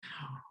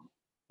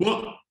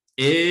What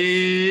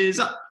is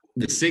up?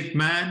 The Sick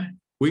Man,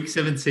 week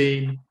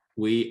 17.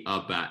 We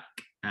are back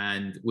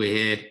and we're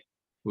here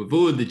with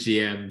all the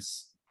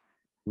GMs.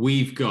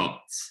 We've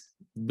got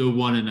the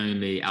one and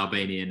only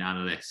Albanian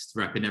analyst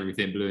repping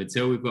everything blue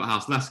until. We've got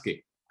House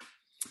Lasky.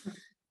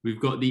 We've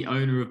got the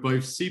owner of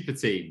both super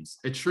teams,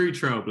 a true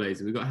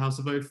trailblazer. We've got House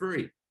of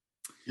 03.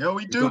 Yeah,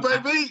 we do,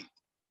 baby.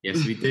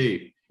 Yes, we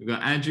do. We've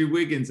got Andrew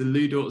Wiggins, and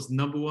Ludort's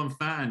 #1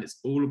 fan. It's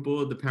all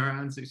aboard the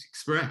Parantics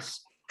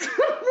Express.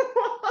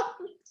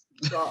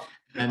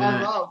 I'm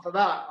out for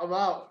that. I'm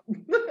out.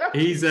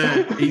 He's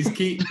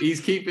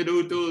keeping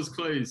all doors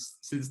closed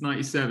since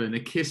 '97. A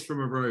kiss from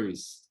a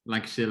rose,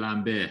 Lancashire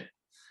Lambert,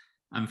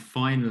 and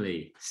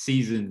finally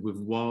seasoned with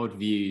wild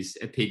views,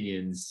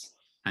 opinions,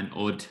 and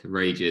odd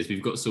rages.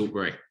 We've got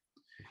Saltbury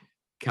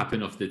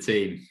capping off the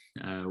team.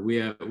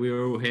 We are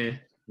all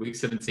here. Week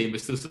 17. We're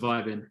still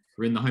surviving.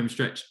 We're in the home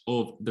stretch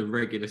of the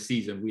regular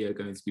season. We are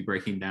going to be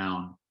breaking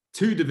down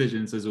 2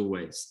 divisions as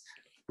always.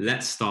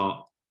 Let's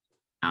start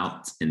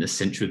out in the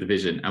Central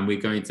Division, and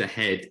we're going to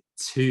head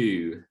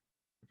to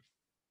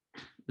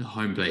the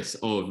home place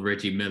of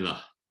Reggie Miller.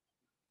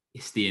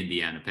 It's the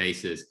Indiana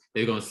Pacers.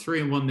 They've gone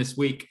 3-1 this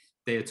week.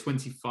 They are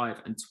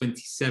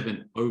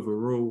 25-27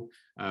 overall,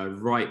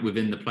 right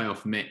within the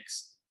playoff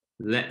mix.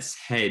 Let's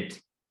head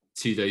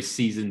to those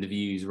seasoned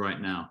views right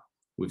now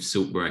with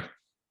Saltbury.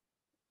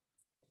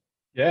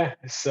 Yeah,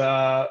 it's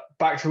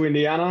back to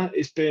Indiana.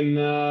 It's been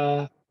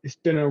a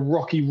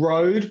rocky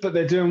road, but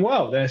they're doing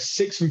well. They're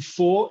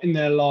 6-4 in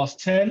their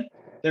last 10.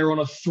 They're on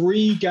a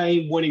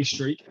 3-game winning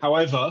streak.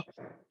 However,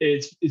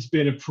 it's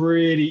been a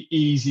pretty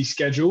easy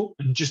schedule.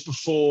 And just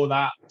before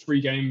that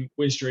 3-game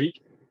win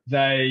streak,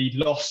 they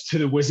lost to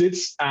the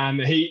Wizards and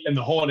the Heat and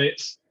the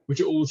Hornets, which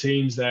are all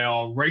teams they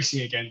are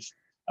racing against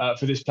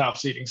for this playoff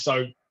seeding.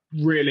 So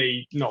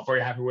really not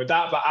very happy with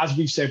that. But as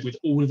we've said, with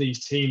all of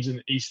these teams in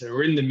the East that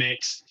are in the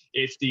mix,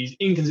 it's these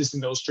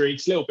inconsistent little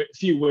streaks,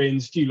 few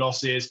wins, few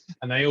losses,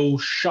 and they all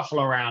shuffle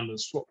around and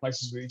swap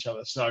places with each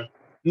other. So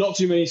not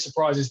too many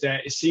surprises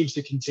there. It seems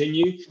to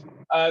continue.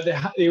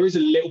 There is a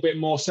little bit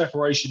more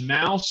separation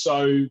now.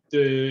 So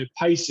the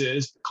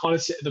Pacers kind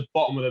of sit at the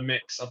bottom of the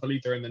mix. I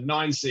believe they're in the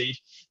 9 seed.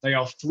 They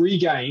are 3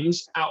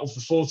 games out of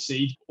the 4th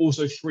seed,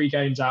 also 3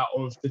 games out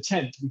of the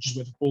 10th, which is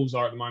where the Bulls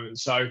are at the moment.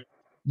 So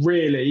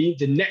really,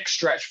 the next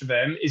stretch for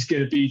them is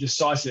going to be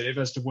decisive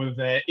as to whether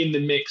they're in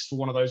the mix for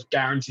one of those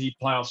guaranteed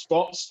playoff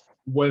spots,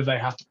 whether they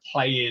have to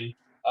play in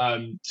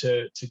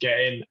to get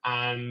in.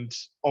 And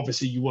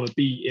obviously, you want to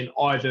be in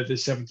either the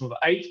 7th or the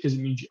 8th, because it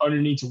means you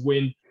only need to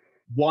win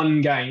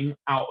 1 game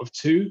out of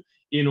 2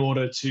 in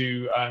order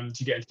to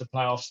get into the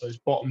playoffs. Those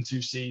bottom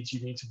 2 seeds,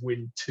 you need to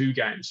win 2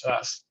 games. So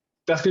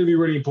that's going to be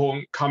really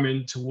important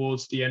coming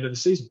towards the end of the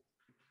season.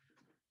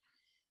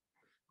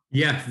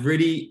 Yeah,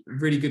 really,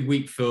 really good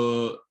week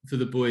for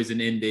the boys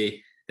in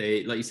Indy.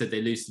 They, like you said,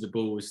 they lose to the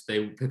Bulls.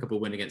 They pick up a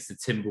win against the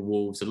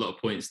Timberwolves, a lot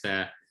of points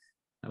there.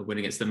 A win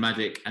against the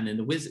Magic, and then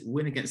the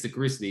win against the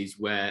Grizzlies,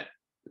 where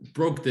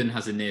Brogdon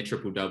has a near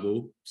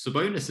triple-double,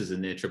 Sabonis has a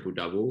near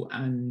triple-double,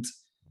 and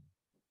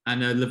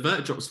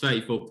Levert drops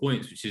 34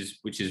 points,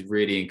 which is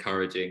really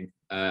encouraging.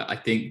 I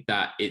think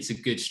that it's a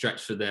good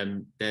stretch for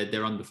them.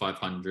 They're under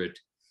 500,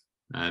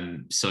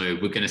 so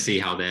we're going to see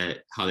how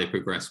they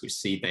progress, which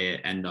seed they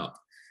end up.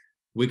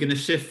 We're going to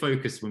shift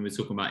focus when we're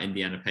talking about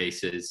Indiana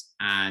Pacers,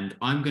 and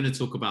I'm going to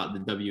talk about the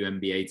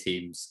WNBA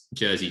team's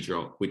jersey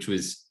drop, which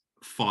was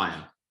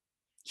fire.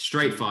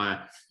 Straight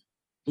fire.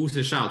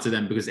 Also shout out to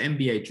them, because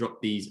NBA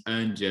dropped these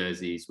earned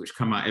jerseys, which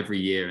come out every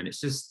year, and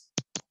it's just,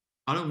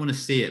 I don't want to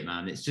see it,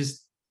 man. It's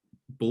just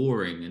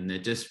boring, and they're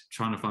just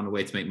trying to find a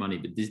way to make money,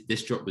 but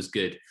this drop was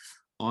good.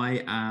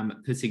 I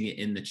am putting it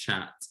in the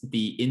chat.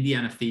 The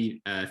Indiana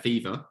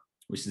Fever,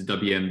 which is the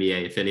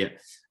WNBA affiliate,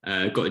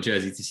 got a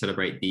jersey to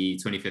celebrate the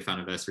 25th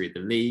anniversary of the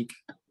league.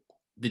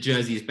 The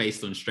jersey is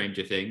based on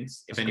Stranger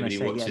Things. If anybody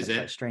watches it,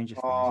 like Stranger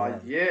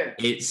Things, yeah,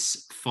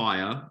 it's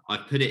fire.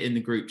 I've put it in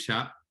the group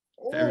chat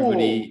for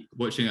everybody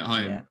watching at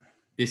home. Yeah.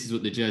 This is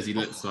what the jersey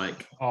looks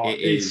like. It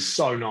is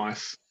so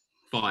nice.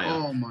 Fire.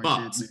 Oh my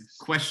goodness.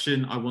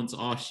 Question I want to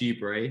ask you,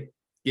 Bray.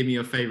 Give me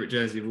your favourite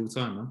jersey of all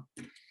time, man.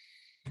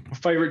 My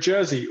favourite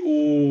jersey?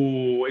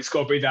 Oh, it's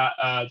got to be that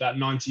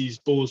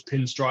 90s Bulls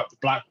pinstripe, the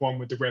black one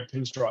with the red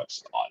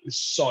pinstripes. Oh, it's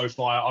so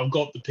fire. I've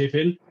got the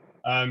Pippin,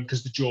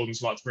 because the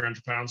Jordan's like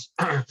 £300.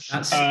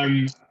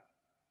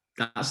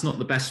 That's not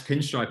the best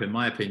pinstripe in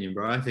my opinion,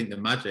 bro. I think the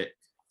Magic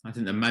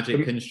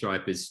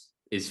pinstripe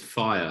is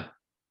fire.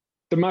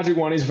 The Magic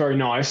one is very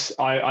nice.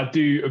 I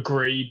do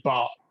agree,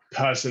 but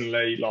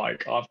personally,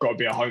 like, I've got to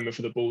be a homer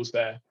for the Bulls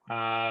there.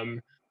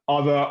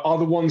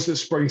 Other ones that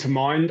spring to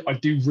mind, I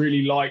do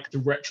really like the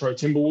retro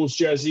Timberwolves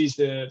jerseys,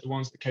 the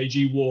ones that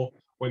KG wore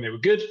when they were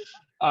good.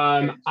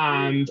 And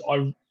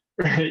I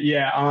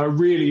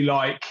really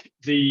like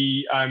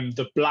the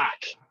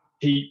black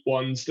Heat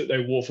ones that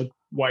they wore for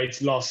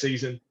Wade's last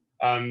season.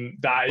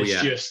 That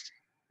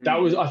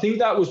is I think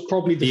that was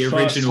probably the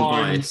original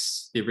time,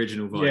 Vice. The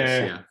original Vice,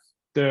 yeah.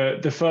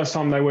 The first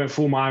time they went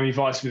full Miami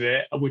Vice with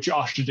it, which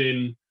ushered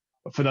in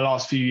for the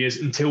last few years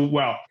until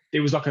it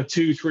was like a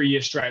 2-3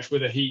 year stretch where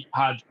the Heat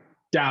had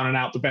down and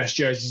out the best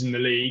jerseys in the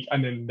league,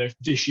 and then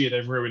this year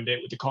they've ruined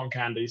it with the cotton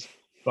candies.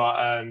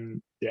 But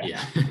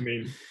Yeah. I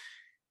mean,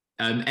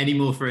 any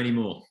more for any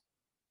more?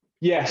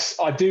 yes,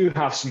 I do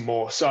have some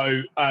more.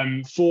 So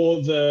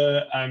for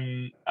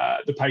the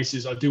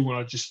Pacers, I do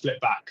want to just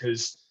flip back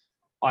because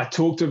I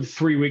talked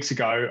 3 weeks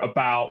ago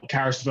about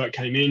Karis LeVert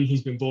came in.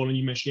 He's been balling.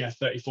 You mentioned he had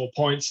 34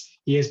 points.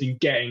 He has been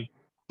getting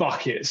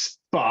buckets,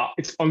 but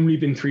it's only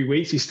been 3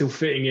 weeks. He's still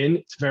fitting in.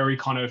 It's very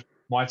kind of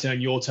my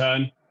turn, your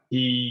turn.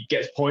 He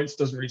gets points,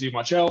 doesn't really do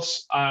much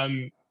else.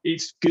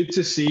 It's good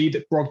to see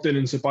that Brogdon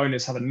and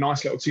Sabonis have a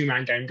nice little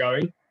two-man game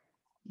going.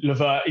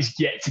 LeVert is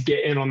yet to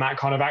get in on that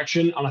kind of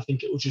action, and I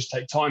think it will just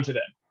take time for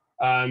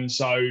them.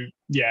 So,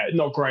 yeah,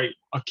 not great.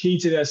 A key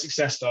to their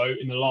success, though,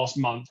 in the last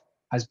month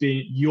has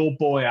been your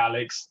boy,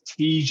 Alex,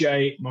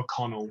 TJ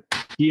McConnell.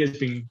 He has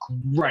been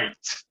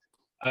great.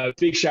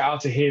 Big shout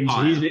out to him.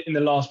 So he's been, in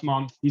the last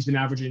month, he's been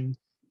averaging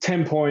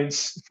 10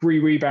 points, 3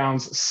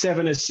 rebounds,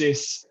 7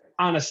 assists,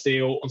 and a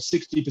steal on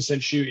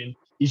 60% shooting.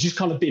 He's just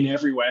kind of been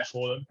everywhere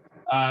for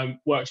them.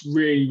 Works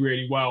really,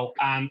 really well.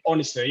 And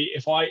honestly,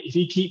 if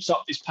he keeps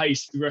up this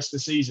pace for the rest of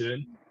the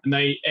season and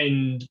they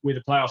end with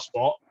a playoff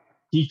spot,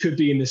 he could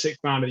be in the 6th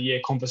man of the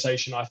year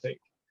conversation, I think,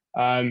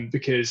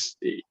 because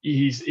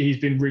he's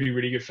been really,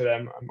 really good for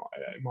them,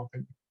 in my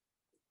opinion.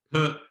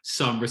 Put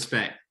some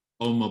respect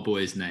on my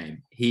boy's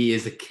name. He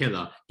is a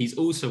killer. He's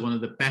also one of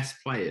the best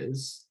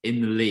players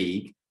in the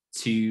league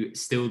to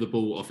steal the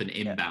ball off an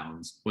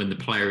inbounds when the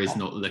player is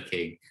not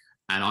looking.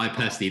 And I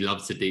personally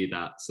love to do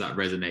that. So that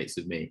resonates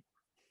with me.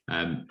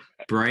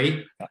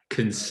 Bray,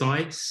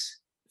 concise,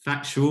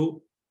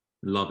 factual,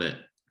 love it.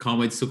 Can't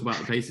wait to talk about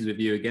the Pacers with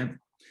you again.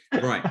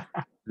 Right,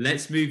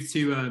 let's move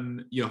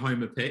to your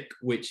homer pick,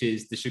 which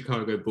is the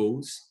Chicago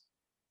Bulls,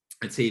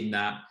 a team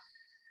that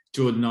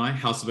Jordan and I,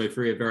 House of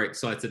 03, are very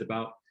excited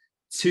about.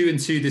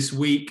 2-2 this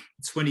week,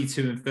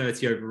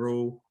 22-30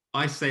 overall.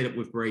 I stayed up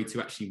with Bray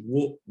to actually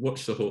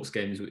watch the Hawks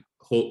games,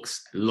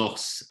 Hawks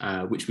loss,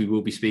 which we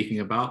will be speaking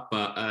about.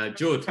 But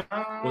George,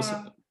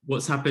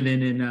 what's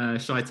happening in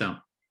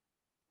Chi-Town?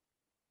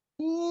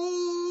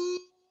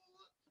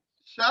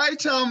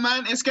 Chi-Town,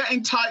 man, it's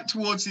getting tight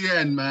towards the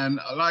end, man.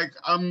 Like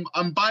I'm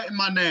biting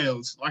my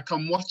nails. Like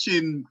I'm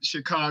watching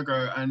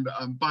Chicago and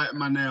I'm biting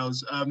my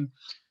nails.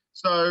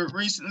 So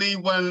recently,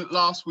 when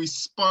last we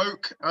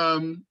spoke,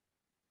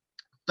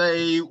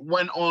 they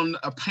went on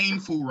a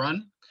painful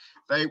run.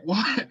 They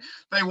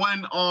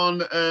went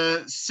on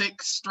a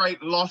 6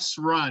 straight loss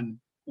run,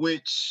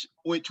 which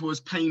was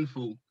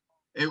painful.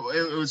 It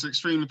was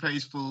extremely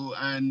painful,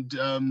 and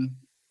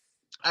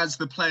as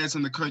the players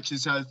and the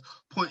coaches have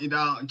pointed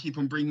out and keep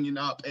on bringing it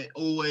up, it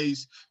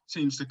always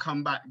seems to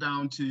come back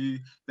down to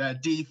their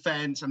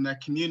defense and their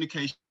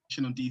communication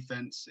on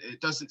defense. It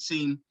doesn't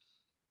seem,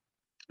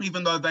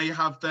 even though they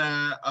have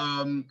their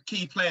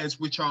key players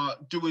which are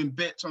doing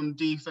bits on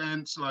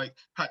defense, like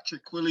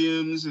Patrick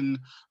Williams and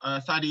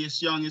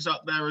Thaddeus Young is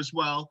up there as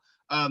well.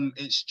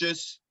 It's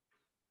just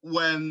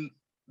when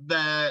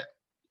they're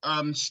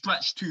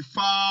stretched too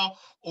far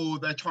or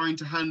they're trying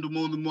to handle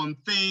more than one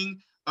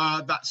thing,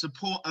 that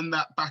support and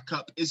that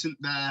backup isn't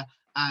there,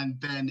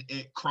 and then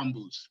it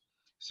crumbles.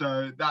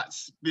 So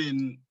that's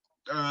been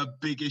a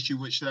big issue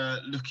which they're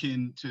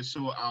looking to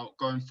sort out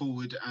going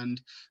forward,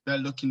 and they're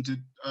looking to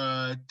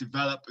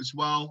develop as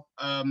well.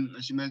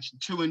 As you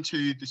mentioned,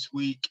 2-2 this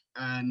week,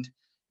 and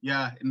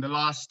yeah, in the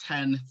last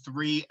 10,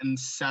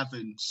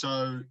 3-7.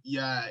 So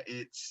yeah,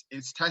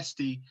 it's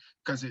testy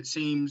because it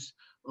seems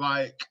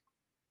like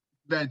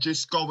they're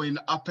just going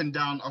up and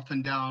down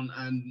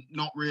and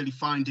not really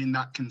finding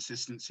that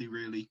consistency,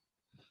 really.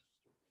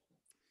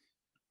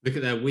 Look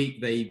at their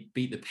week. They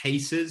beat the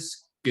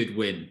Pacers, good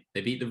win.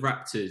 They beat the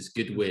Raptors,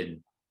 good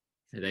win.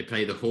 They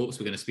play the Hawks.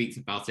 We're going to speak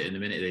about it in a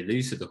minute. They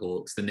lose to the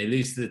Hawks. Then they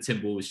lose to the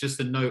Timberwolves. Just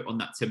a note on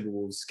that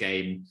Timberwolves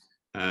game.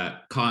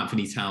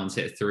 Karl-Anthony Towns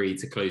hit a 3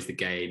 to close the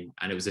game.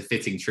 And it was a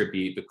fitting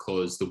tribute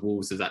because the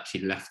Wolves has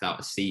actually left out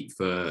a seat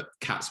for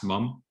Kat's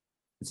mum.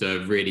 It's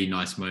a really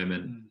nice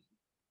moment.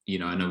 You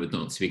know, I know we're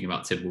not speaking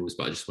about Timberwolves,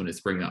 but I just wanted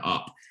to bring that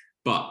up.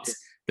 But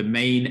the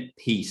main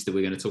piece that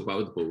we're going to talk about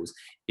with the Bulls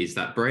is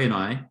that Bray and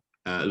I,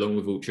 along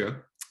with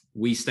Ultra,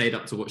 we stayed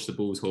up to watch the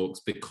Bulls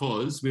Hawks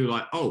because we were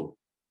like, oh,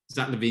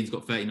 Zach LaVine's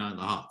got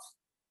 39.5.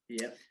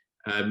 Yeah.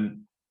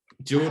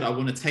 Jordan, I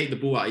want to take the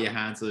ball out of your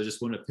hands. So I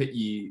just want to put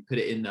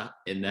it in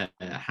the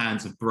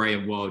hands of Bray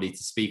and Wildy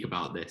to speak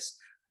about this.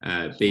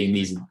 Being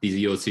these are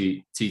your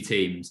two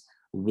teams.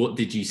 What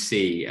did you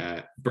see?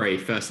 Bray,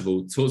 first of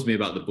all, talk to me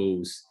about the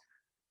Bulls.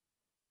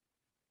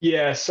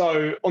 Yeah,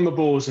 so on the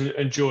Bulls,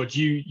 and George,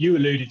 you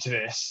alluded to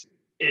this.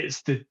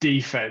 It's the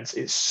defense.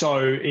 It's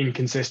so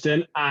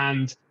inconsistent,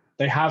 and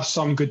they have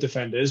some good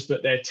defenders,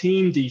 but their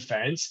team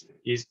defense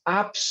is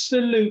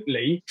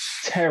absolutely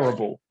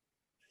terrible.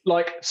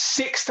 Like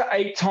 6 to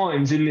 8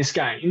 times in this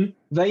game,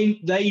 they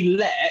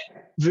let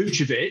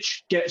Vucevic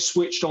get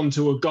switched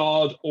onto a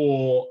guard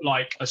or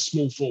like a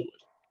small forward.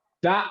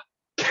 That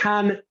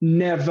can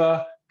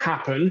never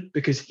happen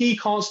because he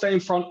can't stay in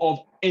front of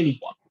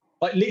anyone.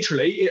 Like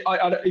literally,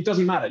 it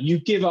doesn't matter. You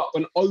give up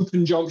an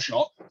open jump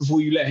shot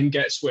before you let him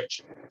get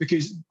switched,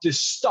 because the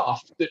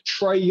stuff that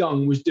Trae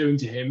Young was doing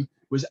to him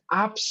was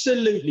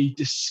absolutely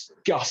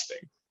disgusting.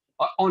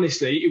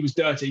 Honestly, it was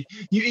dirty.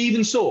 You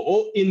even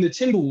saw in the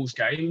Timberwolves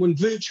game when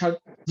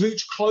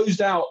Vooch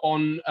closed out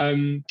on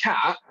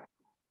Cat,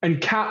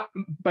 and Cat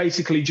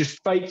basically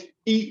just faked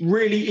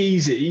really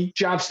easy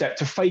jab step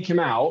to fake him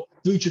out.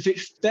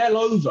 Vucevic fell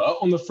over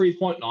on the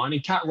 3-point line,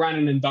 and Cat ran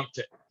in and dunked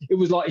it. It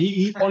was like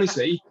he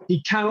honestly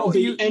cannot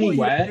be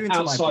anywhere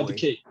outside the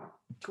key.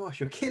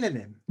 Gosh, you're killing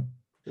him.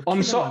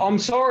 I'm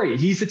sorry.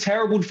 He's a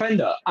terrible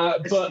defender,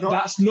 but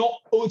it's not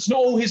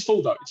all his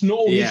fault though. It's not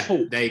all his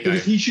fault. There you go.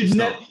 Because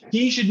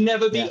he should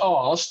never be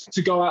asked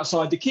to go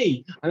outside the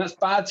key, and that's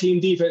bad team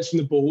defense from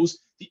the Bulls.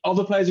 The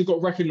other players have got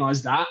to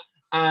recognise that,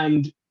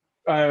 and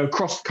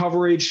cross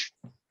coverage.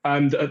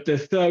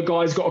 The third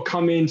guy's got to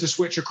come in to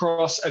switch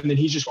across, and then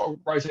he's just got to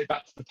rotate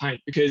back to the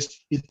paint, because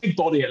he's big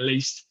body at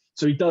least,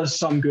 so he does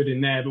some good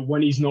in there. But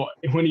when he's not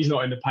in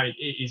the paint,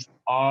 it is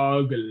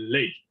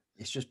ugly.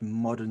 It's just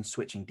modern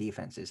switching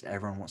defenses.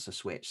 Everyone wants to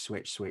switch.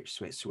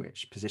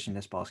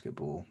 Positionless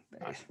basketball.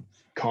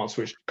 Can't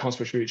switch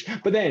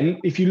Vooch. But then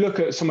if you look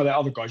at some of the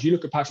other guys, you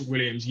look at Patrick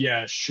Williams.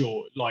 Yeah,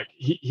 sure. Like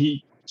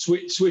he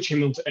switch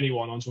him onto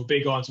anyone, onto a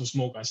big guy, onto a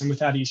small guy. Same with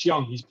Thaddeus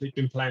Young. He's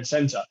been playing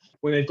center.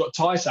 When they've got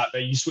Tice out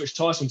there, you switch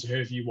Tice onto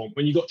whoever you want.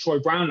 When you got Troy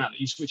Brown out there,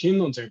 you switch him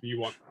onto whoever you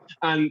want.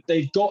 And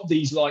they've got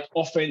these like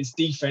offense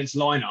defense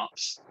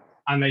lineups,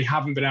 and they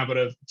haven't been able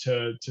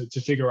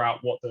to figure out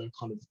what the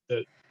kind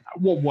of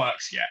what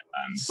works yet.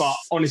 But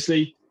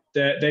honestly,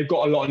 they've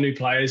got a lot of new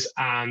players,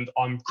 and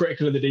I'm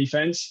critical of the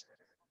defense.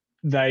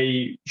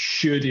 They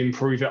should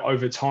improve it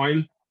over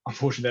time.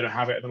 Unfortunately, they don't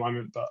have it at the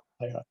moment, but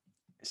hey.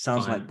 It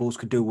sounds like Bulls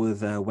could do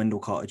with Wendell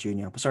Carter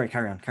Jr. But sorry,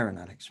 carry on,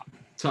 Alex.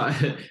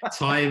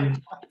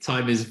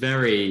 Time is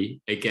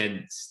very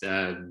against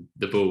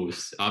the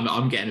Bulls.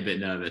 I'm getting a bit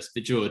nervous,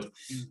 but George.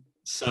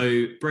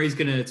 So Bray's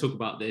going to talk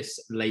about this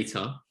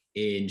later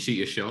in Shoot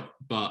Your Shot,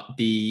 but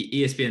the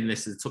ESPN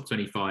list of the top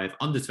 25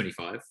 under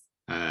 25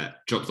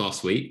 dropped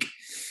last week.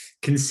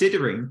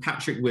 Considering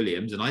Patrick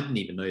Williams, and I didn't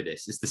even know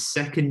this, is the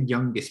second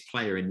youngest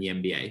player in the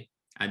NBA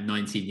at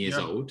 19 years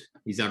old.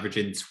 He's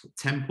averaging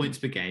 10 points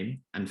per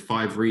game and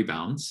 5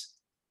 rebounds.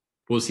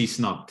 Was he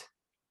snubbed?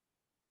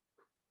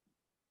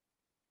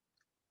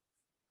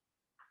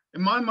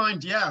 In my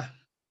mind, yeah.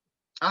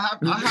 I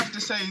have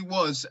to say he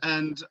was,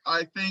 and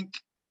I think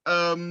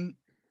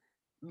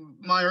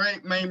my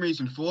main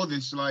reason for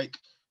this, like,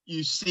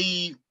 you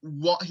see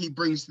what he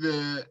brings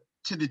to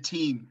the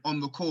team on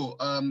the court.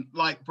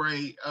 Like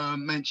Bray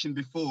mentioned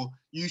before,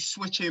 you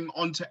switch him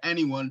onto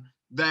anyone,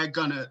 they're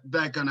gonna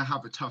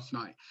have a tough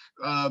night.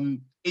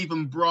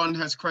 Even Bron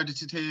has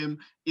credited him.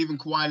 Even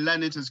Kawhi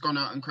Leonard has gone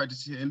out and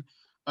credited him.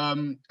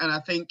 And I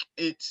think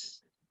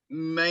it's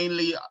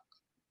mainly,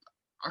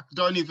 I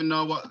don't even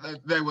know what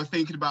they were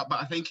thinking about,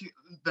 but I think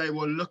they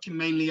were looking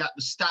mainly at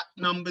the stat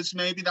numbers.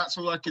 Maybe that's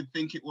all I could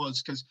think it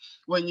was, because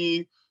when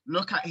you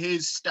look at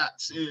his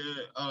stats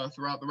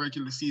throughout the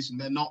regular season,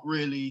 they're not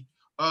really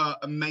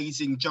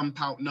amazing jump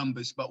out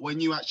numbers. But when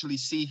you actually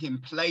see him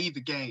play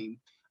the game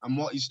and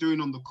what he's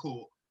doing on the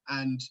court,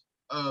 and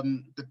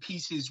the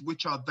pieces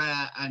which are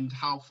there and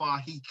how far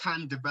he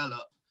can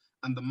develop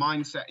and the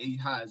mindset he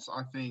has,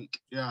 I think,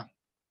 yeah,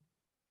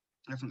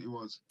 definitely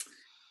was.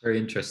 Very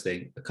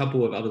interesting. A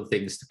couple of other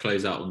things to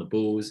close out on the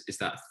Bulls is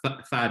that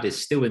Thad is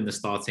still in the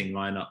starting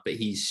lineup, but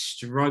he's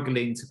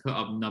struggling to put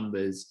up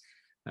numbers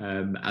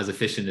as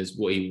efficient as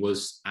what he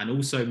was. And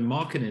also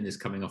Markkanen is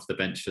coming off the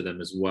bench for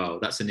them as well.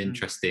 That's an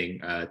interesting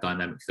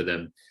dynamic for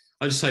them.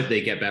 I just hope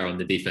they get better on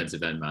the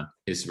defensive end, man.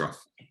 It's rough.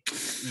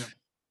 Yeah.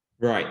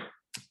 Right.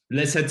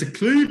 Let's head to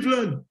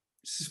Cleveland.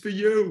 This is for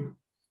you.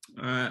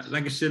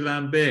 Lancashire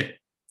Lambert.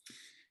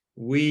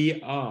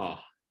 We are,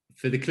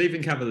 for the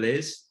Cleveland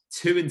Cavaliers,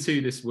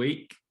 2-2 this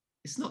week.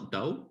 It's not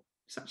dull.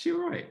 It's actually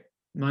all right.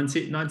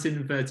 19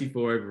 and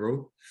 34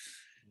 overall.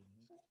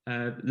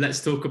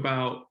 Let's talk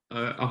about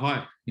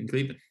Ohio in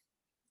Cleveland.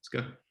 Let's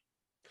go.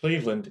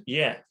 Cleveland,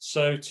 yeah.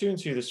 So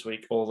 2-2 this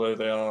week, although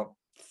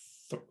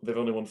they've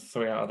only won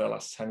 3 out of their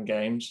last 10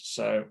 games.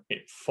 So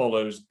it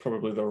follows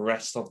probably the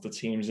rest of the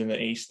teams in the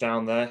East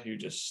down there who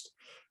just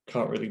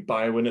can't really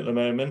buy a win at the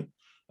moment.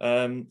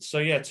 So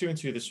yeah,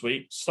 2-2 this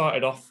week.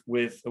 Started off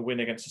with a win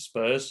against the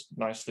Spurs.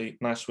 Nice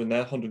win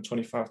there,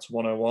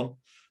 125-101.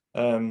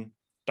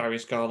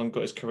 Darius Garland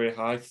got his career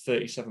high,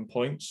 37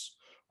 points.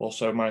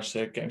 Also managed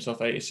to get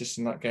himself 8 assists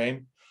in that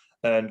game.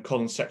 And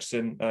Colin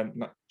Sexton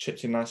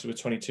chipped in nicely with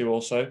 22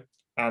 also.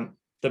 And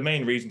the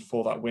main reason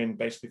for that win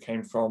basically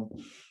came from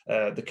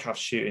the Cavs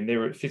shooting. They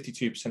were at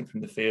 52%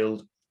 from the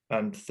field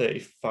and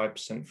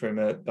 35%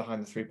 from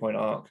behind the three-point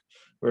arc,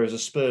 whereas the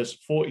Spurs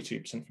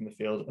 42% from the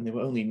field, and they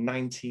were only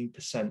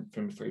 19%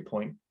 from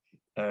three-point.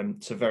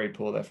 So very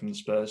poor there from the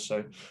Spurs.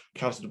 So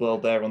Cavs did well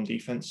there on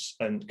defense,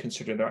 and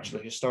considering they're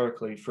actually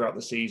historically throughout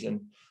the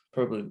season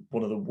probably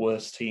one of the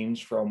worst teams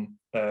from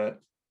their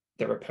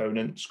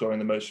opponent, scoring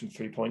the most from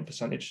three-point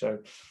percentage. So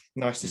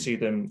nice to see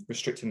them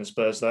restricting the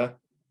Spurs there.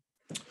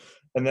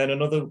 And then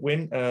another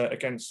win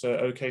against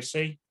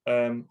OKC,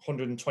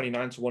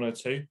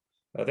 129-102.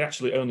 They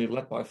actually only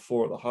led by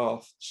 4 at the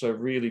half, so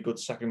really good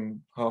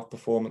second half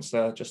performance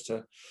there, just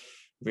to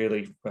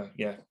really,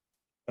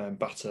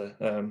 batter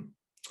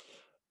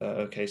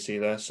OKC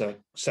there. So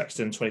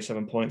Sexton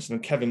 27 points, and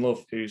then Kevin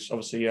Love, who's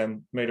obviously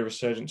made a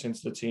resurgence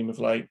into the team of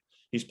late.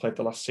 He's played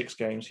the last 6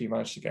 games. He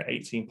managed to get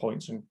 18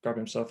 points and grab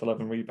himself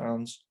 11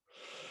 rebounds.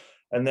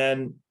 And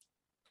then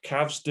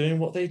Cavs doing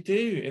what they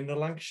do in the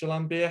Lancashire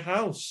Lambeer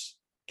house,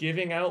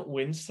 giving out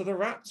wins to the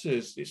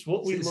Raptors. It's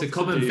what we love to do. It's a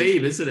common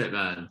theme, isn't it,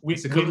 man?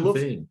 It's a common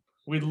theme.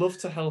 We'd love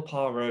to help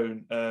our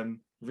own,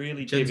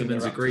 really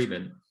gentleman's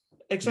agreement.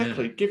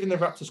 Exactly, giving the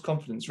Raptors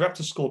confidence.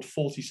 Raptors scored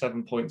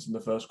 47 points in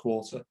the first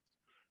quarter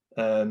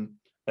and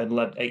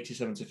led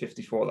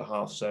 87-54 at the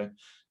half. So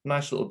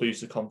nice little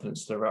boost of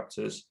confidence to the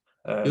Raptors.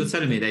 You're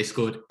telling me they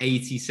scored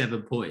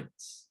 87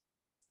 points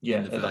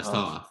in the first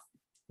half?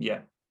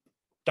 Yeah.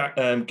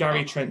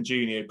 Gary Trent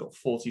Jr. got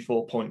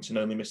 44 points and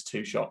only missed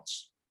 2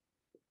 shots,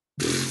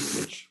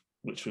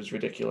 which was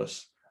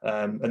ridiculous.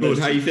 And George,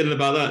 how are you feeling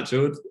about that,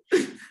 George?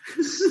 I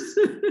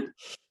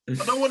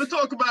don't want to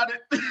talk about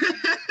it.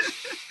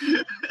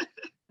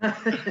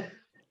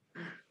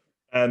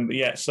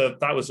 So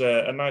that was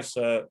a nice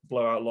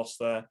blowout loss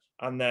there.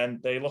 And then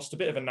they lost a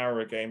bit of a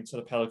narrower game to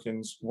the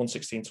Pelicans,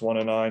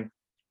 116-109.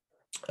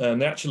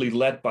 They actually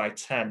led by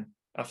 10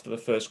 after the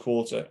first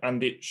quarter,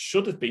 and it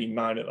should have been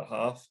 9 at the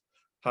half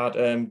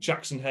had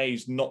Jackson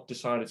Hayes not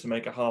decided to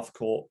make a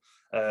half-court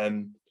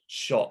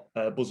shot,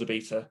 buzzer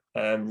beater,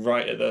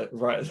 right at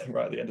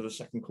the end of the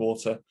second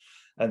quarter,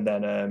 and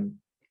then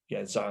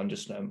Zion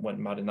just went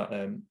mad in that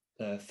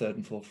third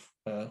and fourth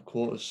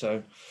quarters.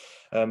 So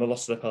a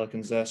loss to the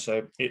Pelicans there.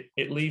 So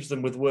it leaves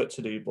them with work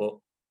to do, but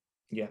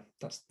yeah,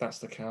 that's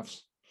the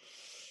Cavs.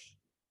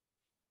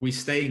 We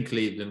stay in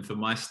Cleveland for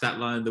my stat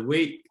line of the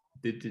week.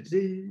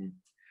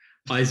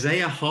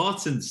 Isaiah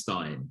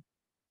Hartenstein,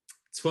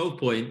 12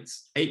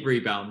 points, 8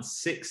 rebounds,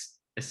 6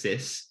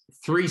 assists,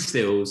 3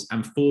 steals,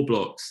 and 4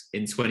 blocks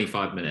in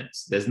 25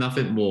 minutes. There's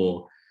nothing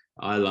more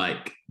I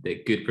like than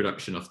good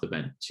production off the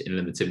bench in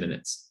limited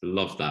minutes.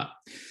 Love that.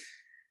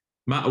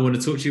 Matt, I want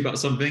to talk to you about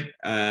something.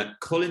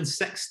 Colin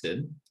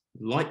Sexton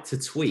liked a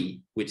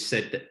tweet which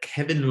said that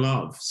Kevin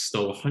Love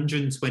stole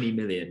 120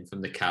 million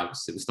from the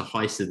Cavs. It was the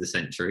heist of the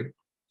century.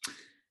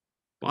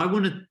 But I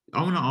want to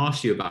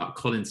ask you about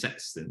Colin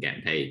Sexton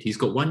getting paid. He's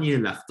got 1 year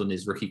left on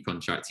his rookie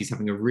contract. He's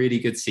having a really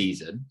good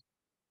season.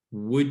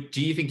 Do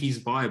you think he's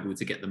viable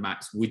to get the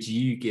max? Would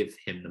you give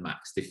him the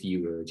max if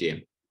you were a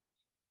GM?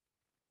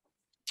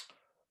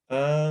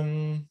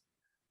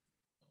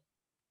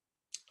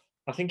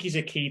 I think he's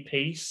a key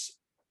piece,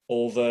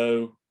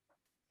 although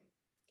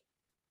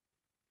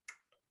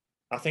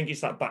I think it's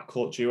that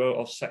backcourt duo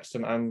of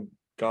Sexton and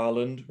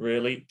Garland,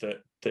 really,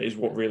 that is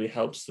what really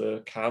helps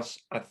the Cavs.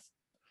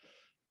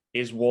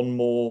 Is one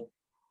more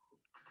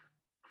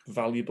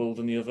valuable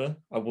than the other?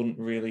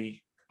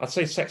 I'd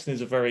say Sexton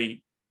is a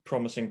very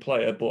promising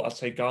player, but I'd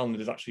say Garland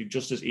is actually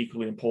just as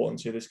equally important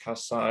to this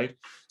Cavs side.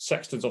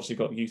 Sexton's obviously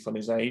got youth on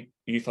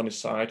his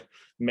side.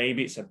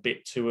 Maybe it's a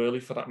bit too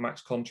early for that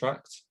max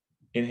contract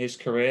in his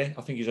career.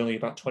 I think he's only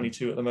about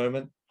 22 at the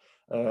moment.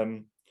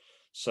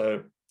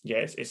 So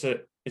yeah, it's a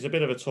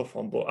bit of a tough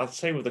one, but I'd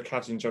say with the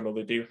Cavs in general,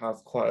 they do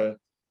have quite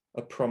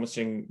a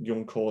promising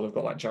young core. They've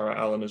got like Jarrett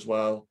Allen as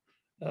well.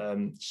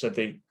 So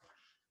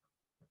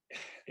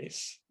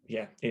it's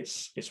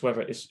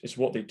whether it's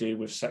what they do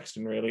with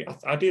Sexton, really.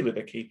 Ideally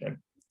they keep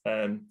him,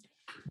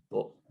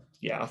 but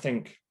yeah, I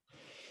think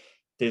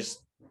there's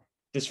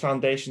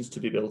foundations to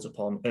be built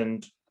upon,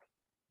 and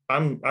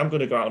I'm going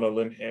to go out on a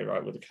limb here,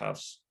 right, with the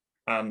Cavs,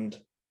 and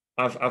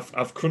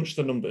I've crunched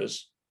the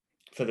numbers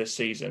for this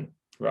season,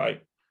 right.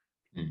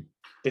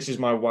 This is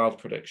my wild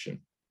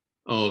prediction.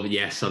 Oh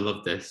yes, I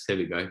love this. Here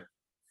we go.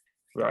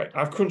 Right,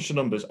 I've crunched the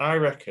numbers. I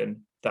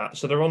reckon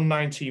so they're on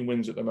 19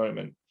 wins at the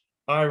moment.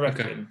 I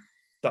reckon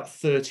that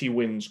 30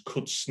 wins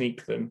could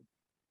sneak them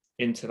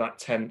into that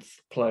 10th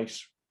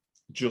place,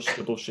 just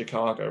above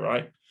Chicago,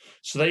 right?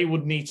 So they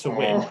would need to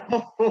win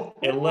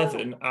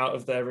 11 out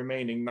of their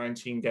remaining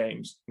 19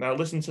 games. Now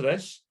listen to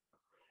this.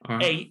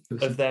 8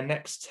 of their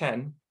next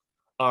 10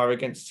 are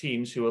against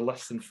teams who are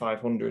less than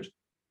 500.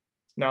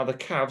 Now the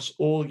Cavs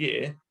all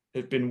year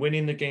have been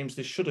winning the games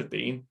they should have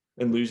been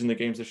and losing the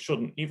games they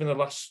shouldn't. Even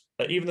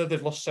though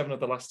they've lost 7 of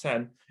the last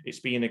 10, it's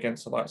been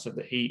against the likes of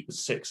the Heat, the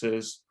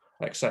Sixers,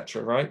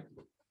 etc. Right?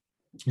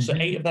 Mm-hmm. So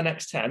 8 of their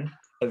next 10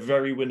 are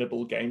very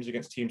winnable games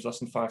against teams less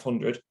than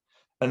 500,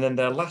 and then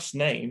their last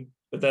 9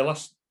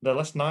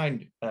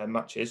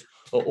 matches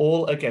are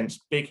all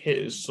against big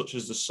hitters such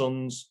as the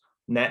Suns,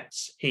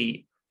 Nets,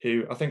 Heat,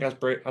 who I think,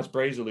 as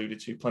Braze alluded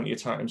to plenty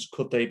of times,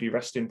 could they be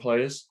resting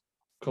players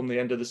come the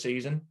end of the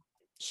season?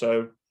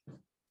 So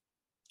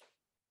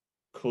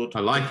could the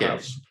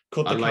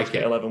Cavs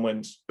get 11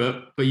 wins?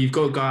 But you've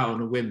got to go out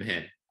on a whim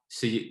here.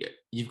 So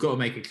you've got to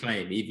make a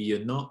claim. Either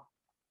you're not,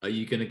 are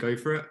you going to go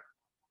for it,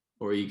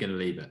 or are you going to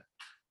leave it?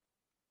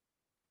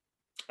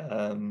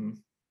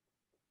 I'm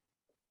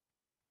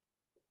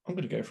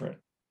going to go for it.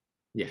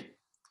 Yeah.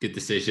 Good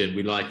decision.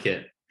 We like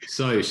it.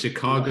 So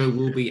Chicago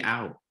will be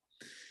out.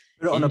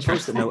 Put it on a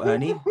post-it note,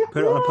 Ernie.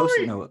 Put it on a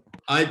post-it note.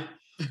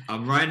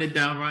 I'm writing it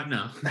down right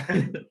now.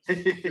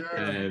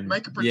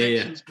 Make a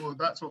prediction score.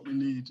 That's what we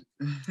need.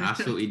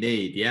 That's what we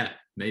need. Yeah.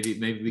 Maybe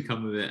we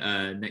come with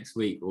it next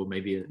week, or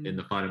maybe in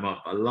the final month.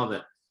 I love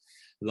it.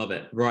 Love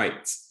it.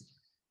 Right.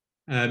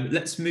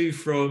 Let's move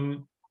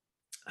from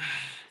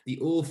the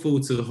awful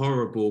to the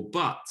horrible.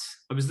 But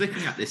I was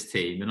looking at this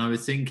team and I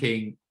was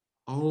thinking,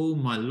 oh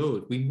my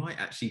Lord, we might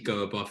actually go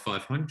above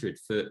 500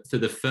 for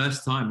the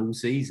first time all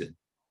season.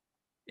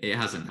 It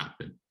hasn't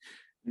happened.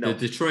 No.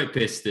 The Detroit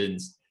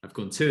Pistons have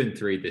gone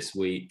 2-3 this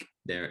week.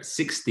 They're at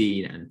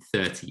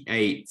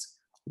 16-38.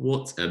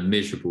 What a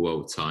miserable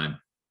old time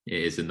it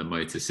is in the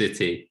Motor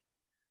City.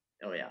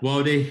 Oh yeah.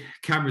 Wildy,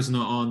 camera's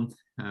not on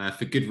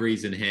for good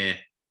reason here.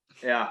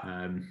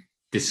 Yeah.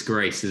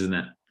 Disgrace, isn't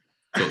it?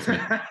 Talk to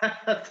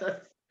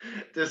me.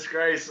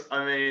 Disgrace.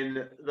 I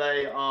mean,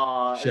 they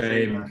are.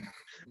 Shame.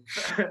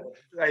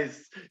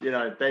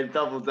 They've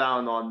doubled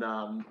down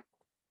on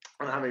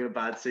having a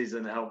bad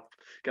season to help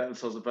get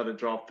themselves a better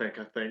draft pick,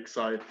 I think.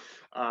 So,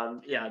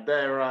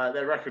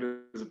 their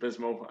record is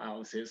abysmal.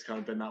 Obviously, it's kind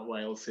of been that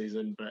way all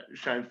season, but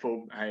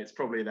shameful. Hey, it's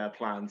probably their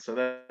plan, so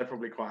they're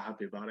probably quite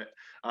happy about it.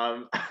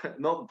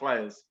 Not the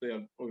players,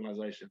 the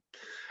organisation.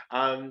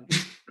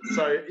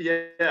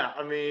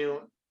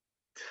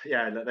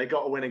 They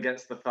got a win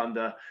against the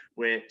Thunder,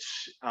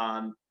 which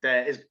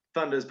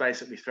Thunder's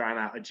basically throwing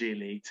out a G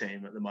League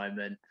team at the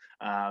moment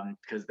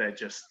because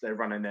they're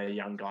running their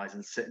young guys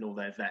and sitting all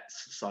their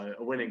vets. So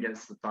a win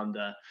against the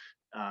Thunder,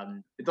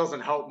 it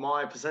doesn't help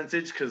my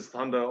percentage because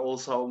Thunder are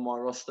also on my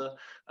roster,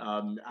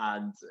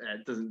 and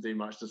it doesn't do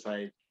much to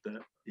say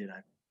that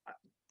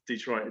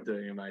Detroit are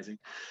doing amazing.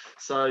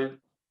 So.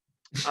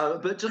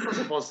 But just on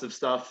some positive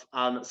stuff,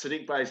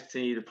 Saddiq Bey's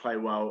continued to play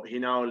well. He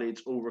now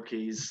leads all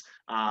rookies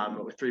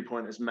with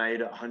 3-pointers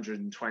made at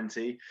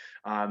 120.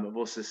 I've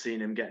also seen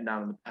him getting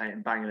down in the paint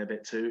and banging a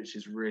bit too, which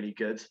is really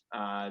good.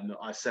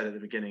 I said at the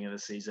beginning of the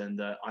season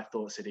that I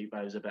thought Saddiq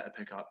Bey was a better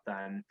pickup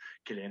than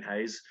Killian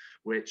Hayes,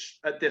 which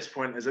at this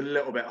point is a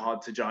little bit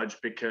hard to judge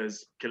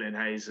because Killian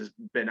Hayes has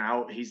been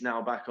out. He's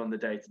now back on the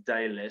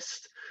day-to-day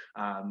list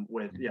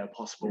with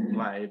possible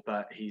play,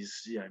 but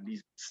he's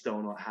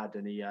still not had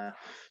any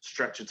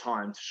stretch of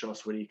time to show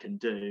us what he can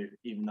do,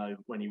 even though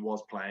when he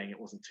was playing it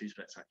wasn't too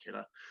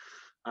spectacular.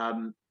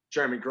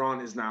 Jeremy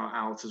Grant is now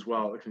out as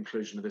well at the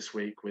conclusion of this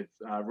week with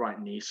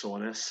right knee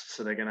soreness,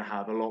 so they're going to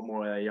have a lot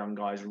more of their young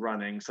guys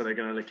running, so they're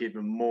going to look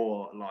even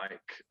more like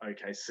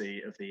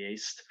OKC of the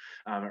East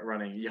at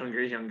running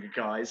younger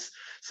guys.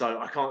 So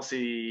I can't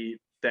see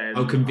them.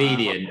 How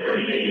convenient.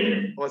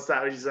 What's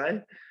that? What did you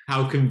say?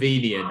 How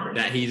convenient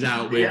that he's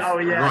out with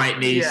right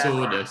knee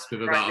soreness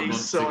with about a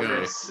month to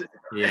go.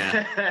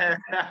 Yeah.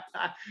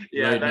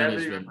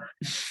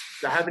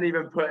 They haven't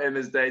even put him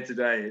as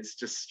day-to-day. It's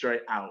just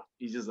straight out.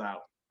 He's just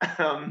out.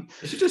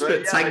 They should just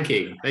put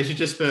tanking. They should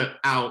just put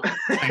out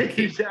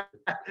tanking.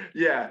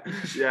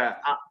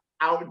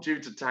 Out due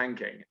to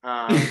tanking.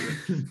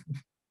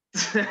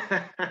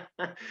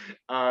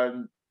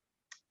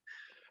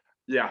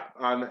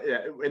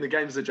 In the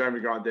games that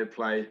Jeremy Grant did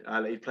play,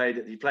 he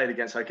played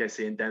against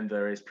OKC and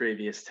Denver, his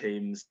previous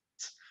teams.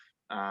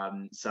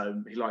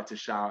 So he liked to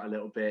shout a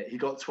little bit. He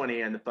got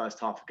 20 in the first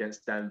half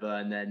against Denver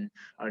and then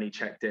only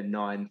checked in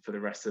 9 for the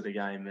rest of the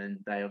game. And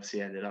they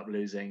obviously ended up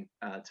losing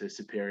to a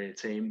superior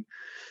team.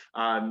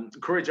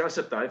 Corey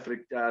Joseph, though,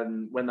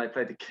 when they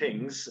played the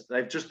Kings,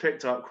 they've just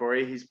picked up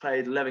Corey. He's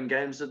played 11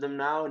 games with them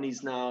now, and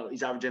he's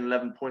averaging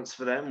 11 points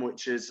for them,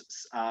 which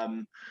is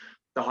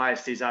the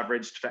highest he's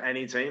averaged for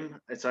any team.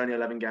 It's only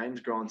 11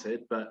 games,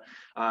 granted, but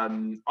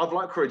I've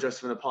liked Corey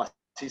Joseph in the past.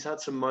 He's had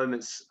some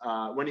moments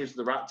when he was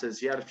with the Raptors.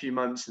 He had a few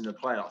moments in the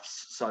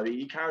playoffs, so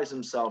he carries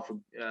himself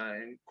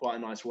in quite a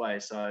nice way.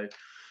 So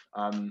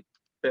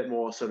bit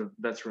more sort of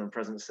veteran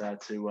presence there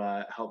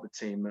to help the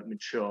team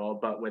mature,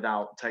 but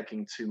without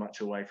taking too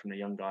much away from the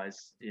young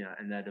guys,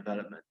 in their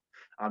development.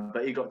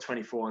 But he got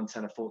 24 on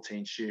 10 of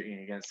 14 shooting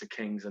against the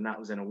Kings, and that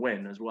was in a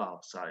win as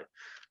well. So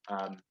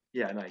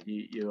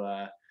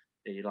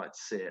you like to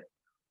see it.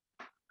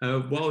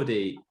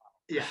 Wildy.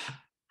 Yeah.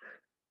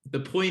 The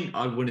point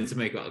I wanted to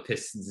make about the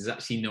Pistons is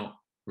actually not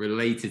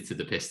related to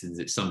the Pistons.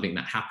 It's something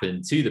that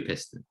happened to the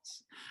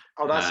Pistons.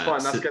 Oh, that's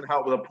fine. That's going to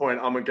help with a point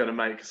I'm going to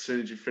make as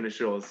soon as you finish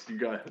yours. You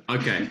go.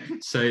 Okay.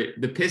 So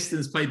the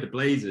Pistons played the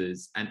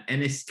Blazers, and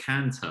Enes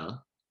Kanter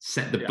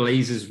set the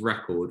Blazers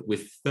record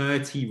with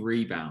 30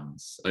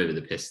 rebounds over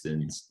the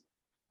Pistons.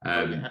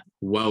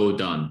 Well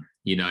done,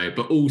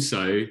 but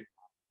also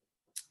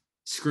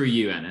screw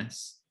you,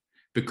 Enes,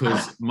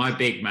 because my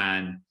big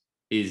man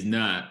is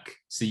Nurk.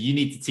 So you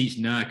need to teach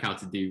Nurk how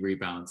to do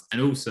rebounds. And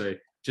also,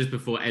 just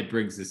before Ed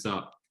brings this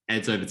up,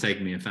 Ed's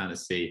overtaken me in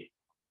fantasy.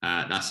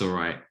 That's all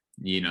right.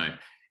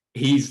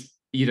 He's,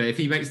 if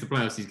he makes the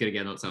playoffs, he's going to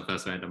get knocked out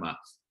first round. I'm out.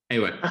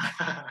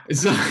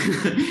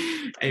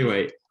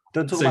 Anyway.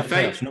 Don't talk about the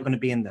playoffs. You're not going to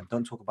be in them.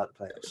 Don't talk about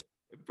the playoffs.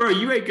 Bro,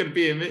 you ain't going to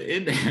be in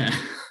there.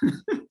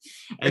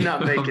 You're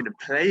not making a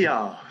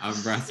playoffs. I'm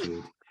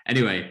rattled.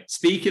 Anyway,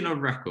 speaking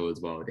of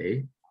records,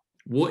 Wildy,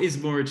 what is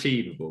more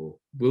achievable?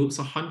 Wilt's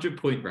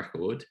 100-point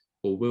record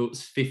or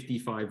Wilt's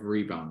 55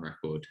 rebound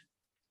record?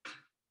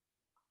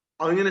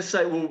 I'm going to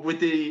say, well,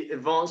 with the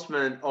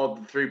advancement of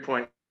the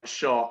three-point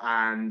shot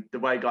and the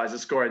way guys are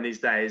scoring these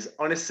days,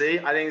 honestly,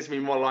 I think it's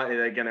going to be more likely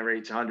they're going to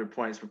reach 100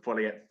 points before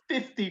they get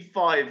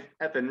 55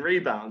 effing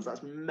rebounds.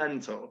 That's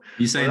mental.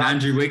 You saying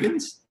Andrew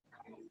Wiggins?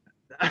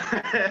 No,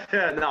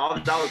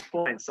 that was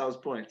points. That was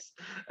points.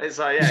 It's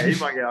like, yeah, he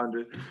might get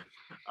 100.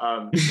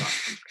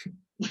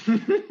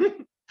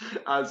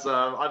 As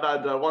I've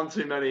had one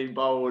too many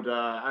bold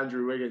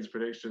Andrew Wiggins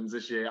predictions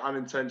this year,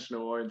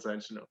 unintentional or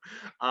intentional.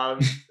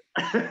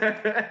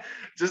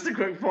 Just a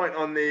quick point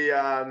on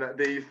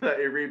the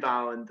 30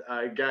 rebound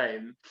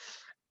game.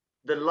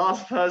 The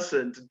last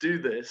person to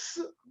do this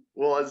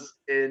was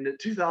in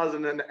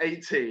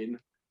 2018.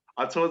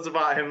 I talked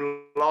about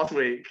him last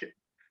week.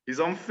 He's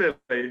on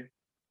Philly.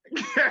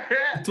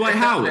 Dwight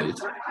Howard.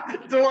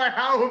 Dwight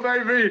Howard,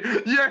 baby.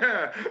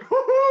 Yeah.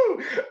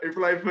 Woo-hoo! He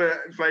played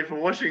for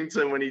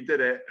Washington when he did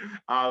it.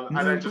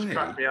 And it just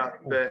cracked me up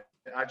that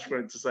I just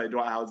wanted to say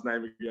Dwight Howard's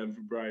name again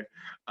for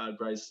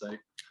Bray's sake.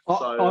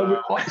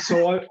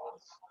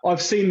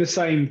 I've seen the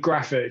same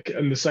graphic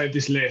and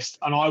this list,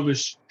 and I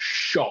was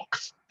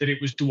shocked that it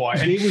was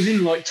Dwight. And it was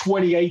in like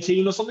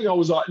 2018 or something. I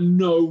was like,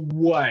 no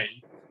way.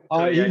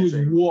 He was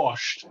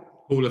washed.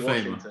 Hall of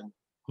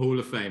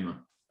Famer.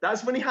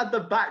 That's when he had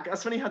the back.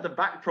 That's when he had the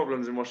back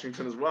problems in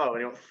Washington as well.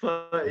 And he got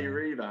 30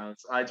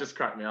 rebounds. I just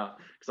cracked me up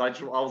because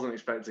I wasn't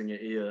expecting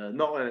it either.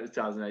 Not when it was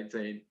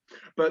 2018.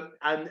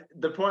 And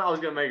the point I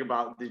was going to make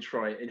about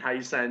Detroit and how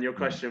you're saying your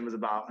question was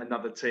about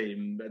another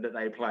team that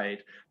they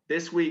played.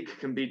 This week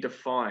can be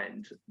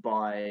defined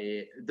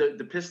by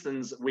the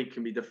Pistons' week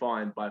can be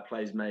defined by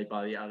plays made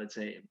by the other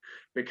team,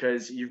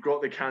 because you've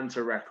got the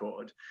Cantor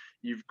record.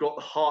 You've got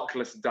the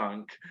Harkless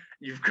dunk.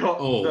 You've got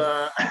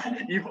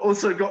you've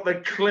also got the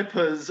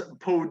Clippers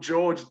Paul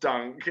George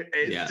dunk.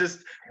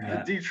 It's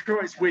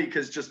Detroit's week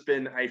has just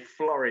been a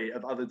flurry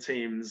of other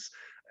teams'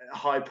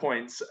 high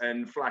points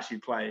and flashy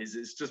plays.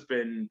 It's just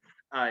been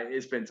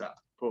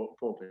tough. Poor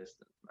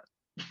Pistons.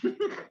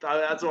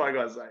 That's all I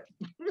gotta say.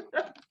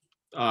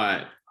 All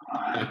right.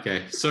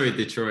 Okay. Sorry,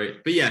 Detroit.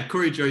 But yeah,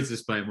 Corey Jones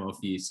is playing well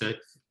for you. So,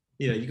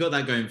 you got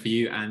that going for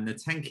you, and the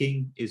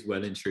tanking is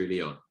well and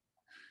truly on.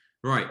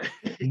 Right.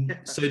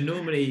 So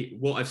normally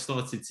what I've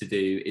started to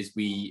do is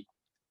we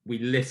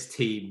list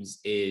teams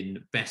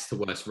in best to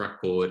worst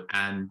record,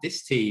 and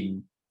this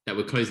team that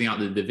we're closing out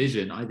the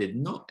division, I did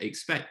not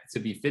expect to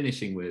be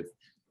finishing with.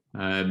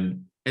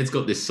 Ed's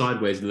got this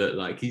sideways look,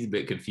 like he's a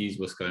bit confused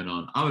what's going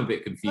on. I'm a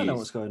bit confused. I know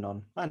what's going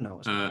on.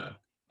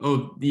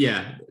 Oh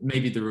yeah,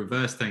 maybe the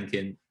reverse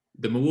tanking.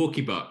 The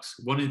Milwaukee Bucks,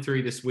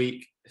 1-3 this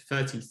week,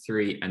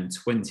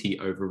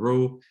 33-20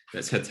 overall.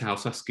 Let's head to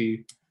House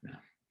Askew.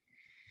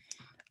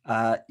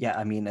 Yeah,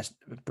 I mean, it's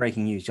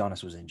breaking news.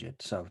 Giannis was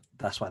injured, so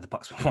that's why the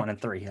Bucks were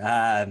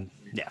 1-3.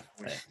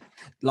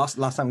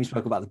 Last time we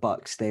spoke about the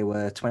Bucks, they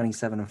were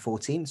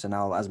 27-14. So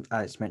now,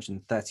 as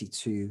mentioned,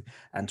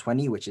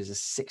 32-20, which is a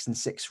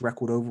 6-6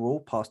 record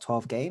overall past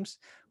 12 games,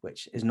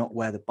 which is not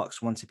where the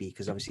Bucks want to be,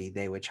 because obviously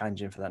they were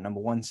challenging for that number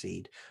 1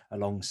 seed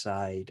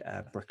alongside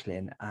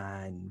Brooklyn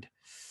and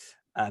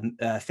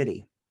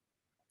Philly.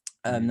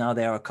 Now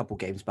there are a couple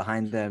games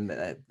behind them.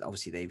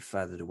 Obviously, they've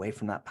furthered away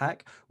from that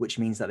pack, which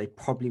means that they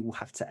probably will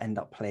have to end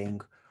up playing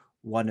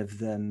one of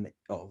them.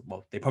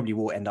 They probably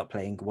will end up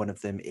playing one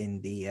of them in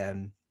the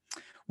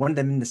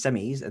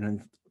semis, and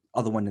then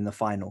other one in the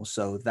final.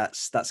 So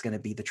that's going to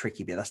be the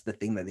tricky bit. That's the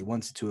thing that they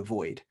wanted to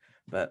avoid.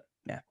 But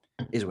yeah,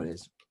 is what it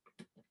is.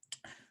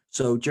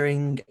 So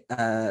during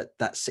that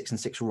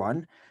 6-6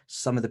 run,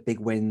 some of the big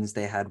wins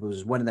they had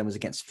was, one of them was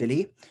against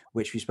Philly,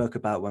 which we spoke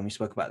about when we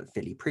spoke about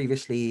Philly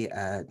previously.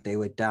 They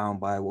were down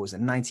by,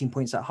 19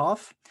 points at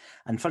half.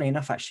 And funny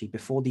enough, actually,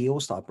 before the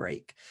All-Star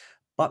break,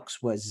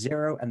 Bucks were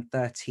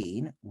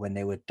 0-13 when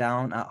they were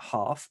down at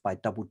half by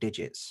double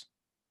digits.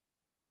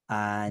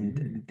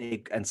 And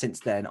since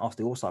then,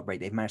 after the All-Star break,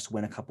 they've managed to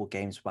win a couple of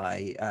games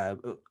by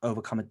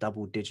overcome a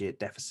double-digit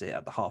deficit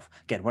at the half.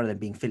 Again, one of them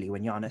being Philly,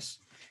 when Giannis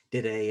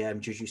did a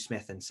Juju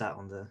Smith and sat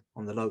on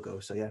the logo.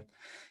 So yeah,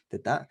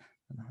 did that.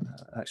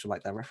 I actually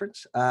like that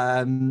reference.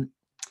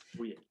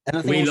 We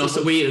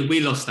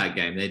lost that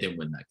game. They didn't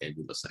win that game.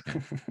 We lost that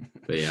game.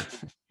 But yeah.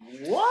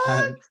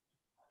 What?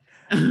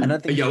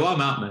 Yo,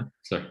 I'm out, man.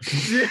 Sorry.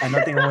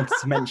 Another thing I wanted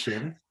to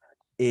mention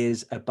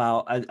is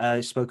about, I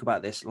spoke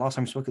about this last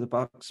time we spoke of the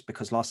Bucks,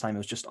 because last time it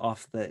was just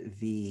after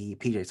the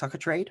PJ Tucker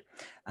trade,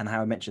 and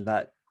how I mentioned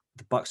that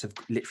the Bucks have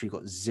literally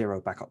got 0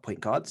 backup point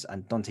guards,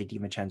 and Dante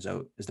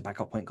DiVincenzo is the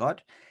backup point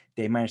guard.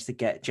 They managed to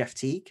get Jeff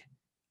Teague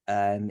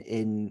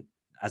in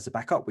as a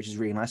backup, which is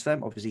really nice for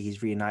them. Obviously,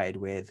 he's reunited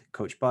with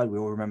Coach Bud. We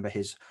all remember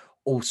his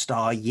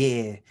all-star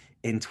year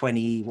in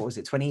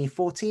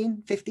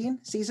 2014, 15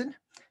 season?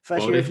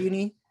 First year of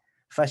uni,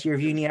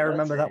 I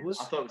remember that was.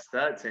 I thought it was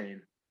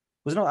 13.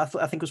 Was it not?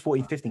 I think it was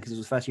 14, 15, because it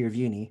was first year of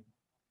uni.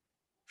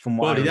 From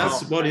what that's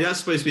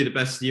supposed to be the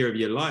best year of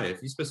your life.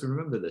 You're supposed to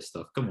remember this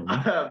stuff. Come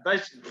on,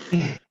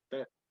 man.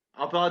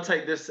 I'll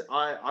take this.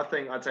 I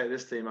think I take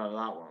this team over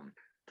that one.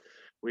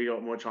 We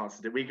got more chance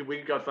to do. We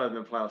could go further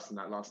in the playoffs than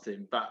that last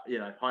team, but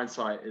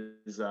hindsight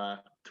is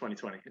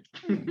 2020.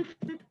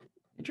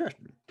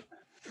 Interesting.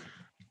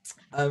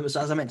 So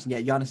as I mentioned,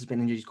 Giannis has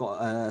been injured. He's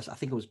got, I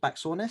think it was back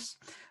soreness,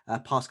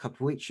 past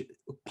couple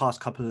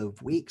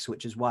of weeks,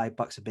 which is why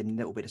Bucks have been a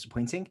little bit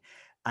disappointing,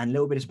 and a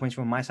little bit disappointing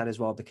from my side as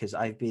well, because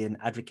I've been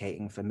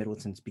advocating for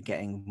Middleton to be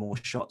getting more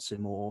shots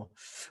and more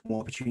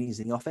opportunities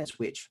in the offense,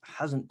 which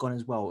hasn't gone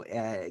as well.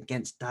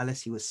 Against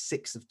Dallas, he was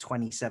 6 of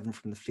 27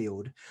 from the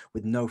field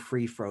with no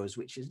free throws,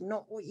 which is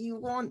not what you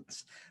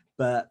want.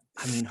 But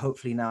I mean,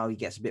 hopefully now he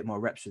gets a bit more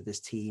reps with this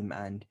team,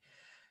 and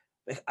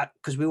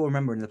because we all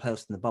remember in the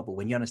playoffs in the bubble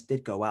when Giannis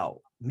did go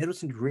out,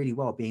 Middleton did really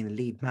well being the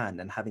lead man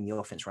and having the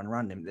offense run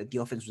around him. The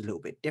offense was a little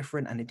bit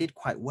different and it did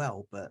quite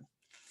well, but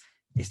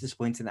it's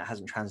disappointing that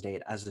hasn't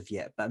translated as of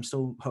yet. But I'm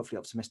still hopefully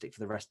optimistic for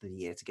the rest of the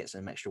year to get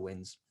some extra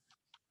wins.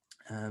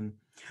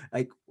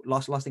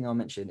 Last thing I'll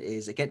mention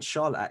is against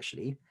Charlotte.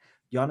 Actually,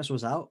 Giannis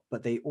was out,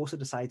 but they also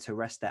decided to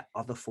rest their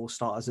other 4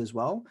 starters as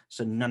well,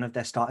 so none of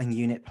their starting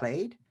unit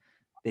played.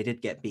 They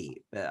did get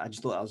beat, but I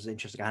just thought that was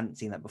interesting. I hadn't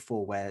seen that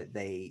before, where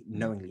they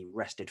knowingly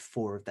rested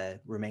 4 of their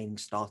remaining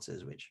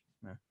starters, which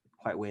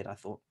quite weird, I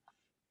thought.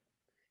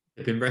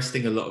 They've been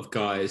resting a lot of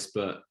guys,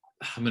 but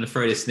I'm going to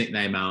throw this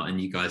nickname out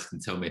and you guys can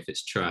tell me if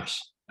it's trash.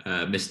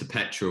 Mr.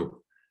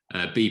 Petrol,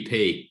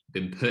 BP,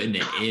 been putting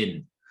it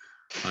in.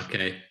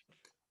 Okay.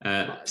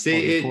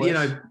 See, Bobby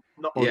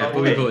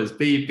Boys,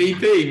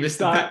 BP,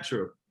 Mr.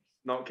 Petrol.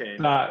 Not keen.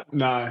 No.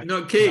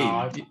 Not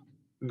keen.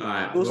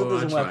 No, it also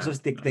doesn't work because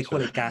they call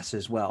it gas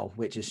as well,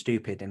 which is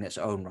stupid in its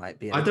own right.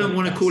 I don't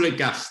want to call it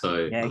gas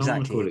though. Yeah,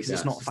 exactly.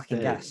 It's not fucking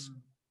gas.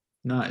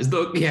 No, it's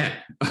not. Yeah,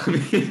 I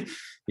mean,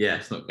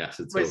 it's not gas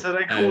at all. Wait, so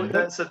they call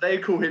they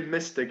call him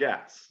Mr.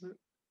 Gas?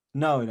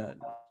 No.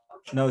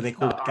 They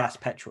call it gas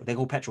petrol. They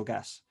call petrol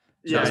gas.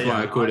 So that's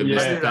why I called him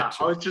Mr.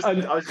 Petrol.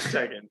 I was just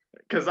checking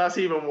because that's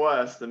even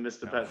worse than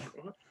Mr.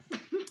 Petrol.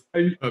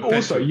 And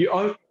also, you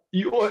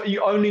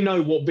only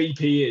know what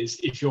BP is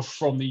if you're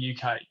from the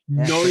UK.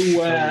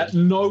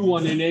 No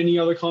one in any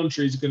other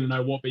country is going to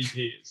know what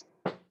BP is.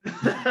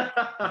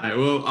 Right,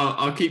 well,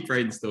 I'll keep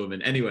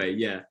brainstorming.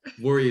 Anyway,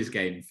 Warriors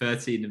game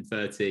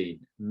 13-13,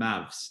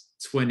 Mavs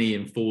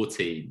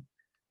 20-14,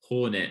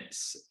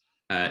 Hornets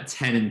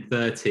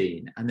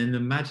 10-13, and then the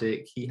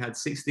Magic he had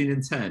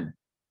 16-10.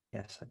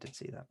 Yes, I did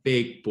see that.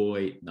 Big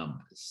boy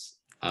numbers.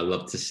 I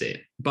love to see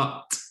it.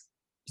 But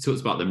he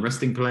talks about them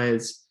resting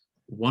players.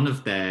 One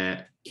of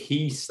their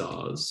key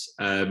stars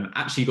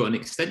actually got an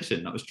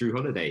extension. That was Drew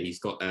Holiday. He's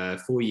got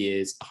 4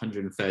 years,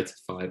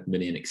 135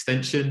 million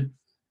extension.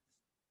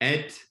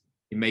 Ed,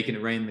 you're making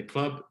it rain in the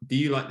club. Do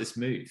you like this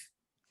move?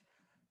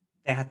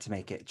 They had to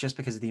make it just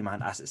because of the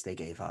amount of assets they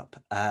gave up.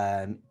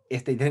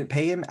 If they didn't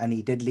pay him and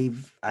he did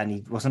leave and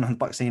he wasn't on the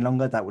Bucks any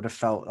longer, that would have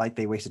felt like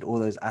they wasted all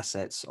those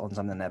assets on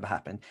something that never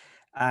happened.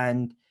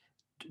 And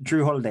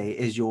Drew Holiday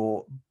is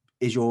your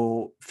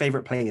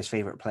favorite player's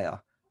favorite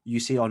player. You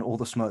see on all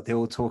the smoke, they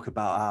all talk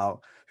about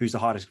how who's the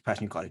hardest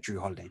person you've got, Drew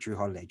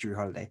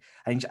Holiday.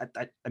 And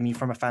I mean,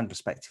 from a fan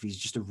perspective, he's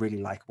just a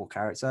really likable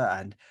character.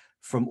 And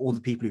from all the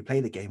people who play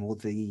the game, all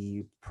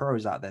the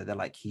pros out there, they're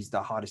like, he's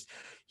the hardest.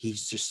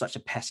 He's just such a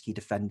pesky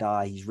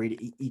defender. He's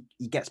really,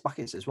 he gets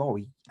buckets as well.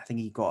 I think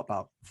he got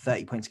about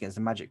 30 points against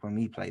the Magic when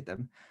we played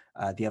them.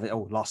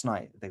 Last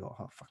night they got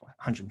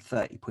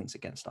 130 points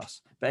against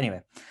us. But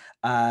anyway,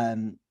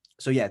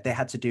 so they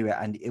had to do it,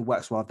 and it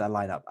works well with their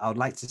lineup. I would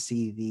like to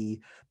see the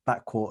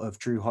backcourt of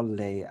Drew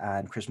Holiday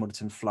and Chris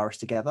Middleton flourish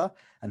together,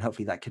 and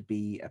hopefully that could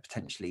be a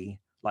potentially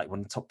like one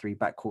of the top 3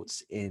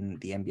 backcourts in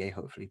the NBA.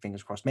 Hopefully,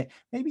 fingers crossed.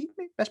 Maybe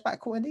best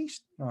backcourt in the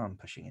East. No, I'm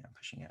pushing it.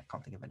 I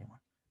can't think of anyone.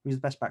 Who's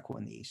the best backcourt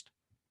in the East?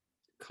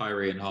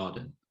 Kyrie and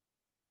Harden.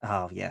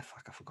 Oh yeah,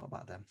 fuck! I forgot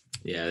about them.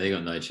 Yeah, they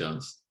got no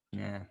chance.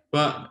 Yeah,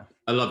 but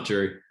I love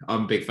Drew.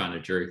 I'm a big fan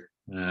of Drew.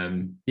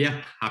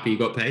 Happy you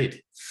got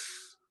paid.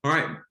 All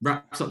right,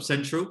 wraps up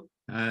Central.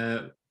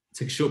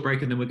 Take a short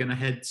break and then we're going to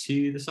head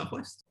to the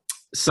Southwest.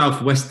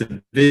 Southwest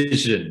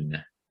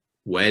Division.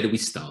 Where do we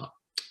start?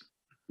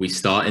 We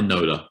start in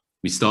NOLA.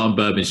 We start on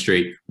Bourbon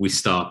Street. We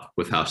start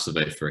with House of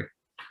 03.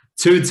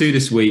 2-2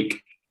 this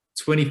week.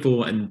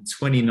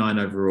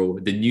 24-29 overall.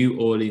 The New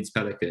Orleans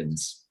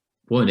Pelicans.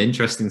 What an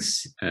interesting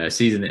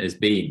season it has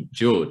been.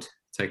 George,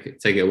 take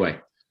it away.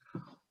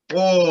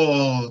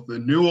 Oh, the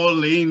New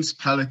Orleans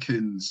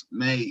Pelicans,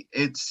 mate.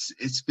 It's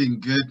been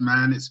good,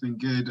 man. It's been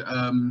good.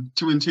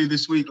 2-2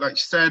 this week, like you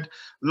said.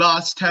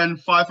 Last 10,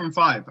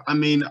 5-5. I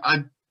mean,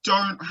 I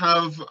don't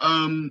have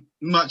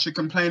much to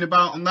complain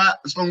about on that.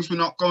 As long as we're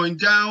not going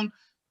down,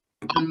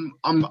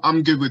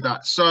 I'm good with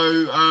that. So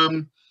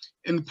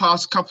in the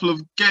past couple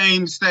of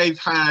games, they've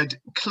had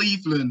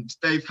Cleveland,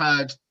 they've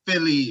had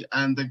Philly,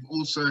 and they've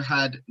also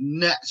had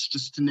Nets,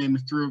 just to name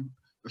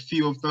a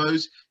few of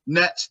those.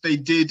 Nets, they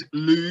did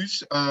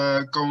lose,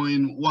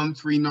 going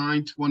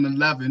 139 to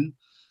 111.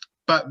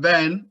 But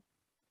then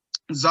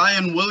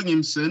Zion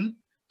Williamson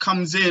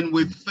comes in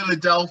with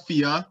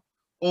Philadelphia,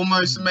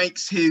 almost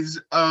makes his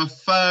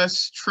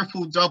first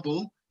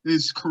triple-double in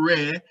his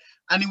career.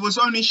 and he was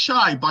only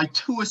shy by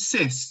 2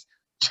 assists.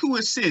 2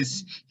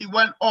 assists. He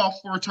went off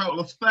for a total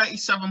of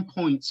 37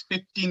 points,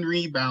 15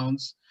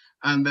 rebounds,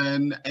 and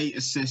then 8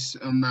 assists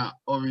on that,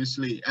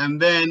 obviously.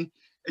 And then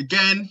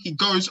again, he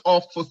goes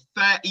off for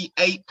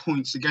 38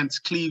 points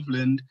against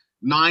Cleveland,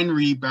 9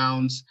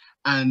 rebounds,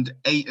 and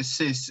 8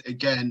 assists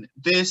again.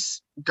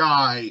 This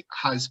guy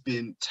has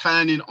been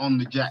turning on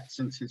the Jets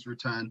since his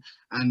return,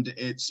 and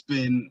it's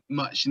been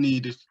much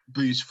needed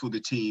boost for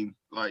the team.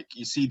 Like,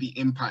 you see the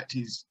impact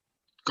he's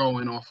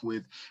going off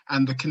with,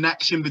 and the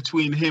connection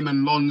between him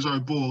and Lonzo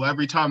Ball.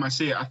 Every time I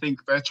see it, I think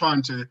they're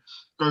trying to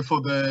go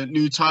for the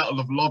new title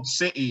of Lob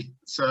City.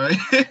 So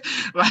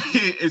like,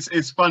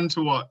 it's fun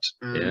to watch.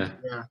 Yeah,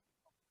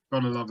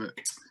 gotta love it.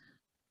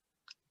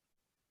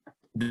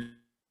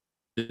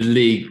 The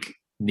league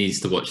needs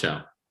to watch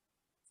out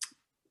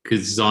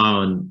because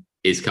Zion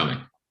is coming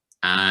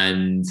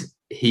and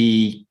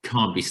he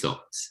can't be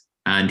stopped.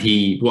 And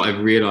what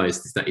I've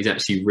realized is that he's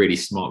actually really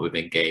smart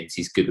within games.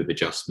 He's good with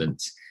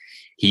adjustments.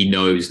 He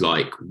knows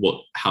like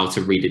how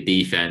to read a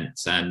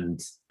defense, and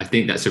I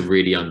think that's a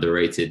really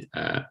underrated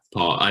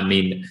part. I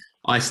mean,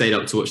 I stayed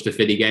up to watch the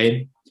Philly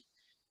game.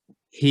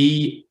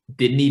 He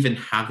didn't even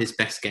have his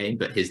best game,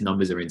 but his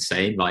numbers are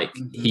insane. Like,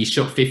 he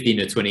shot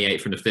 15 or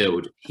 28 from the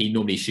field. He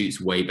normally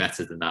shoots way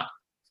better than that.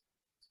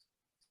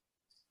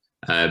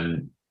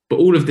 But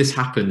all of this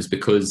happens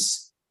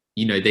because,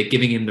 you know, they're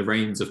giving him the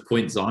reins of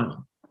Point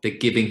Zion. They're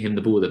giving him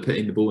the ball. They're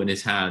putting the ball in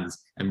his hands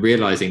and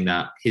realizing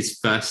that his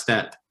first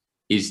step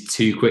is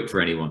too quick for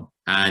anyone.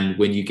 And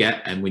when you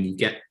get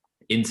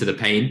into the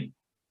paint,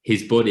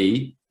 his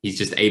body, he's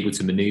just able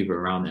to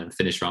maneuver around there and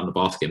finish around the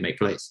basket and make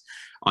plays.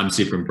 I'm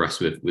super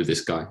impressed with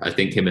this guy. I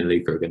think him and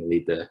Luka are going to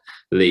lead the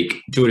league.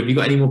 Jordan, have you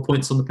got any more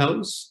points on the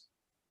Pels?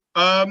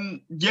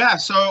 Yeah,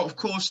 so of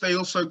course they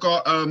also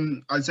got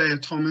Isaiah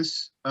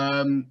Thomas.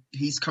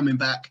 He's coming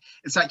back.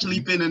 It's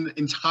actually been an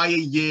entire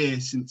year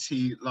since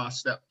he last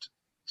stepped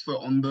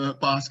foot on the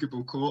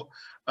basketball court.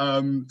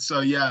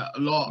 So yeah, a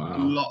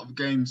lot of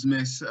games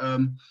missed.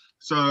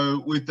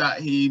 So with that,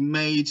 he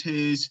made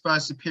his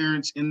first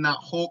appearance in that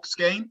Hawks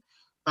game.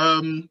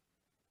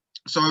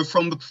 So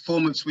from the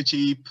performance which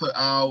he put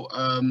out,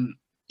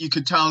 you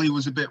could tell he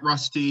was a bit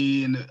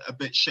rusty and a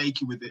bit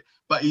shaky with it,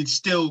 but he'd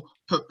still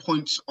put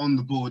points on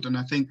the board. And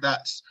I think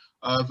that's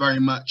very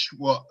much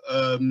what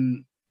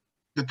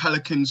the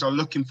Pelicans are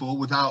looking for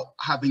without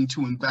having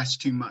to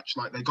invest too much.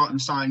 Like, they got him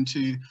signed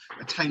to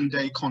a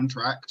 10-day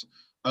contract.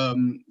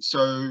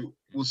 So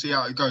we'll see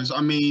how it goes.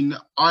 I mean,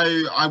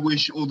 I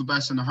wish all the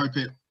best and I hope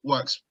it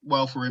works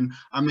well for him.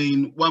 I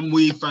mean, when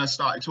we first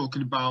started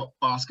talking about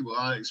basketball,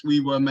 Alex, we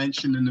were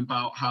mentioning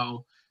about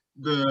how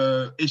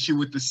the issue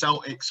with the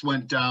Celtics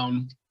went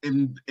down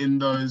in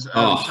those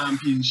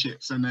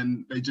championships, and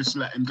then they just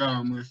let him go,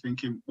 and we're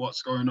thinking,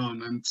 what's going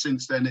on? And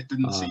since then, it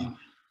didn't seem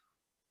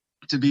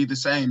to be the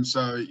same.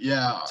 So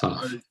yeah,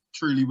 I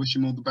truly wish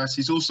him all the best.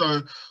 He's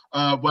also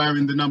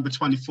wearing the number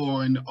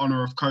 24 in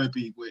honor of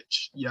Kobe,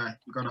 which, yeah,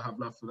 you got to have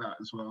love for that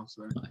as well.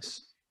 So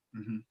nice.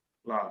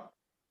 Wow.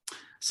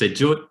 So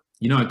George,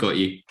 you know, I got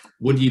you.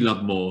 What do you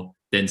love more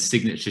than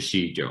signature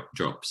shoe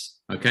drops?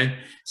 Okay,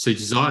 so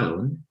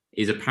Zion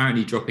is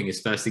apparently dropping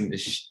his first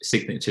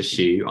signature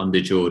shoe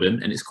under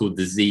Jordan, and it's called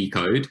the Z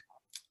code.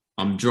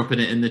 I'm dropping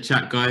it in the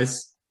chat,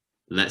 guys.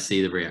 Let's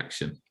see the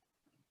reaction.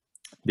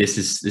 This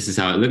is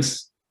how it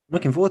looks.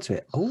 Looking forward to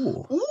it.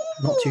 Oh,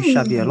 not too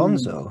shabby,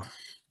 Alonso.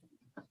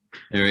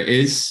 There it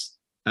is.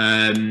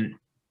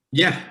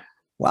 Yeah.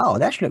 Wow,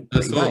 that actually looked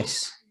pretty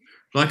nice.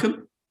 Like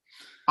them?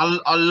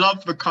 I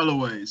love the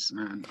colorways,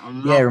 man.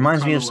 Yeah, it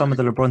reminds me of some of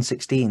the LeBron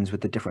 16s with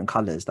the different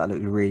colors. That look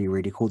really,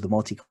 really cool. The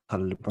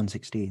multi-color LeBron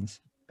 16s.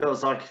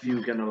 Feels like if you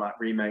were gonna like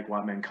remake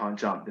White Men Can't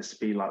Jump, this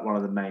would be like one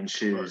of the main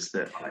shoes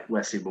that like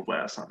Wesley would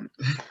wear or something.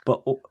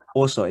 But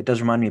also, it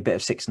does remind me a bit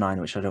of 6ix9ine,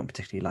 which I don't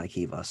particularly like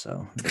either.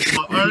 So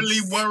my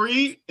only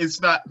worry is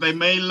that they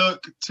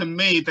look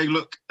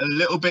a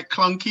little bit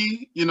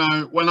clunky. You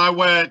know, when I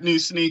wear new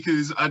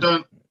sneakers, I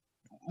don't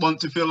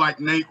want to feel like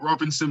Nate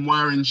Robinson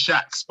wearing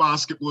Shaq's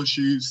basketball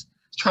shoes.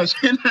 Do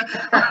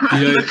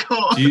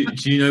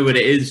you know what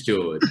it is,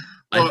 George?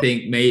 I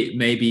think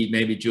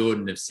maybe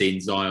Jordan have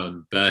seen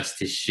Zion burst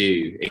his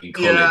shoe in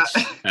college,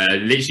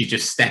 literally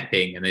just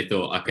stepping, and they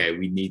thought, okay,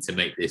 we need to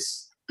make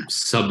this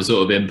some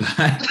sort of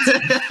impact.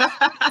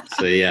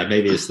 So yeah,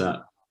 maybe it's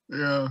that.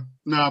 Yeah,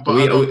 no,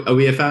 but are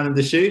we a fan of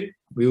the shoe?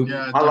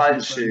 I like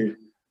the shoe.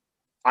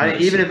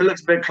 Even if it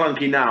looks a bit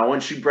clunky now,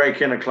 once you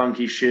break in a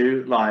clunky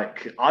shoe,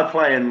 like I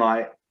play in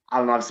like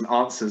Allen Iverson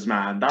answers,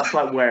 man. That's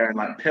like wearing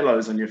like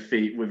pillows on your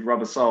feet with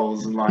rubber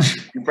soles, and like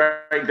you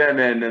break them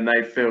in, and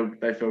they feel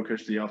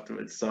cushy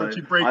afterwards. So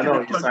I know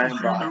what you're saying,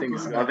 but I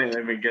think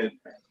they've been good.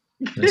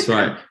 That's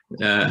right.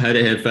 Heard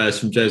it here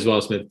first from Joe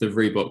Wildsmith, the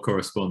Reebok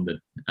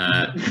correspondent.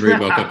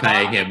 Reebok are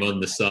paying him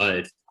on the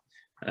side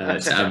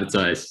to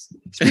advertise.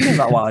 Speaking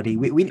about Wildy,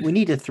 we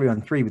need a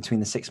 3-on-3 between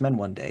the 6 men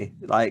one day.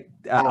 Like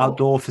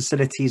outdoor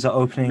facilities are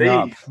opening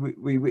up.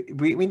 We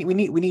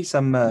need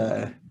some.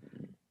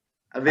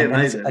 That'd be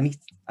amazing.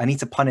 I need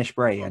to punish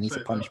Bray. I need to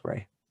punish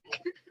Bray.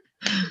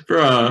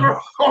 Bro.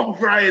 Oh,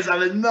 Bray is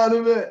having none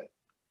of it.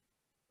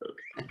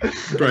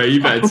 Bro,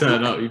 you better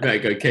turn up. You better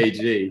go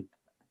KG.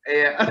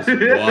 Yeah. That's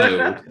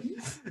wild.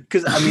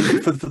 Because I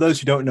mean, for those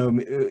who don't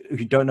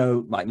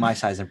know like my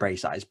size and Bray's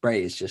size,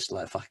 Bray is just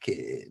like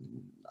fucking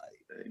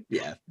like,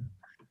 yeah.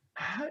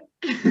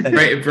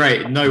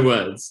 Bray, no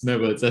words.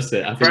 That's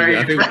it. I think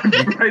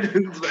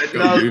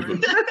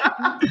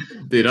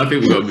dude, I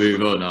think we got to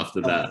move on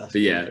after that.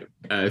 But yeah,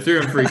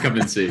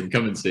 3-on-3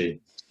 coming soon.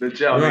 The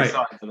gel, I'm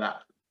excited for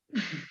that.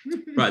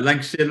 Right,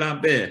 Lancashire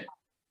Lambeer.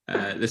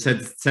 Let's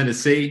head to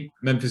Tennessee.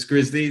 Memphis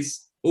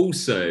Grizzlies,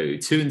 also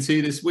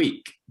 2-2 this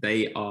week.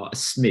 They are a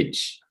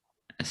smidge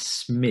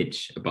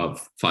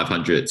above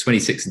 500,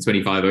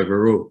 26-25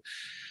 overall.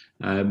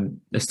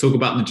 Let's talk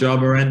about the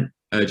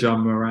Ja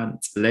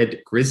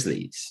Morant-led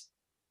Grizzlies.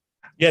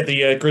 Yeah,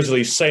 the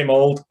Grizzlies, same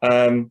old.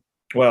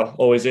 Well,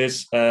 always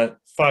is.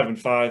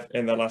 5-5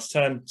 in their last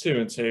 10,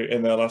 2-2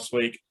 in their last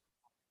week.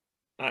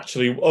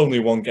 Actually, only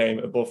one game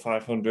above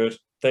 500.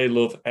 They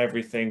love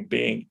everything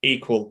being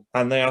equal,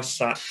 and they are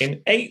sat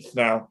in 8th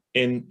now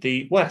in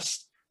the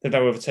West. They've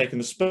now overtaken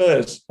the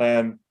Spurs.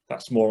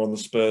 That's more on the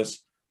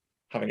Spurs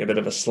having a bit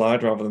of a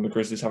slide rather than the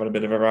Grizzlies having a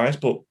bit of a rise,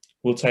 but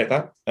we'll take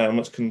that.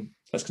 Let's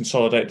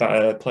consolidate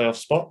that playoff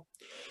spot.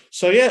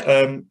 So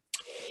yeah,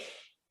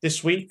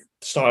 this week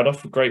started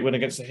off with a great win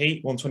against the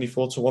Heat,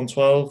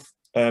 124-112.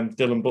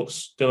 Dylan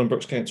Brooks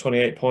getting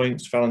 28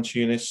 points.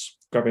 Valanciunas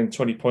grabbing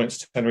 20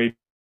 points, 10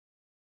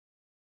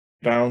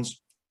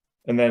 rebounds.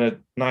 And then a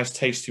nice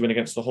tasty win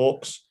against the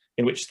Hawks,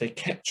 in which they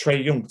kept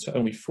Trae Young to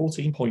only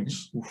 14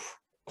 points. Oof,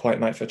 quite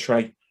nice for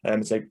Trae,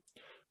 as they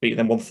beat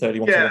them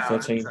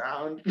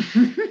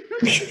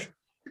 130-113.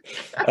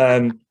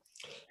 And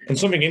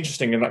something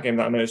interesting in that game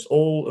that I noticed,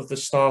 all of the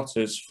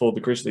starters for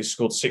the Grizzlies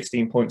scored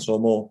 16 points or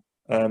more.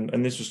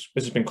 And this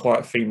has been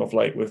quite a theme of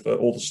late, with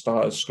all the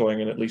starters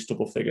scoring in at least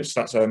double figures.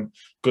 That's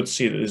good to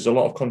see that there's a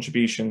lot of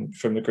contribution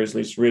from the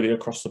Grizzlies really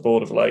across the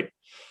board of late.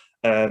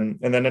 And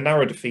then a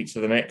narrow defeat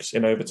to the Knicks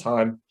in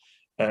overtime,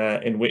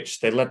 in which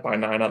they led by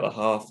 9 at the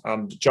half,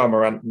 and Ja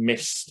Morant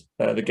missed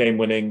the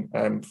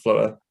game-winning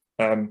floater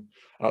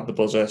at the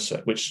buzzer,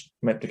 which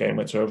meant the game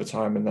went to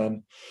overtime. And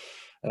then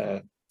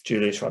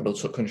Julius Randle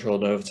took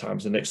control in overtime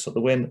as the Knicks took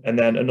the win. And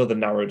then another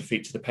narrow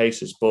defeat to the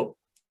Pacers. But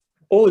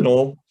all in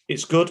all,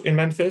 it's good in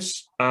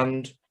Memphis,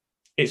 and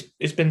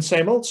it's been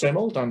same old,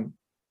 and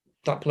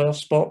that playoff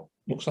spot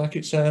looks like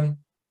it's they're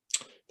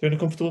in a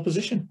comfortable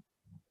position.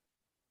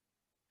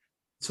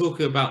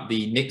 Talking about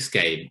the Knicks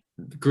game,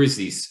 the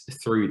Grizzlies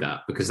threw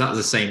that, because that was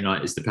the same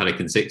night as the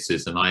Pelican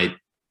Sixers, and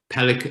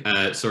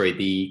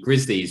the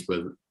Grizzlies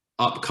were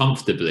up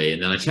comfortably,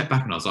 and then I checked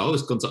back and I was like, oh,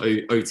 it's gone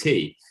to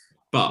OT.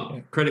 But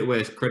credit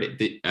where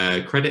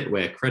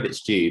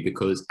credit's due,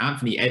 because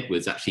Anthony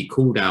Edwards actually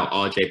called out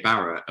RJ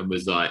Barrett and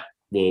was like,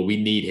 well,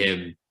 we need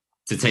him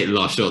to take the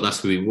last shot.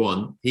 That's who we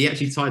want. He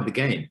actually tied the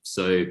game,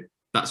 so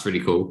that's really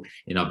cool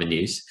in other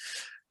news.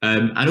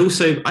 And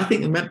also, I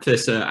think the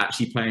Memphis are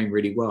actually playing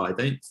really well. I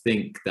don't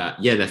think that,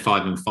 they're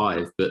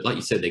 5-5, but like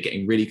you said, they're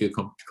getting really good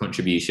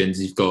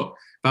contributions. You've got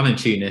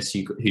Valanciunas,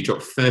 who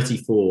dropped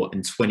 34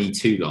 and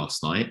 22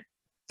 last night.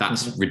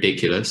 That's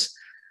ridiculous.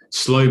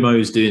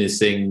 Slow-Mo's doing his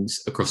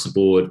things across the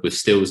board with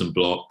steals and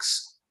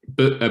blocks.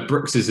 But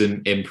Brooks has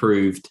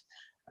improved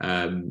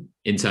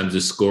in terms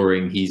of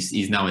scoring.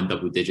 He's now in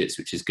double digits,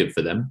 which is good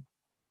for them.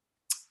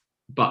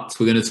 But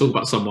we're going to talk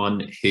about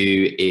someone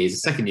who is a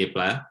second-year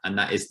player, and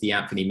that is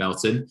DeAnthony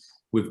Melton,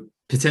 with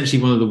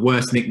potentially one of the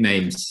worst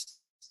nicknames,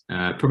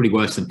 probably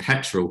worse than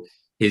Petrol.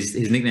 His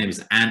nickname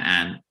is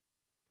An.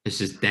 It's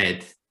just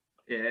dead.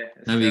 Yeah.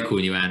 Nobody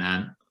calling you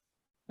An.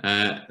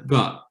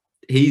 But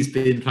he's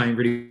been playing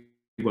really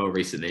well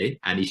recently,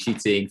 and he's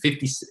shooting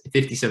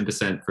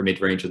 57% from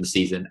mid-range on the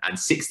season and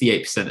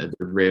 68% at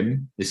the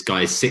rim. This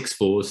guy is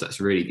 6'4", so that's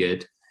really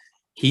good.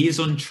 He is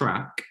on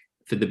track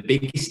for the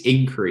biggest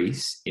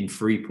increase in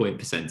three-point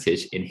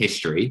percentage in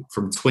history,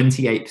 from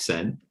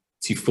 28%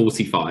 to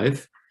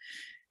 45%.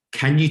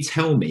 Can you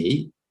tell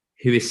me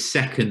who is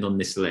second on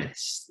this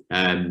list?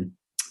 I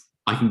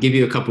can give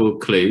you a couple of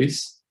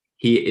clues.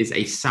 He is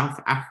a South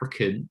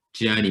African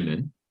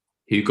journeyman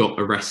who got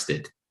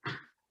arrested.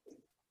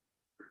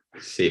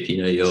 See if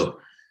you know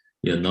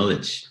your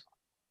knowledge.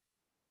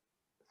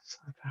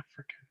 South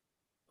African.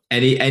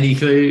 Any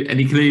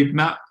clue,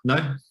 Matt?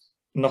 No?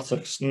 Not a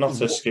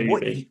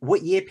Scooby.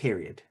 What year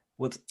period?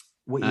 What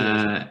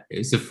year?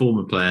 It's a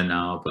former player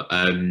now, but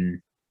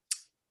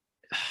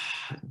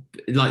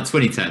like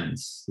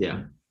 2010s,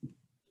 yeah.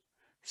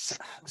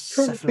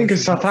 I think of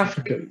South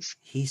Africans.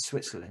 He's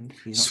Switzerland.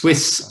 He's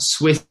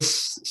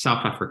Swiss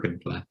South African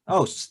player.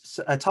 Oh,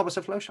 Thomas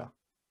Aflosha.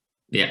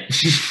 Yeah,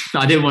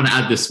 I didn't want to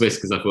add the Swiss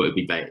because I thought it'd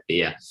be bait. But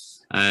yeah,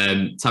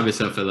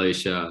 Tabitha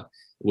Falocia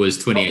was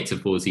 28 to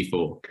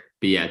 44.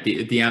 But yeah,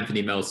 the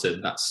Anthony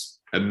Melton, that's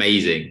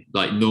amazing.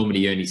 Like normally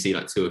you only see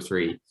like 2 or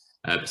 3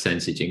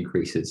 percentage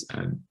increases.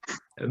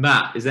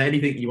 Matt, is there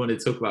anything you want to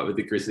talk about with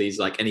the Grizzlies?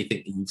 Like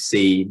anything that you've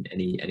seen?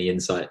 Any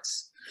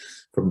insights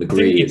from the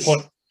Grizzlies?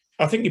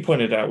 I think you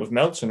pointed out with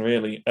Melton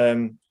really.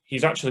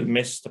 he's actually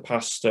missed the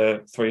past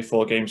 3 or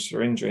 4 games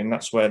through injury, and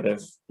that's where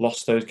they've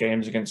lost those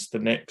games against the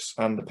Knicks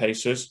and the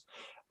Pacers.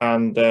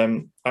 And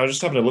I was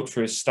just having a look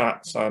through his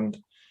stats, and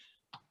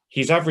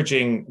he's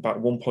averaging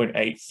about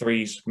 1.8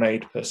 threes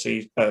made per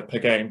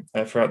game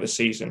throughout the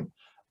season.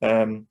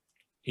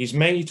 He's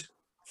made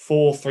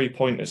 4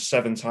 3-pointers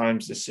 7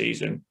 times this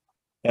season.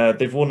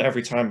 They've won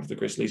every time of the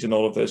Grizzlies in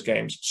all of those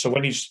games. So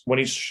when he's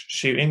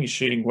shooting, he's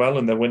shooting well,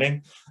 and they're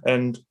winning.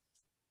 And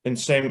the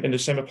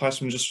same applies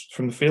from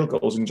the field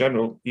goals in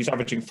general. He's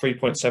averaging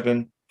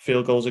 3.7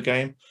 field goals a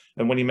game,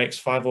 and when he makes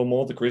 5 or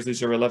more, the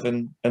Grizzlies are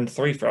 11-3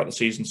 throughout the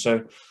season.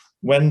 So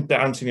when the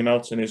Anthony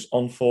Melton is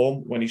on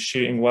form, when he's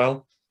shooting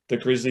well, the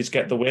Grizzlies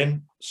get the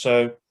win.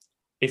 So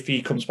if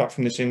he comes back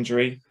from this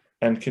injury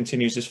and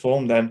continues this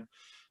form, then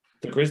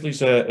the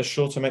Grizzlies are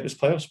sure to make this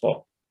playoff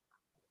spot.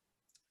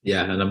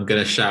 Yeah, and I'm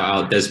going to shout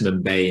out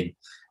Desmond Bane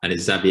and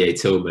Xavier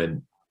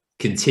Tillman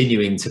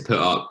continuing to put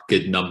up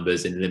good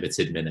numbers in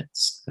limited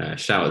minutes.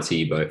 Shout out to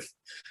you both.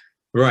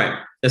 Right,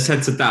 let's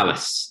head to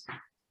Dallas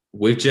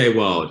with Jay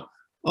Wild.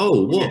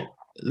 Oh, what?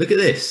 Look at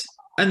this.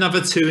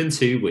 Another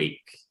 2-2 week.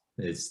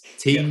 There's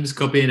teams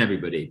copying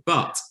everybody.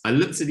 But I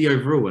looked at the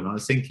overall and I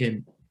was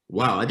thinking,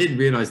 wow, I didn't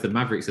realize the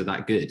Mavericks are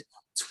that good.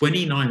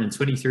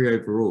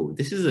 29-23 overall.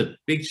 This is a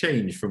big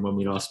change from when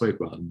we last spoke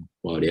about them,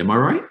 Wildy. Am I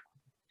right?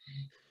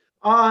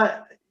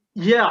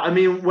 Yeah, I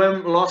mean,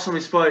 when last time we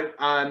spoke,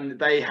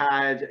 they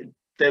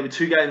were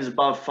 2 games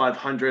above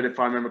 500, if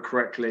I remember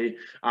correctly,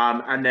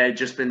 and they've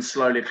just been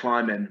slowly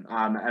climbing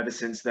ever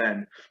since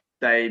then.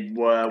 They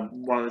were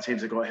one of the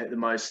teams that got hit the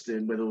most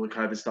with all the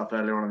COVID stuff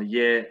earlier on in the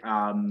year,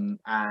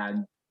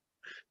 and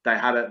they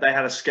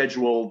had a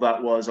schedule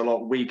that was a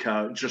lot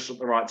weaker just at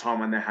the right time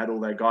when they had all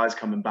their guys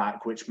coming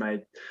back, which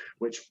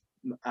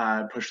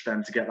pushed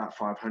them to get that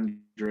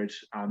 500,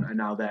 and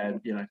now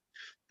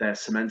they're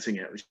cementing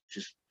it, which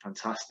is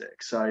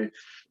fantastic. So,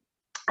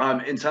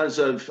 in terms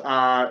of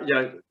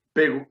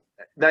big,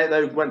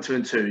 they went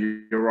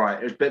 2-2. You're right.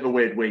 It was a bit of a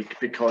weird week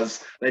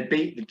because they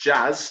beat the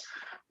Jazz,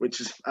 which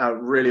is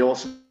really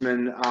awesome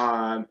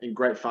in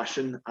great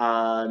fashion.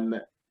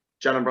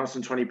 Jalen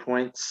Brunson 20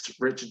 points,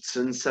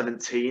 Richardson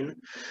 17.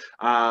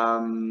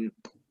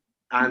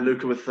 And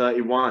Luka with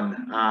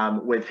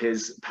 31, with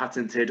his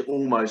patented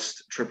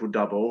almost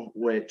triple-double,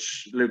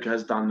 which Luka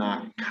has done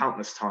that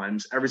countless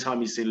times. Every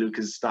time you see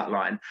Luka's stat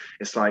line,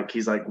 it's like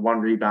he's like 1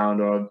 rebound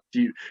or a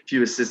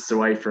few assists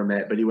away from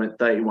it, but he went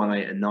 31,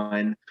 8, and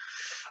 9.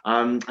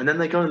 And then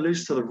they go and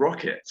lose to the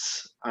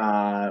Rockets,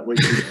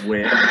 which is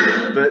weird.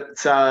 But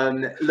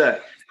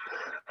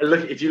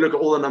look, if you look at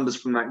all the numbers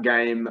from that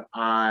game,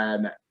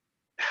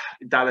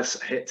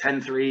 Dallas hit 10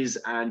 threes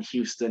and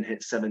Houston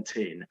hit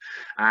 17.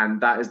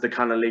 And that is the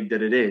kind of league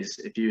that it is.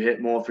 If you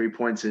hit more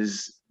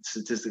 3-pointers,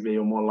 statistically,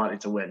 you're more likely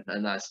to win.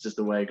 And that's just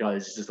the way it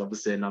goes. It's just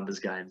obviously a numbers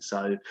game.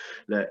 So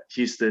look,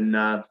 Houston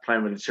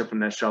playing with a chip on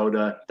their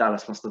shoulder.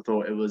 Dallas must have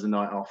thought it was a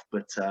night off,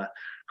 but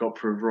got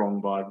proved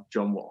wrong by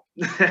John Wall.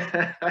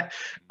 They're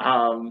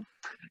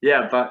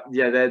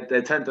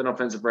 10th in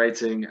offensive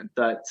rating and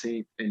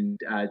 13th in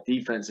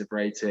defensive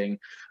rating,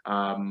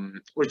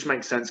 which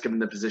makes sense given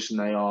the position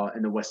they are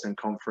in the Western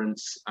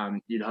Conference.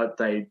 You'd hope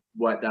they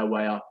work their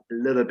way up a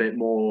little bit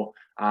more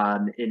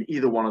in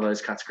either one of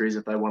those categories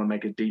if they want to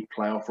make a deep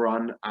playoff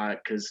run,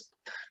 because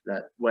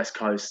the West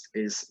Coast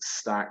is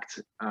stacked.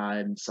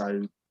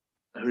 So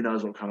who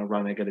knows what kind of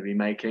run they're going to be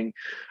making.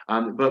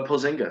 But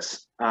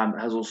Porzingis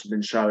has also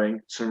been showing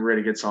some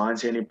really good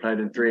signs. He only played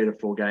in 3 out of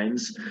 4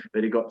 games,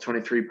 but he got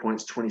 23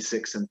 points,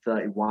 26 and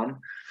 31.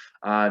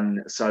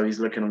 So he's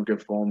looking on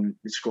good form,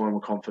 he's scoring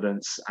with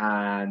confidence,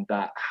 and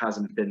that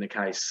hasn't been the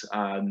case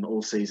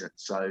all season.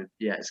 So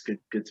yeah, it's good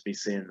to be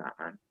seeing that,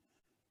 man.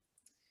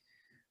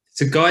 It's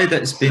a guy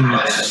that's been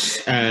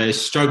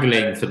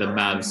struggling for the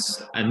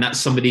Mavs, and that's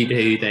somebody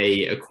who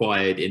they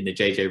acquired in the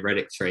JJ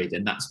Redick trade,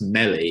 and that's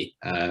Melly.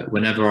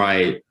 Whenever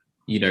I,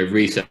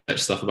 research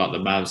stuff about the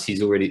Mavs,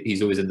 he's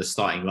always in the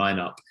starting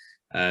lineup.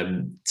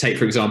 Take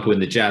for example,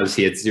 in the Jazz,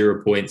 he had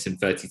 0 points in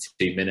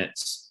 32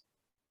 minutes.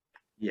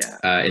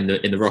 Yeah. In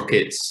the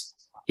Rockets,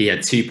 he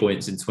had 2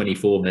 points in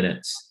 24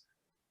 minutes,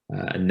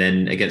 and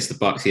then against the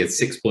Bucks, he had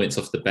 6 points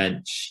off the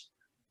bench.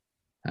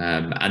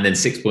 And then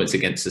 6 points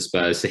against the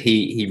Spurs. So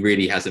he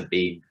really hasn't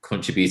been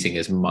contributing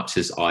as much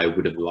as I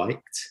would have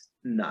liked.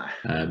 No.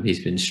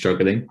 He's been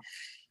struggling.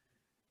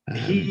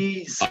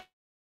 He's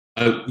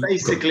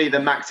basically the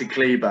Maxi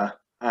Kleber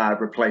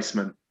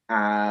replacement.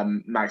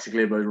 Maxi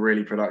Kleber was a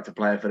really productive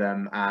player for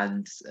them,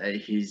 and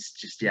he's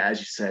just, as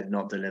you said,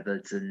 not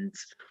delivered, and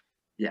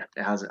it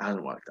hasn't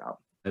worked out.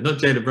 Not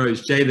Jalen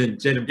Rose, Jalen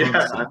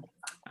Brunson,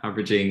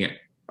 averaging.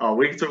 Oh,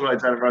 we can talk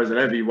about Jalen Rose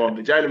whenever you want,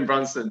 but Jalen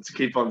Brunson, to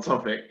keep on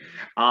topic,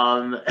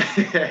 man,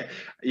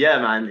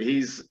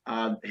 he's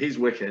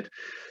wicked.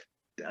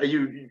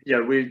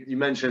 You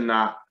mentioned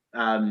that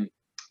when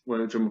we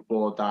were talking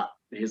before that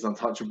he's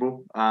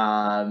untouchable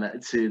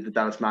to the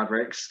Dallas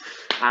Mavericks,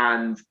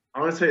 and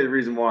I'm going to tell you the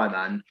reason why,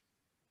 man.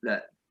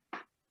 That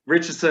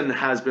Richardson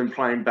has been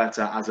playing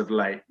better as of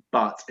late,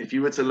 but if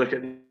you were to look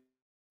at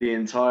the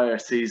entire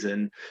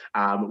season,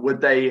 would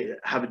they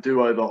have a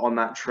do-over on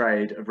that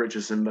trade of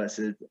Richardson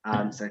versus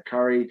Seth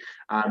Curry?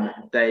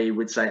 They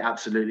would say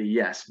absolutely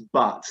yes.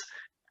 But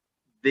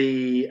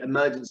the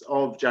emergence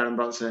of Jalen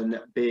Brunson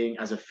being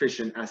as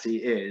efficient as he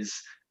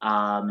is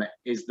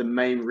the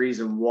main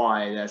reason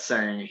why they're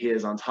saying he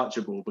is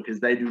untouchable, because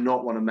they do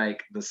not want to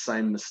make the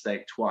same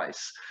mistake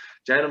twice.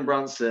 Jalen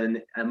Brunson,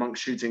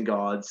 amongst shooting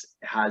guards,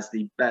 has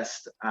the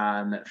best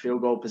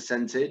field goal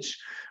percentage.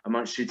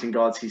 Amongst shooting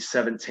guards, he's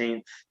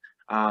 17th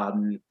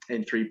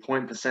in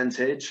three-point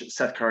percentage.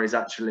 Seth Curry is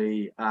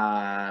actually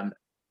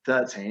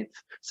 13th.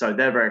 So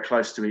they're very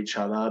close to each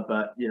other,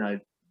 but, you know,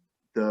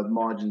 the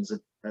margins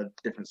of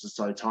difference is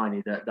so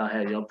tiny that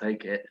hey, I'll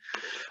take it.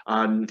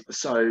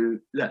 So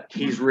look,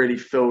 he's really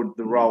filled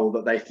the role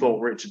that they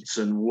thought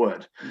Richardson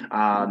would.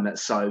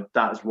 So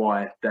that's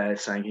why they're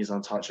saying he's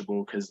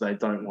untouchable, because they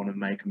don't want to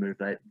make a move,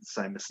 the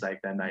same mistake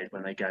they made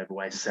when they gave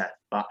away Seth.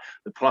 But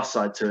the plus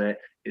side to it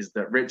is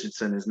that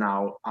Richardson is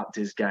now upped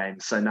his game,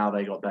 so now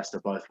they got best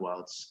of both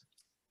worlds.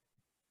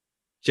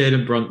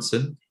 Jalen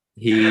Brunson,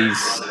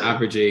 he's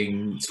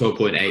averaging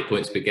 12.8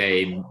 points per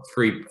game,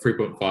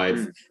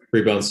 3.5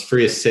 rebounds,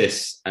 3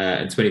 assists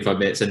in 25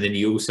 minutes. And then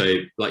you also,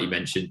 like you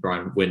mentioned,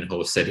 Brian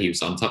Windhorst said he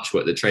was untouchable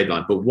at the trade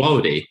line. But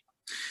Wildy,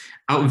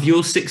 out of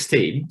your 6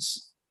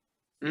 teams,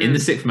 in the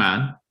 6th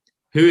man,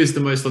 who is the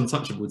most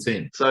untouchable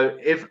team? So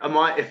am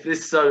I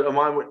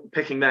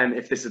picking them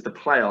if this is the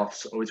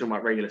playoffs, or are we talking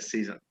about regular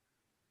season?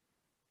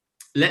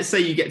 Let's say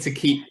you get to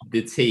keep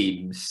the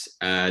teams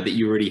that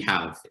you already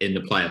have in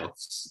the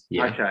playoffs.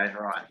 Yeah. Okay,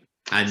 right.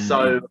 And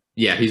so,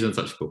 yeah, he's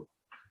untouchable.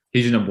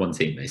 He's your number 1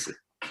 team, basically.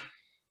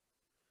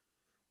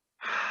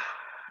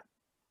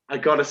 I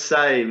gotta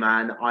say,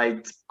 man,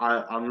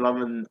 I'm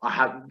loving. I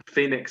have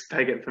Phoenix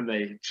take it for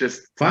me.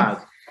 Just fine.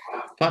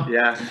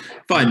 Yeah,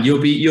 fine.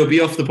 You'll be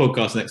off the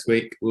podcast next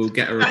week. We'll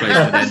get a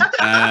replacement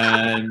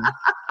then.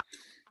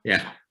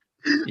 Yeah.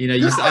 You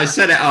know, I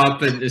set it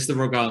up and it's the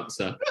wrong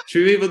answer.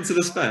 Should we move on to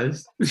the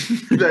Spurs?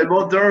 They're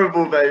more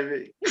durable,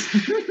 baby.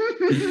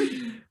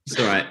 It's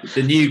all right.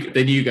 The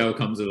new girl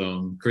comes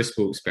along. Chris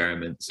Paul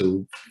experiments,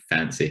 all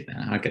fancy.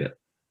 Nah, I get it.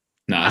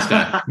 No, it's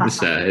fair.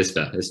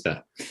 It's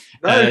fair.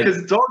 No,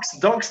 because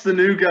Doc's the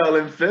new girl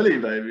in Philly,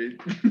 baby.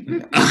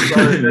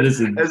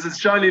 Listen, there's a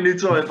shiny new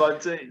toy in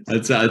 5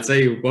 teams. I'd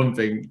say one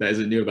thing that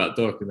isn't new about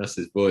Doc, and that's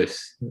his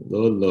voice.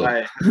 Lord.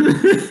 Right.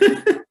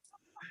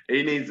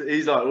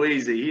 He's like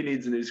Wheezy. He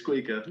needs a new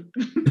squeaker.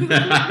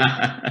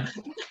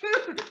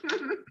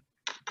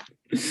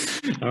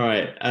 All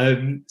right.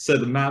 So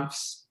the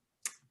Mavs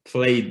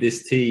played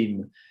this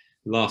team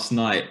last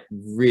night.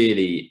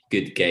 Really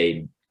good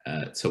game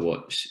to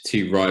watch.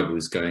 2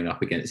 rivals going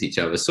up against each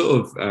other,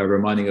 sort of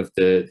reminding of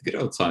the good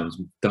old times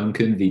with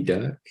Duncan v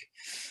Dirk.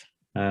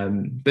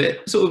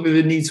 But sort of with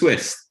a new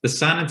twist. The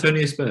San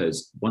Antonio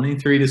Spurs,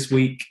 1-3 this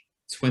week,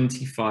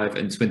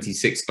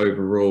 25-26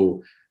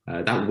 overall.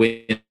 That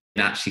win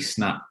actually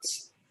snapped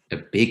a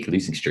big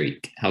losing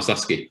streak. How's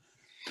Lusky?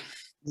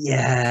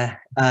 Yeah,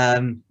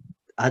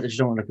 I just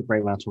don't want to look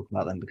great when I talk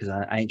about them, because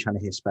I ain't trying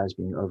to hear Spurs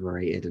being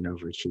overrated and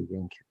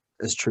overachieving,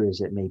 as true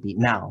as it may be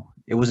now.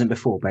 It wasn't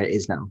before, but it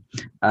is now.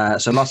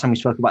 So last time we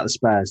spoke about the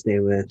Spurs, they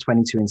were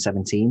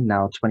 22-17,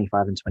 now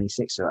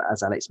 25-26. So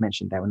as Alex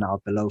mentioned, they were now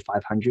below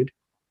 500,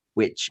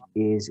 which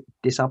is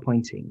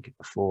disappointing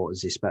for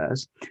the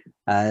Spurs.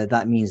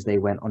 That means they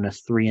went on a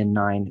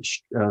 3-9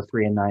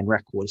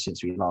 record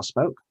since we last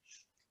spoke.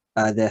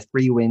 Their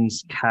 3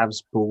 wins: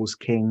 Cavs, Bulls,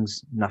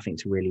 Kings, nothing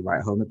to really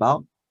write home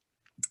about.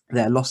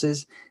 Their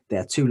losses: there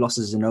are 2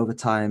 losses in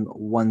overtime,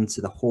 1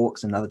 to the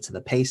Hawks, another to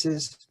the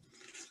Pacers.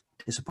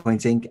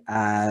 Disappointing.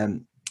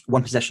 1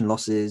 possession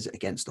losses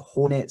against the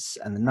Hornets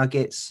and the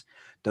Nuggets.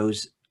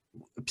 Those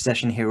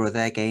possession hero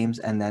their games,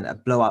 and then a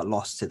blowout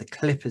loss to the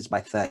Clippers by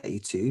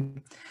 32.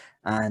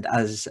 And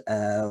as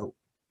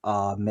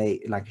our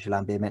mate Lancashire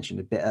Lambert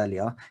mentioned a bit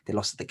earlier, they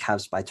lost to the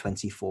Cavs by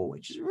 24,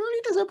 which is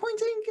really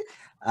disappointing.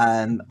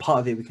 Part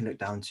of it we can look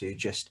down to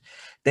just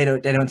they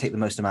don't take the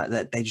most amount.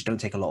 They just don't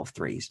take a lot of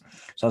threes.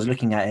 So I was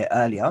looking at it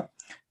earlier.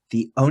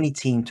 The only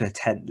team to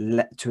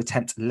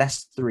attempt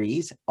less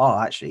threes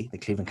are actually the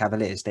Cleveland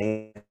Cavaliers.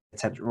 They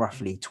attempt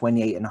roughly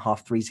 28.5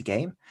 threes a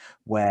game,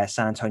 where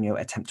San Antonio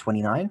attempt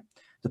 29.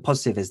 The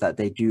positive is that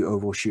they do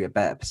overall shoot a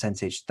better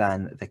percentage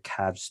than the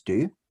Cavs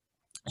do.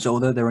 So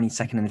although they're only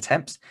second in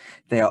attempts,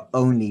 they are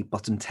only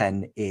bottom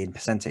 10 in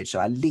percentage.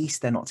 So at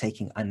least they're not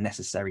taking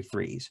unnecessary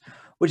threes,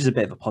 which is a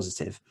bit of a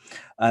positive.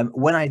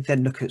 When I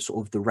then look at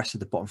sort of the rest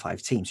of the bottom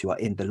 5 teams who are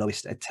in the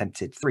lowest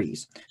attempted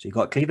threes, so you've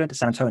got Cleveland,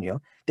 San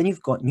Antonio, then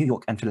you've got New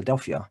York and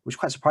Philadelphia, which is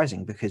quite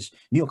surprising because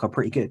New York are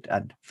pretty good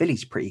and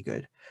Philly's pretty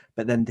good.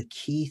 But then the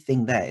key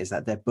thing there is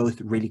that they're both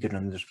really good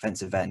on the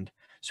defensive end.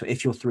 So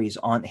if your threes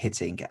aren't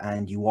hitting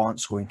and you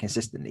aren't scoring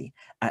consistently,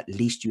 at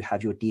least you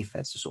have your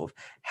defense to sort of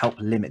help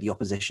limit the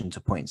opposition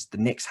to points. The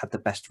Knicks have the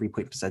best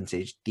 3-point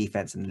percentage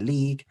defense in the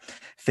league.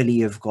 Philly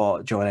have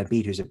got Joel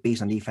Embiid, who's a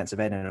beast on defensive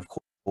end, and of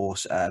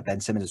course, Ben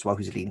Simmons as well,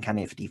 who's a leading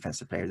candidate for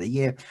Defensive Player of the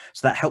Year.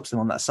 So that helps them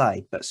on that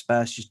side. But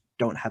Spurs just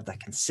don't have that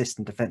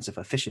consistent defensive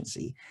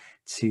efficiency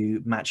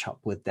to match up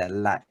with their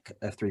lack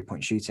of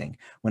three-point shooting.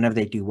 Whenever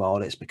they do well,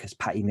 it's because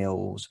Patty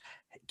Mills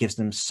gives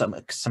them some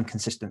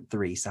consistent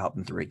threes to help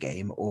them through a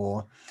game,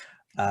 or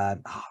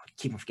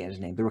keep on forgetting his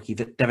name, the rookie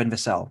Devin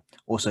Vassell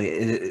also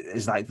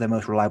is like the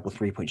most reliable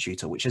three-point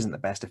shooter, which isn't the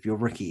best if your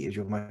rookie is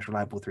your most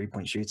reliable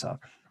three-point shooter.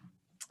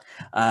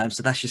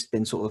 So that's just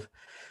been sort of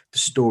the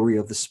story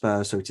of the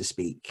Spurs, so to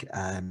speak,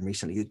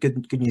 recently. The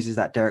good news is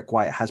that Derek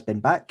White has been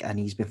back, and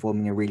he's been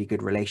forming a really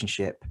good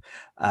relationship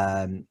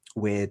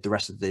with the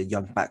rest of the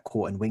young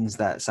backcourt and wings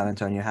that San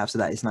Antonio have. So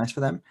that is nice for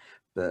them.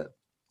 But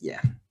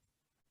yeah.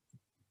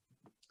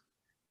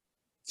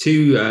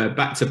 Two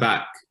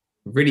back-to-back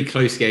really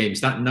close games.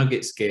 That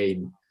Nuggets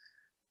game,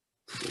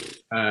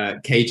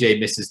 KJ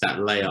misses that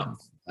layup,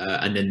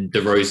 and then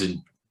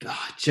DeRozan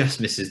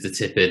just misses the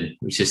tip in,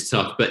 which is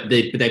tough. But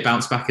they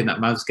bounce back in that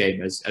Mavs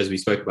game, as we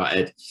spoke about,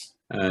 Ed.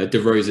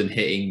 DeRozan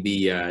hitting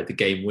the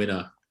game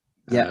winner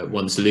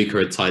once Luka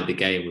had tied the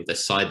game with a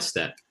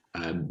sidestep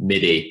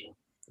midi.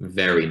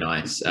 Very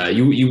nice.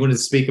 You wanted to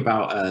speak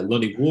about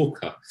Lonnie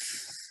Walker,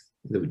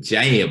 little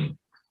jam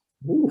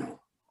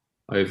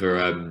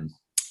over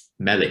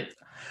Melly.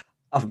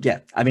 Oh yeah,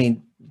 I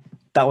mean,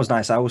 that was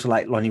nice. I also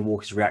like Lonnie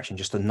Walker's reaction,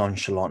 just a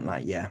nonchalant,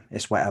 like, yeah,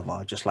 it's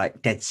whatever, just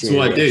like dead serious.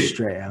 That's what I do.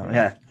 Straight out,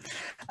 yeah.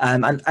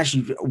 And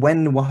actually,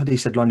 when Wahdi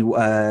said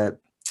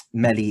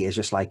Melly is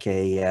just like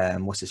a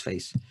what's his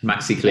face,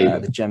 Maxi Kleber,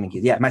 the German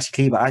kid, yeah, Maxi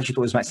Kleber. I actually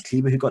thought it was Maxi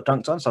Kleber who got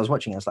dunked on, so I was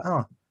watching it. I was like,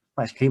 oh,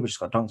 Maxi Kleber just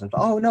got dunked on. But,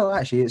 oh no,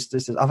 actually, it's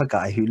this other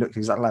guy who looked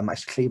exactly like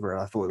Maxi Kleber.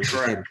 I thought it was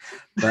just him.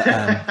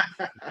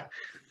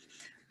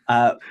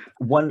 But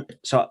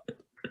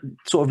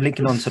sort of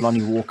linking on to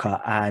Lonnie Walker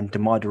and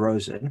DeMar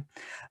DeRozan,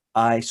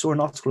 I saw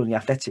an article in The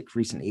Athletic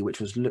recently, which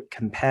was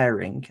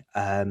comparing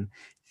the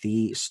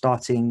best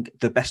starting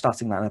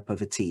lineup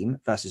of a team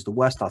versus the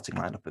worst starting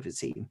lineup of a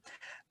team.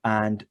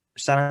 And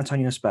San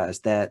Antonio Spurs,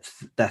 their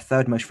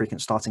third most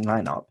frequent starting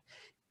lineup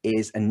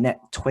is a net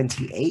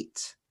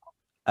 28.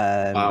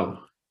 Wow.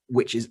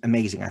 Which is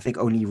amazing. I think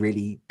only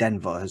really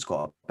Denver has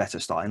got a better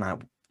starting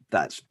lineup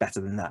that's better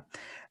than that.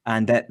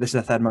 And this is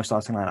the third most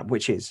starting lineup,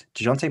 which is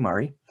DeJounte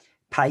Murray,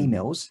 Patty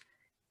Mills,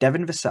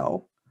 Devin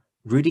Vassell,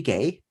 Rudy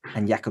Gay,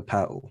 and Jakob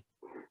Poeltl.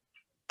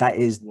 That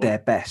is their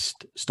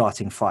best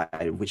starting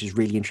five, which is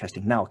really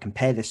interesting. Now,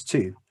 compare this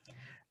to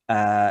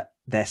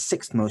their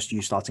sixth most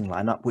used starting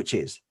lineup, which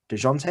is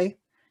DeJounte,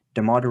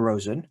 DeMar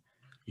DeRozan,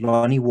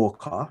 Lonnie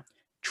Walker,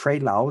 Trey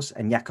Lyles,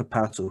 and Jakob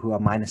Poeltl, who are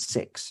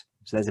 -6.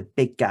 So there's a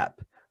big gap.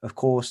 Of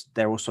course,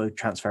 they're also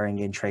transferring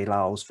in Trey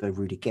Lyles for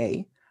Rudy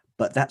Gay,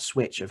 but that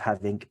switch of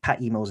having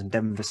Patty Mills and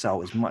Devin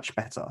Vassell is much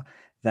better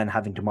than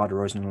having DeMar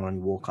DeRozan and Lonnie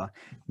Walker.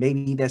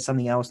 Maybe there's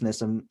something else and there's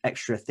some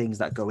extra things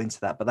that go into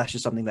that, but that's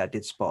just something that I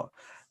did spot.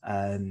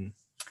 I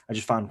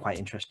just found quite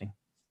interesting.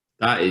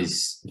 That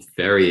is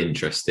very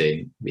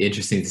interesting. Be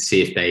interesting to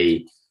see if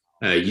they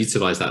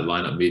utilize that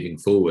lineup moving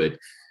forward.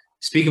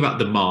 Speak about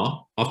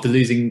DeMar. After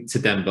losing to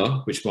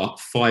Denver, which marked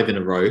 5 in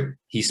a row,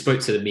 he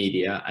spoke to the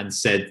media and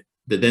said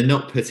that they're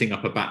not putting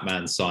up a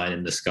Batman sign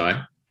in the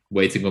sky,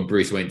 waiting on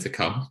Bruce Wayne to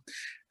come.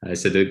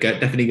 So they're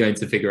definitely going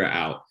to figure it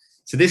out.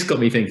 So this got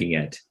me thinking,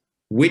 Ed,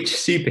 which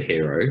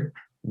superhero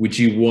would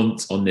you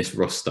want on this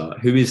roster?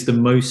 Who is the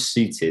most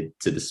suited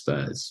to the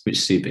Spurs? Which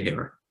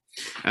superhero?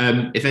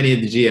 If any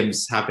of the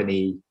GMs have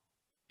any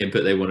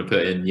input they want to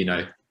put in,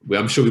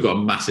 I'm sure we've got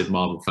a massive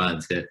Marvel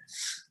fans here,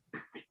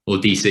 or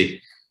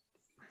DC.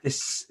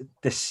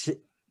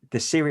 The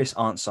serious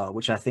answer,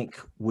 which I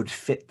think would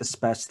fit the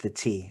Spurs to the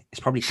T, is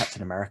probably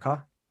Captain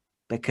America,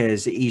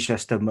 because he's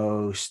just the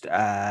most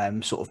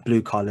sort of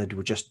blue-collared,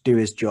 would just do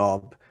his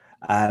job.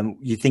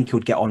 You think he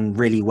would get on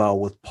really well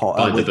with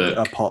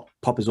Pop.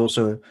 Pop is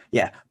also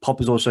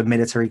a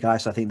military guy,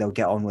 so I think they'll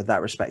get on with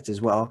that respect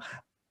as well.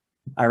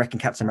 I reckon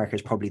Captain America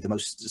is probably the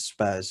most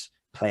Spurs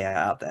player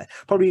out there.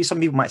 Probably some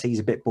people might say he's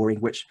a bit boring,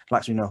 which,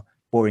 like we know,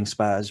 boring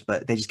Spurs,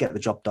 but they just get the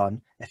job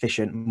done,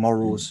 efficient,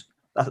 morals.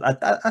 I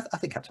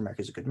think Captain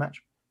America is a good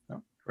match.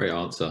 No? Great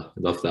answer.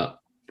 Love that.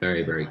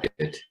 Very, very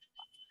good.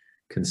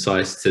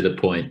 Concise, to the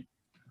point.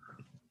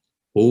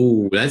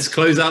 Oh, let's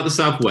close out the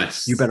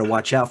Southwest. You better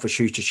watch out for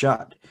shoot your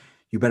shot.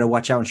 You better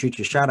watch out and shoot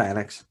your shot,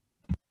 Alex.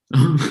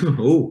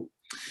 Oh,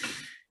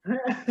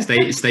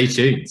 stay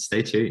tuned.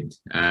 Stay tuned.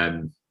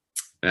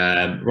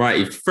 Right,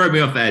 you throw me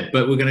off, Ed,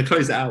 but we're going to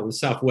close it out with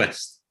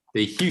Southwest.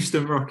 The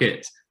Houston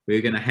Rockets.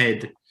 We're going to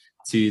head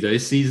to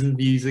those season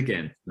views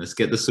again. Let's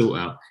get the salt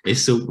out.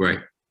 It's salt break.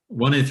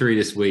 1-3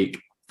 this week.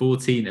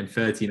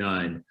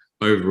 14-39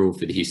 overall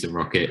for the Houston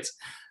Rockets.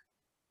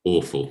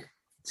 Awful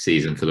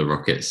season for the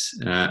Rockets.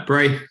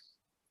 Bray,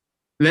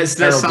 let's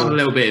sound a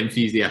little bit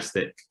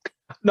enthusiastic.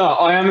 No,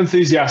 I am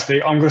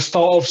enthusiastic. I'm going to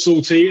start off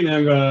salty and then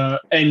I'm going to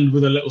end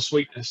with a little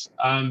sweetness.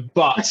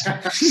 But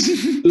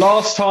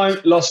last time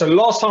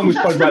we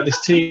spoke about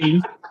this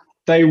team,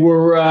 they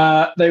were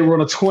on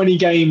a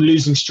 20-game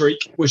losing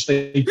streak, which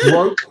they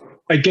broke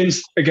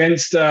against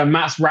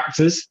Matt's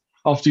Raptors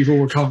after you've all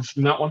recovered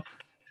from that one.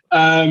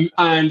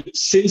 And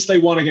since they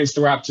won against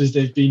the Raptors,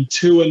 they've been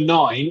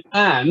 2-9,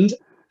 and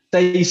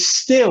they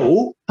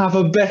still have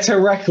a better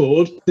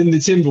record than the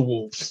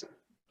Timberwolves.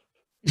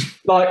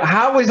 Like,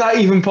 how is that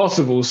even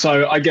possible?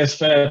 So I guess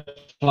fair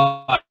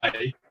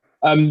play.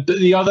 But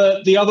the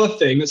other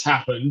thing that's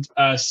happened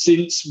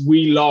since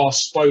we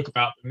last spoke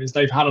about them is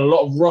they've had a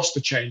lot of roster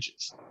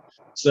changes.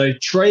 So they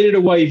traded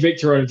away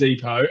Victor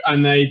Oladipo,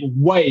 and they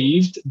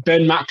waived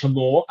Ben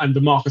McLemore and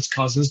DeMarcus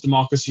Cousins.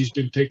 DeMarcus, who's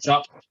been picked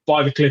up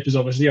by the Clippers,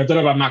 obviously. I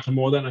don't know about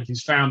McLemore. I don't know if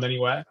he's found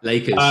anywhere.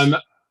 Lakers.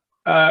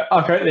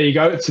 Okay, there you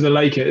go, to the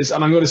Lakers.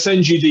 And I'm going to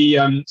send you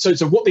the...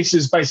 So what this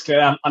has basically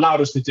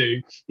allowed us to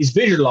do is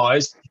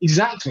visualize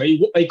exactly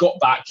what they got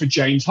back for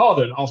James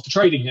Harden after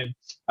trading him.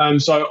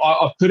 So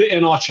I've put it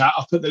in our chat.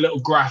 I've put the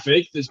little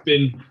graphic that's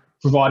been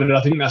provided.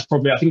 I think it's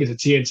a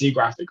TNT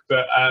graphic.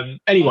 But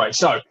anyway,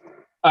 so...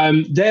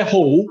 their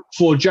haul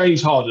for James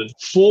Harden: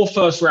 4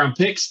 first-round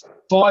picks,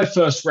 5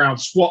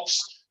 first-round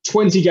swaps,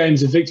 20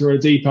 games of Victor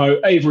Oladipo,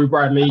 Avery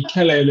Bradley,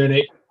 Kelly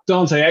Olynyk,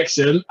 Dante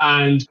Exum,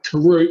 and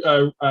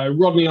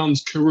Rodney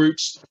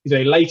Karooks, who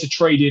they later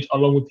traded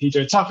along with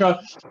PJ Tucker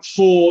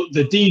for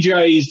the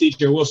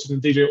DJ Wilson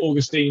and DJ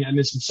Augustine, and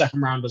then some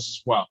second-rounders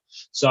as well.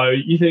 So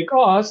you think,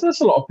 oh,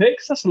 that's a lot of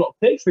picks. That's a lot of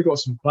picks. They've got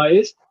some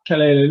players.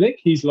 Kelly Olynyk,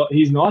 he's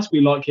nice.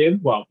 We like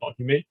him. Well, not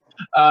me.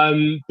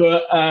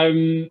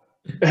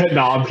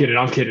 No, I'm kidding.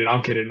 I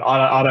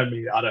don't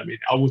mean it.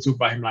 I will talk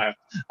about him later.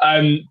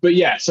 But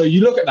yeah, so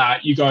you look at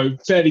that, you go,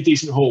 fairly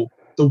decent haul.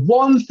 The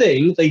one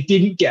thing they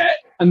didn't get,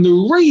 and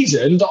the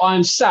reason that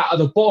I'm sat at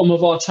the bottom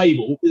of our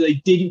table, is they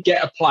didn't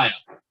get a player.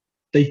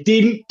 They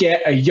didn't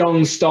get a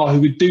young star who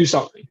would do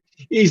something.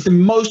 It is the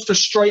most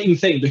frustrating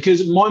thing,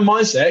 because my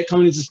mindset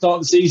coming into the start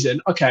of the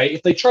season, okay,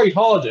 if they trade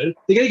Harden,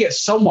 they're going to get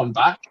someone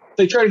back. If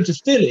they trade him to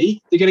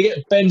Philly, they're going to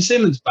get Ben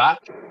Simmons back.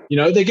 You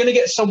know, they're going to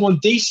get someone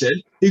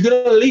decent who's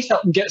going to at least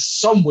help them get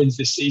some wins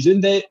this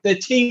season. Their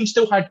team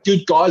still had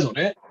good guys on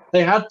it.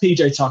 They had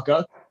PJ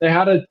Tucker. They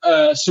had a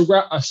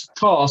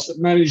cast that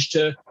managed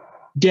to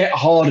get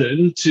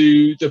Harden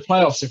to the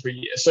playoffs every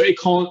year. So it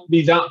can't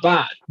be that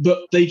bad. But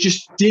they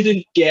just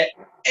didn't get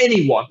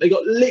anyone. They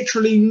got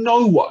literally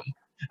no one.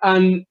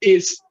 And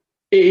it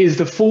is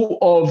the fault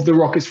of the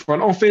Rockets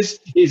front office.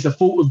 It is the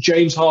fault of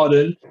James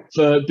Harden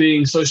for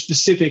being so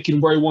specific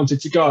in where he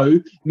wanted to go,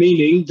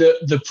 meaning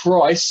that the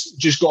price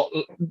just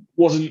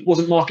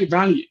wasn't market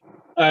value.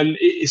 And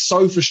it is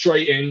so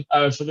frustrating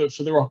for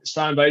the Rockets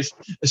fan base,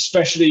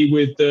 especially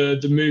with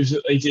the moves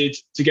that they did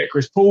to get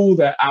Chris Paul.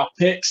 They're out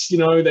picks. You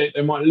know, they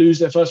might lose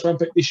their first round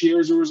pick this year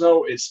as a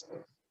result. It's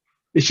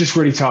just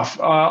really tough.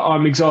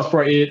 I'm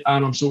exasperated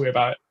and I'm sorry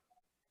about it.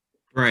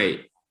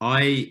 Right.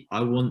 I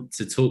want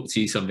to talk to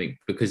you something,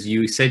 because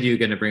you said you were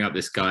going to bring up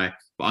this guy,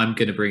 but I'm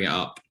going to bring it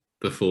up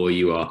before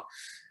you are.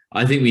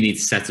 I think we need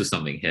to settle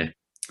something here.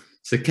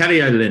 So Kelly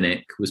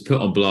Olynyk was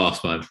put on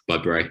blast by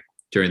Bray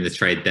during the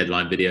trade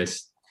deadline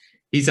videos.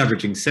 He's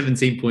averaging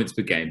 17 points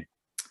per game,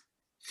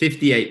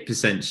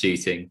 58%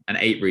 shooting, and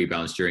 8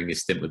 rebounds during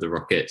his stint with the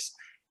Rockets.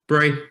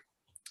 Bray, I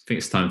think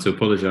it's time to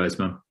apologise,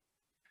 man.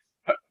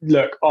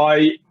 Look,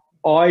 I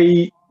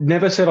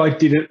never said I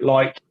didn't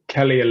like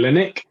Kelly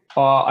Olynyk.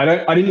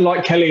 I didn't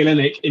like Kelly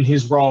Olynyk in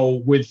his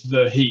role with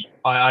the Heat.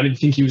 I didn't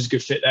think he was a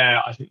good fit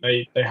there. I think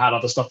they had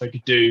other stuff they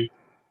could do.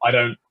 I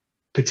don't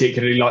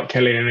particularly like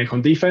Kelly Olynyk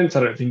on defense. I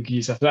don't think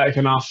he's athletic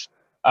enough.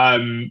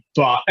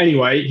 But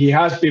anyway, he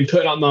has been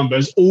putting up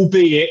numbers,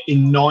 albeit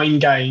in 9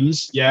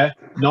 games. Yeah,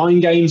 9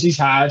 games he's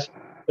had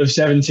of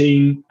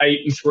 17,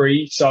 8 and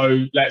 3.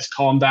 So let's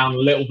calm down a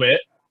little bit.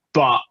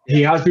 But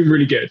he has been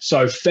really good.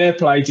 So fair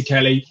play to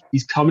Kelly.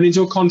 He's coming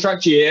into a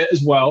contract year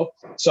as well.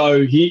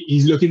 So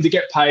he's looking to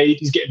get paid.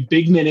 He's getting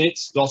big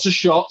minutes, lots of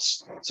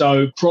shots.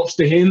 So props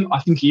to him. I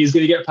think he is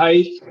going to get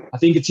paid. I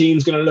think a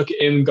team's going to look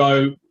at him and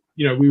go,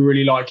 you know, we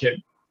really like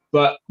him.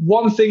 But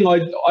one thing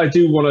I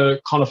do want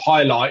to kind of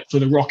highlight for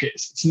the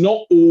Rockets, it's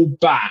not all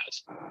bad.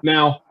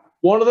 Now,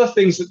 one of the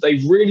things that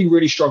they've really,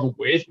 really struggled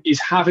with is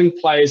having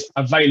players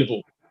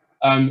available.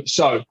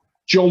 So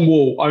John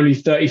Wall, only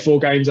 34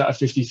 games out of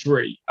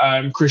 53.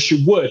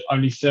 Christian Wood,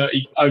 only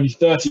 30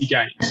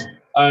 games.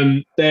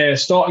 Their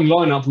starting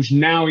lineup, which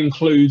now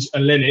includes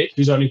Olynyk,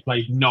 who's only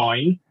played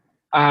 9.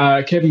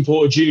 Kevin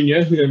Porter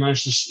Jr., who they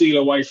managed to steal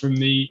away from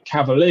the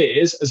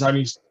Cavaliers, has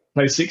only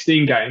played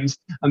 16 games.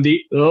 And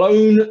the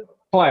lone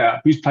player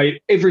who's played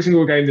every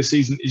single game this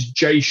season is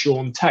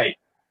Jae'Sean Tate.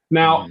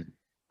 Now,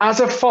 as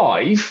a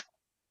 5,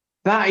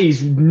 that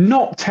is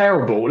not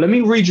terrible. Let me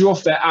read you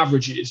off their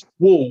averages.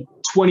 Wall,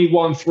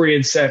 21, 3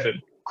 and 7.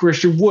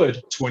 Christian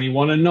Wood,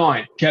 21 and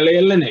 9. Kelly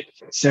Olynyk,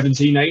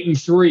 17, 8 and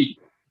 3.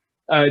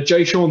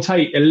 Jae'Sean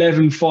Tate,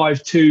 11,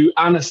 5, 2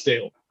 and a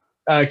steal.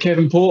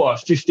 Kevin Porter,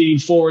 15,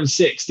 4 and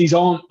 6. These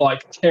aren't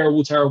like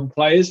terrible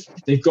players.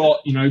 They've got,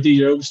 you know,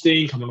 DJ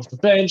Augustine coming off the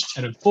bench,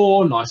 10 and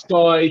 4, nice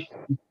guy.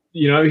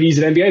 You know, he's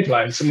an NBA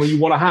player, someone you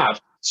want to have.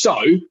 So,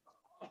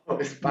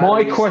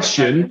 my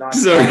question...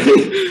 Sorry,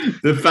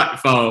 the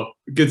fact file,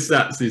 good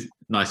stats is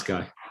nice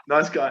guy.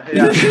 Nice guy,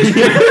 yeah.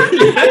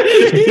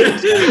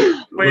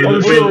 We're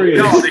not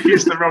the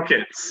Houston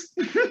Rockets.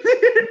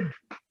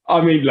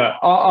 I mean, look,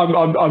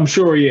 I'm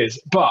sure he is.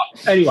 But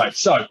anyway,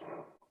 so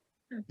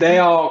they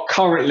are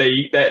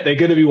currently they're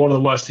going to be one of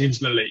the worst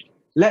teams in the league.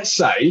 Let's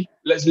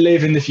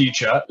live in the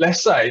future.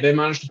 Let's say they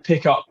manage to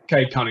pick up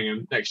Cade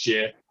Cunningham next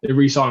year. They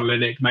re-sign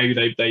Linux.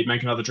 Maybe they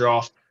make another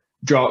draft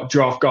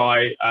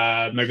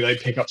guy. Maybe they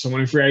pick up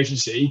someone in free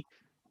agency.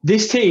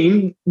 This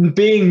team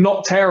being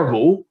not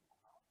terrible,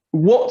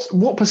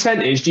 what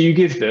percentage do you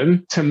give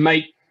them to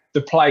make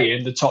the play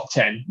in the top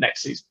 10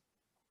 next season?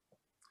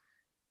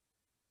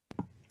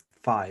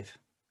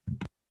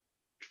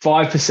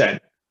 5%.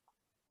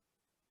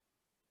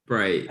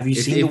 Right. Have you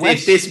seen the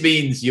West? If this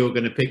means you're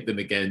going to pick them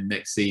again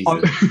next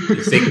season,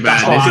 think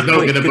about it. This is not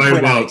going to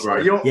bode well, bro.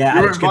 You're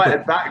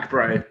invited back,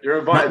 bro. You're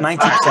invited 90%.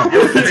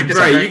 back.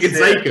 Bro, you can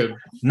take them.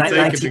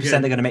 90%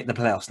 they're going to make the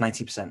playoffs.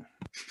 90%.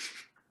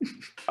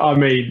 I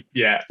mean,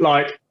 yeah,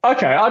 like,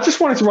 okay, I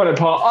just wanted to run it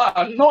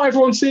past. Not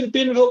everyone's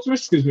being as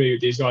optimistic as me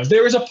with these guys.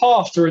 There is a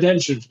path to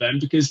redemption for them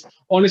because,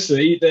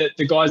 honestly,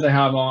 the guys they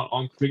have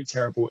aren't completely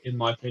terrible, in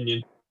my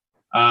opinion.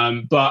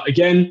 But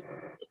again,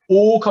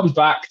 all comes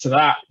back to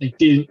that. They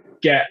didn't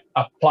get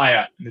a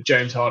player in the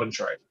James Harden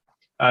trade.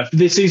 For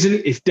this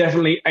season, it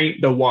definitely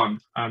ain't the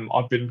one.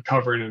 I've been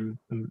covering them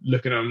and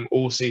looking at them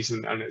all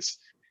season, and it's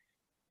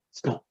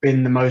not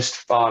been the most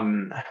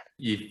fun.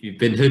 You've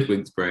been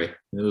hoodwinked, Bray.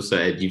 And also,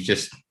 Ed,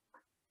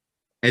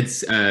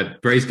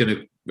 Bray's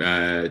going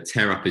to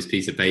tear up his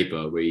piece of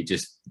paper where he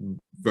just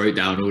wrote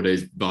down all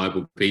those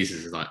viable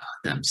pieces. It's like, oh,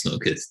 damn, it's not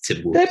good.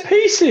 Timberwolves. They're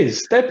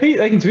pieces. They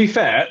can, to be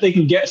fair, they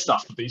can get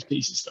stuff with these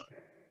pieces, though.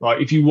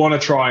 Like, if you want to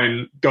try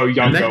and go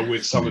younger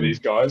with some of these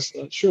guys,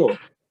 sure.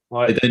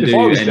 Like, if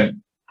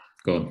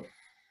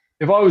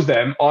I was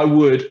them, I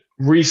would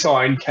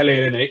re-sign Kelly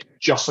Olynyk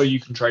just so you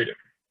can trade him.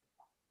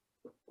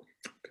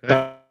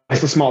 Okay.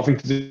 That's the smart thing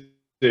to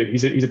do.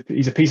 He's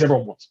a piece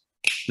everyone wants.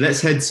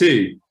 Let's head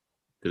to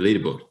the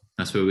leaderboard.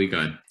 That's where we're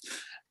going.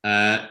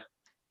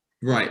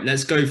 Right,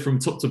 let's go from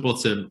top to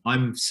bottom.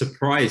 I'm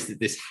surprised that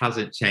this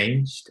hasn't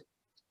changed.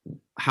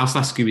 House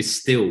Lasky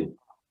is still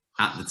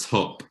at the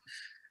top.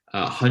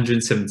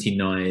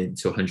 179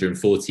 to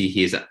 140.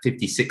 He is at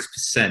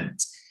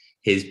 56%.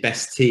 His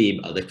best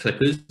team are the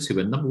Clippers, who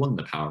are number one in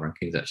the power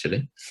rankings,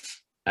 actually.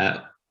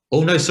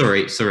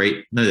 Sorry.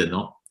 No, they're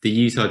not. The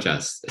Utah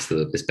Jazz is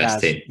still his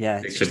best team.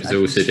 Yeah, the Clippers are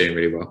also doing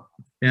really well.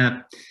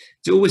 Yeah.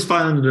 It's always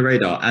fine under the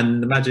radar.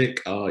 And the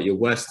Magic are your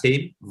worst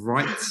team.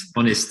 Right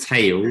on his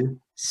tail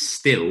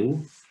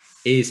still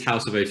is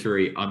House of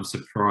 03. I'm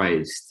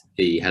surprised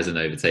he hasn't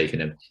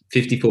overtaken him.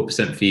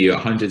 54% for you,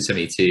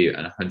 172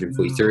 and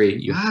 143.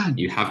 You have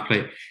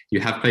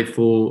played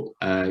 4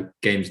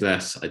 games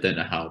less. I don't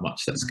know how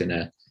much that's going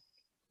to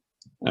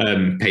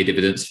pay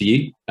dividends for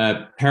you.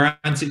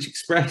 Parantic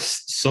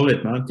Express,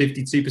 solid, man.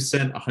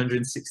 52%,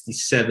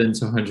 167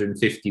 to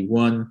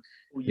 151.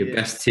 Your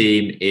best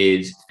team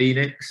is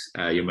Phoenix,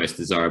 your most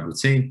desirable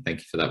team. Thank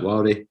you for that,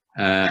 Wildy.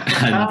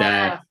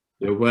 And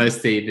your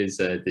worst team is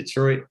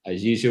Detroit,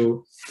 as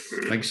usual.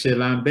 Lancashire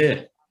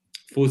Lambert,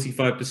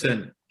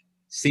 45%.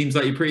 Seems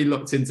like you're pretty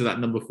locked into that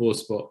number 4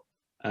 spot.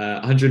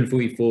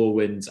 144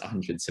 wins,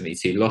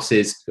 172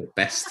 losses. Your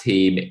best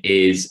team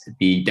is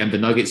the Denver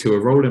Nuggets, who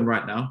are rolling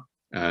right now.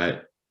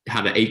 Had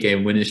an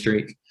 8-game winning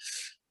streak.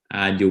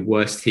 And your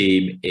worst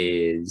team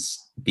is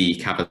the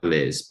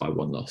Cavaliers by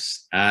 1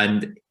 loss.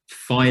 And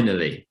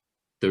finally,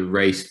 the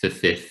race for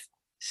 5th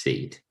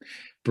seed.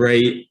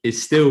 Bray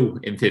is still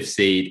in 5th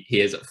seed.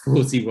 He is at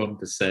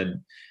 41%,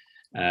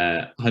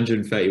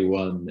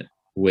 131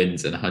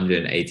 wins and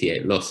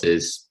 188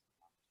 losses.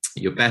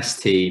 Your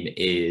best team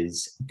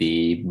is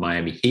the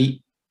Miami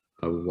Heat,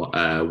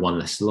 1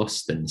 less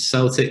loss than the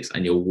Celtics,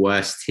 and your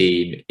worst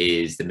team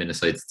is the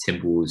Minnesota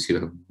Timberwolves,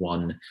 who have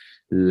one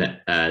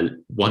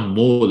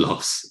more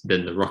loss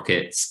than the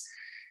Rockets.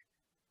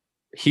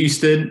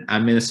 Houston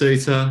and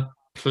Minnesota,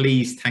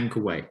 please tank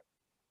away.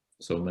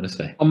 That's all I'm going to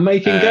say. I'm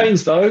making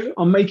gains, though.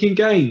 I'm making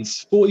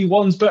gains.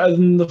 41's better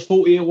than the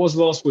 40 it was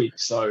last week.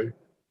 So,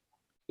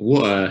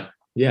 what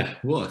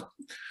a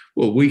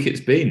week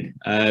it's been.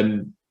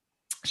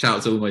 Shout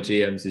out to all my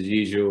GMs as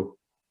usual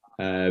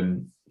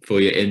for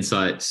your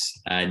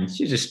insights and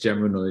just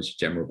general knowledge,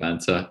 general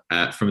banter.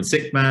 From a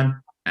sick man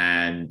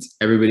and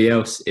everybody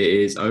else, it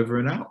is over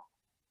and out.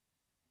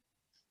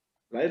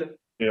 Later.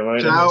 Yeah,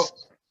 later. Ciao.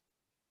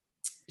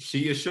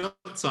 Shoot Your Shot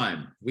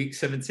time, week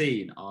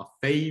 17. Our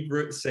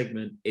favourite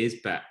segment is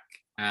back.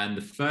 And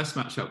the first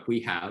matchup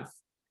we have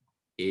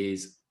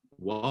is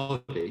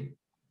Wildy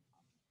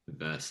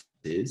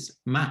versus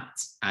Matt.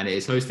 And it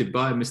is hosted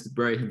by Mr.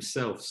 Bray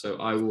himself. So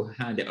I will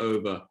hand it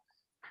over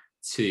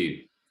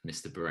to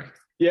Mr. Bray.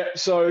 Yeah,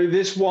 so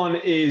this one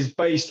is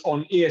based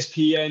on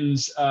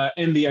ESPN's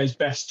NBA's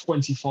best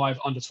 25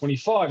 under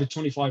 25, the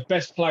 25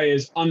 best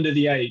players under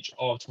the age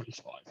of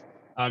 25.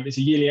 It's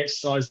a yearly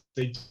exercise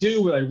they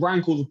do where they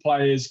rank all the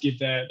players, give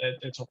their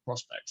top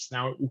prospects.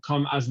 Now, it will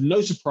come as no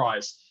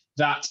surprise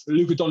that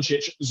Luka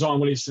Doncic,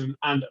 Zion Williamson,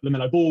 and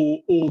LaMelo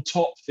Ball all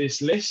top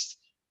this list.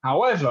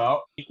 However,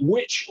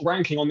 which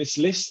ranking on this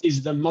list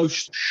is the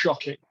most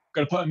shocking?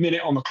 going to put a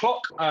minute on the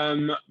clock.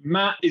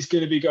 Matt is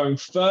going to be going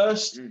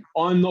first.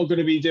 I'm not going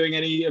to be doing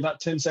any of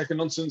that 10-second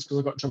nonsense because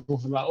I got in trouble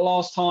for that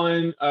last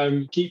time.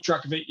 Keep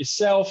track of it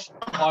yourself.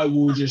 I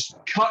will just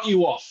cut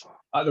you off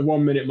at the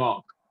 1 minute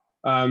mark.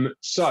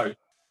 So,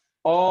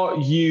 are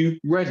you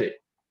ready?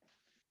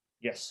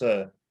 Yes,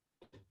 sir.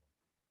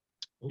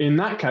 In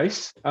that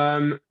case,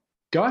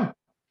 go.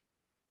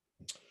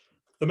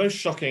 The most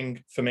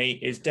shocking for me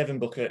is Devin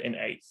Booker in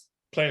 8th.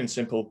 Plain and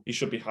simple, he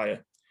should be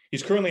higher.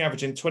 He's currently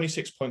averaging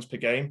 26 points per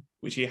game,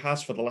 which he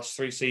has for the last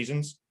 3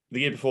 seasons. The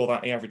year before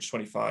that, he averaged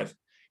 25.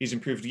 He's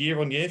improved year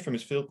on year from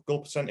his field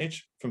goal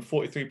percentage, from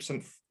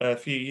 43% a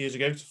few years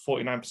ago to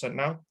 49%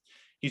 now.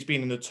 He's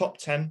been in the top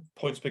 10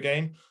 points per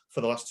game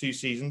for the last 2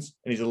 seasons,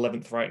 and he's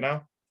 11th right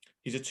now.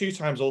 He's a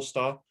 2-time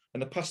All-Star,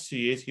 and the past 2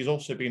 years, he's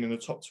also been in the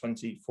top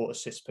 20 for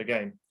assists per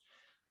game.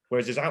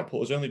 Whereas his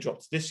output has only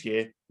dropped this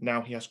year, now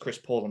he has Chris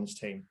Paul on his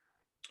team.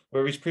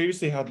 Where he's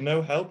previously had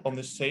no help on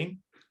this team,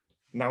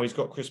 now he's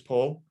got Chris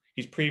Paul.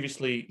 He's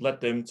previously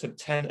led them to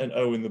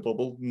 10-0 in the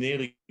bubble,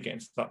 nearly getting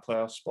to that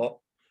playoff spot.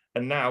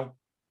 And now,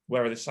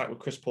 where are they sat with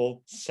Chris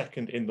Paul?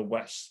 2nd in the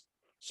West.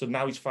 So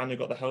now he's finally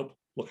got the help.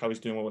 Look how he's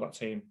doing well with that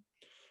team.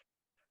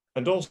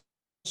 And also,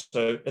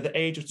 at the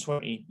age of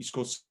 20, he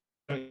scored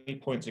 70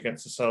 points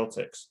against the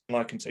Celtics.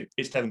 Like him too.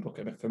 It's Devin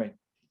Booker for me.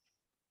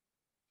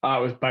 That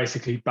was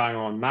basically bang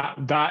on.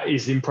 That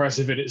is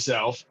impressive in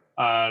itself.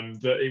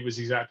 That it was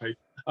exactly.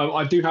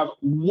 I do have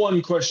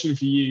one question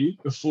for you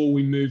before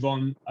we move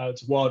on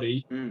to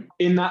Wildy.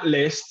 In that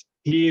list,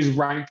 he is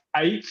ranked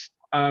 8th.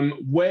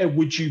 Where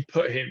would you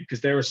put him?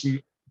 Because there are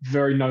some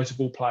very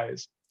notable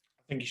players.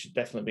 I think he should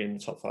definitely be in the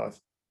top 5.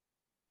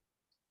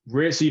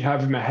 Really? So you'd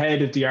have him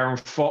ahead of De'Aaron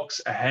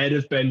Fox, ahead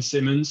of Ben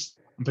Simmons,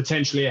 and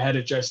potentially ahead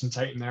of Jason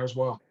Tatum there as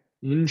well.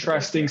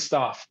 Interesting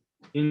stuff.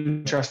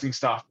 Interesting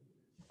stuff.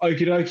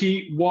 Okie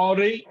dokie.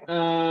 Wildy,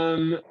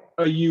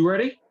 are you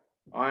ready?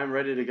 I am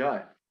ready to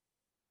go.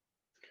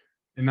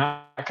 In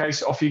that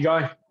case, off you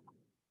go.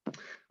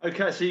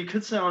 Okay, so you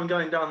could say I'm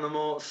going down the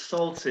more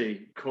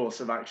salty course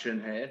of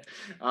action here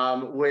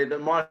with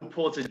Michael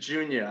Porter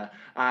Jr.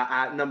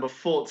 At number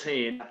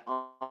 14.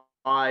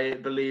 I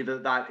believe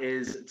that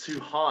is too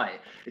high.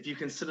 If you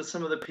consider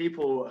some of the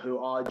people who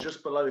are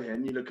just below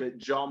him, you look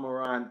at Ja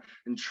Morant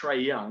and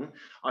Trae Young,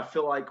 I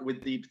feel like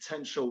with the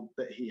potential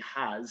that he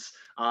has,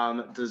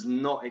 does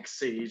not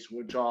exceed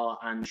what Ja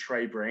and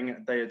Trae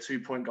bring. They are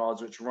 2-point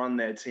guards which run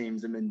their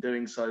teams and been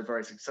doing so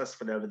very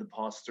successfully over the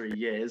past 3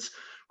 years,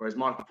 whereas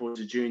Michael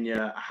Porter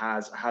Jr.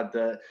 has had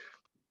the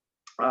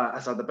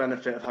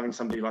benefit of having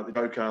somebody like the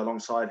Joker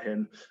alongside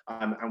him,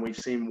 and we've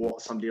seen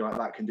what somebody like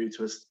that can do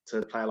to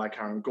a player like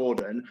Aaron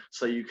Gordon.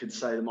 So you could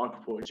say that Michael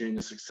Porter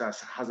Jr.'s success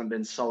hasn't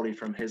been solely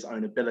from his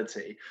own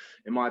ability.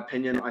 In my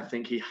opinion, I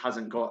think he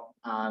hasn't got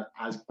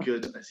as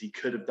good as he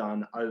could have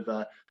done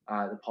over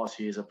the past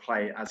few years of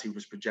play as he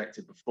was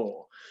projected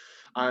before.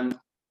 And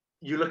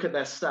you look at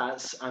their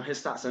stats, and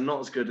his stats are not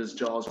as good as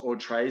Ja's or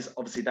Trae's.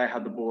 Obviously, they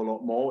had the ball a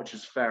lot more, which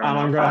is fair enough. And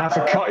I'm going to have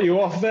to cut you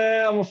off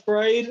there, I'm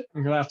afraid.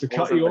 I'm going to have to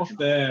cut you off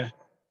there.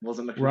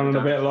 Wasn't looking running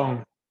a bit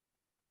long.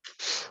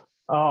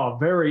 Oh,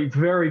 very,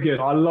 very good.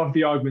 I love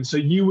the argument. So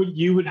you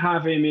would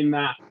have him in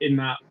that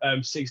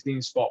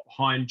 16 spot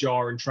behind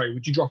Ja and Trae.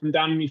 Would you drop him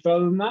down any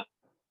further than that?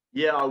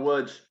 Yeah, I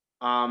would.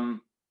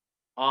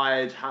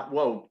 I'd have,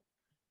 well,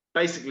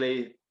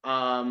 basically,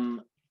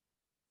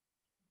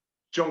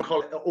 John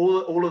Collins,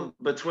 all of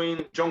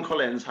between John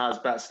Collins has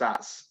better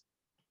stats,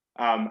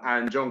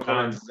 and John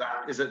Collins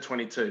is at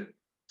 22.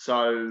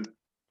 So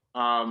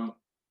I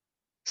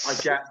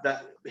get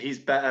that he's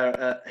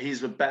better.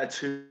 He's a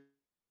better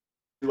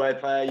two-way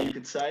player, you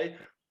could say.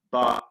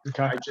 But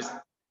okay.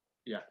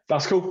 Yeah.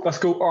 That's cool. That's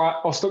cool. All right,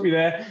 I'll stop you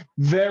there.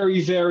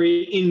 Very,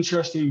 very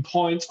interesting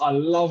point. I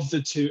love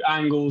the 2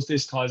 angles.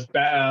 This guy's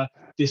better.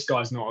 This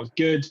guy's not as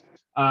good.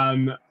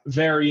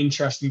 Very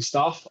interesting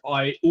stuff.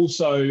 I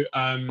also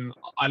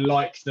I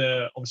like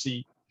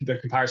obviously the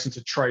comparison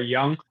to Trae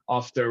Young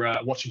after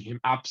watching him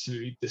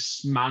absolutely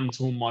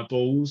dismantle my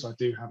balls. I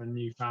do have a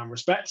newfound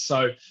respect,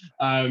 so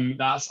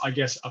that's, I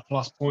guess, a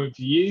plus point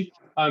for you.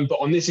 But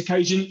on this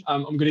occasion,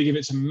 I'm going to give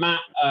it to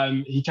Matt.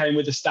 He came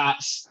with the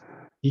stats.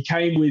 He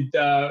came with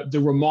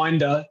the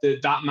reminder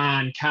that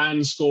man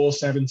can score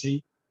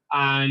 70,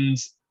 and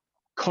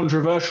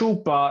controversial,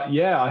 but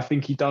yeah, I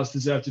think he does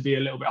deserve to be a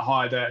little bit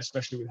higher there,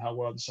 especially with how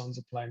well the Suns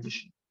are playing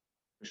this year.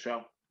 For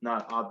sure.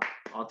 No,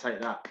 I'll take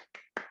that.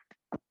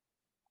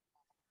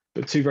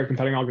 But 2 very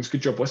compelling arguments.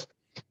 Good job, boys.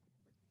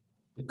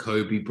 The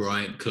Kobe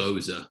Bryant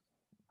closer.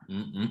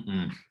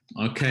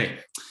 Okay,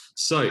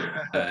 so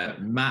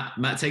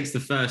Matt takes the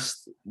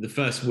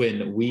first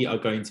win. We are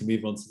going to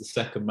move on to the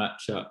second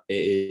matchup. It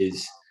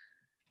is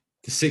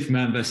the 6th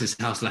man versus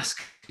House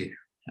Lasky,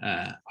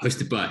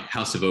 hosted by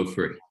House of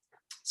 03.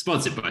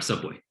 Sponsored by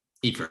Subway.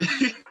 Eat for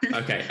it.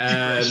 Okay.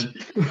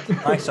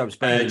 My sub's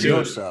better than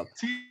your sub.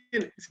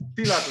 Is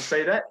he allowed to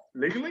say that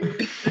legally?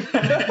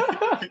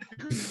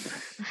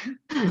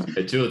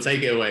 Jewel,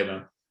 take it away,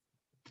 man.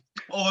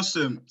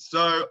 Awesome.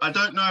 So I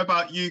don't know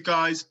about you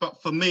guys,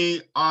 but for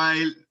me,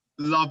 I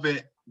love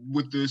it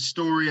with the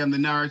story and the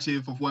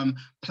narrative of when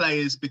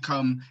players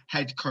become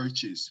head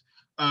coaches.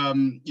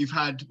 You've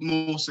had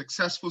more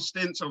successful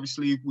stints,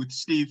 obviously, with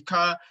Steve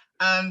Kerr,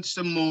 and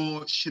some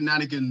more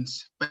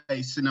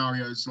shenanigans-based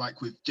scenarios,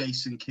 like with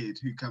Jason Kidd,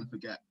 who can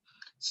forget.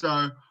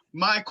 So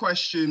my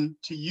question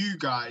to you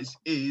guys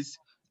is,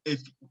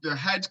 if the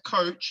head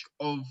coach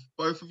of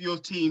both of your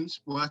teams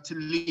were to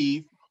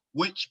leave,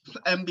 which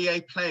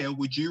NBA player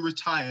would you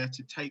retire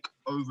to take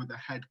over the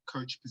head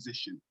coach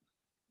position?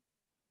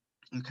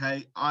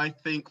 Okay, I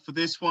think for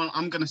this one,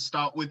 I'm going to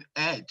start with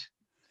Ed.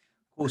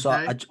 Also,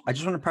 Okay. I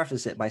just want to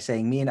preface it by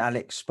saying me and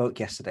Alex spoke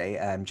yesterday,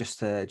 just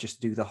to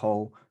do the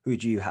whole who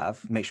do you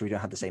have, make sure we don't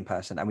have the same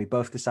person, and we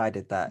both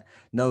decided that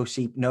no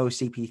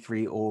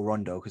CP3 or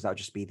Rondo, because that would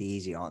just be the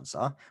easy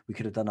answer. We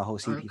could have done a whole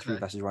CP3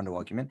 versus Rondo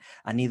argument,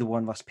 and neither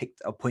one of us picked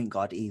a point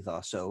guard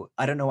either. So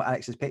I don't know what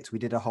Alex has picked. We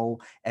did a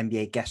whole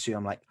NBA guess who.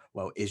 I'm like,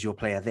 well, is your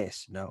player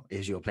this? No,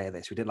 is your player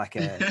this? We did like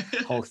a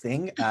whole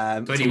thing.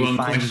 21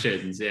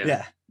 questions,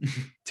 yeah,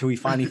 till we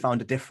finally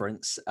found a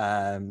difference.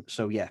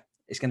 So yeah.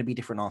 It's going to be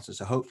different answers,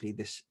 so hopefully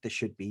this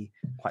should be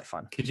quite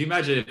fun. Could you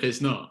imagine if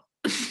it's not?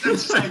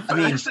 I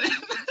mean,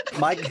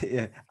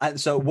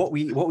 so what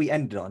we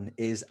ended on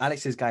is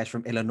Alex's guys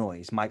from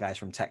Illinois, my guys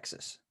from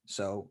Texas.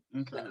 So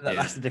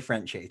that's the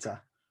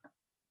differentiator.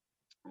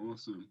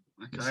 Awesome.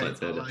 Okay,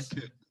 Like I like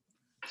it.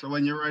 So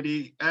when you're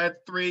ready, Ed,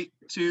 3,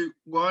 2,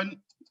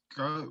 1,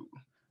 go.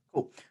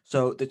 Cool.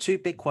 So the two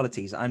big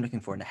qualities I'm looking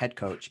for in a head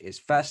coach is,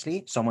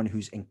 firstly, someone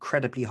who's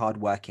incredibly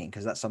hardworking,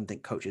 because that's something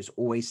coaches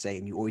always say,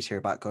 and you always hear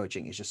about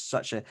coaching. It's just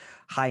such a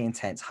high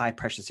intense, high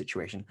pressure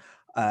situation.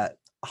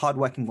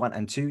 Hardworking one,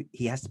 and two,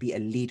 he has to be a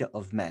leader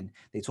of men.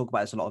 They talk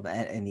about this a lot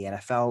in the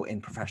NFL,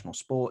 in professional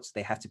sports.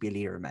 They have to be a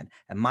leader of men.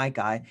 And my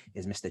guy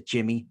is Mr.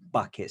 Jimmy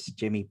Buckets,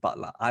 Jimmy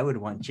Butler. I would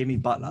want Jimmy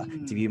Butler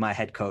to be my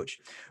head coach.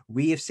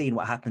 We have seen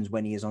what happens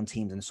when he is on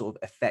teams and the sort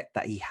of effect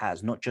that he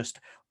has, not just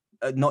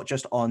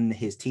on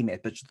his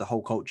teammates, but just the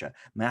whole culture.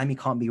 Miami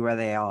can't be where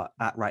they are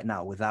at right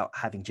now without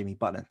having Jimmy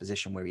Butler in the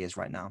position where he is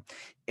right now.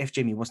 If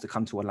Jimmy wants to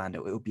come to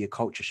Orlando, it will be a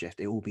culture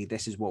shift. It will be,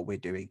 this is what we're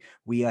doing.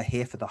 We are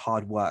here for the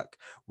hard work.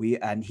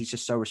 And he's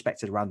just so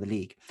respected around the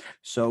league.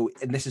 So,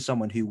 and this is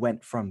someone who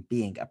went from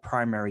being a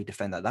primary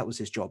defender, that was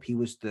his job. He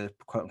was the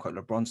quote unquote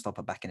LeBron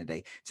stopper back in the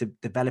day, to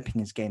developing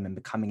his game and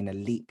becoming an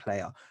elite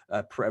player,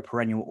 a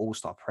perennial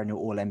all-star, perennial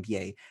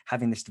all-NBA.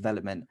 Having this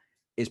development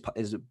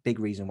is a big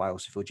reason why I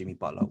also feel Jimmy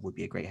Butler would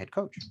be a great head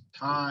coach.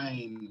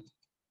 Time.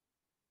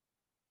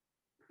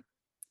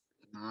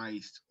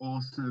 Nice.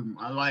 Awesome.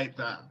 I like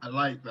that.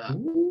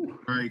 Ooh.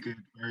 Very good.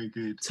 Very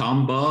good.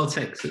 Tomball,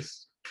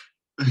 Texas.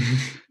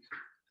 I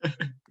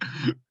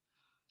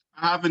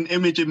have an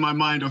image in my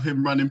mind of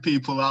him running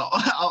people out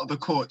of the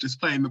court, just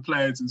playing the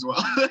players as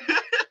well.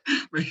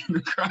 Making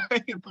them cry.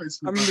 I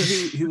remember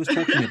who was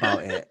talking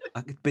about it,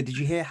 but did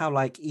you hear how,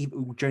 like,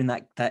 during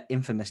that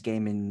infamous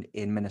game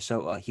in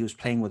Minnesota, he was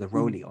playing with a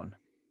Rollie on,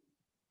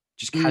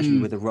 just casually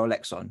with a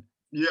Rolex on?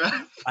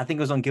 Yeah, I think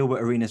it was on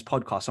Gilbert Arenas'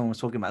 podcast. Someone was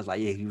talking about it,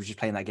 like, yeah, he was just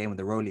playing that game with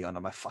a Rollie on.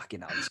 I'm like,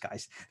 fucking hell,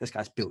 this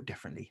guy's built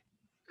differently.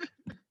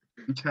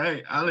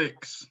 Okay,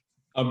 Alex,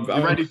 I'm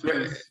ready for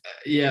this?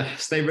 Yeah,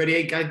 stay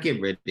ready,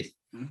 get ready.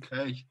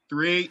 Okay,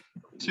 3,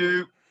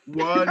 2,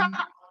 1,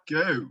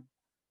 go.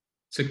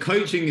 So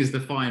coaching is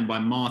defined by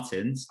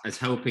Martins as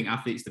helping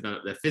athletes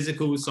develop their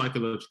physical,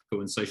 psychological,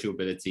 and social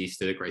abilities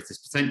to the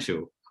greatest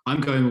potential. I'm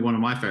going with one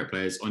of my favorite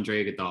players,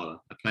 Andre Iguodala,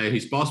 a player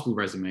whose basketball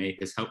resume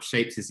has helped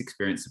shape his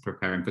experience of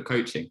preparing for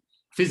coaching.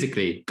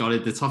 Physically,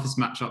 guarded the toughest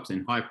matchups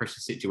in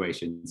high-pressure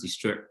situations. He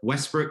stripped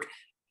Westbrook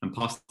and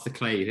passed to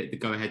Clay, who hit the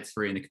go-ahead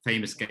three in the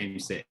famous Game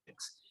 6.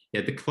 He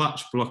had the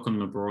clutch block on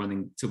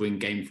LeBron to win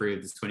Game 3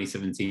 of the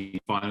 2017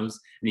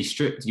 Finals, and he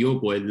stripped your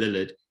boy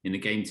Lillard in the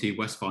Game 2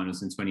 West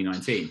Finals in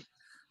 2019.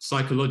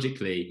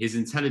 Psychologically, his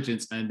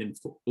intelligence earned him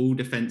all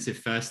defensive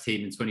first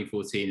team in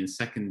 2014 and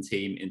second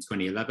team in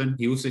 2011.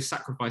 He also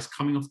sacrificed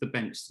coming off the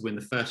bench to win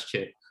the first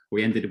chip, where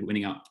he ended up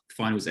winning up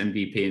Finals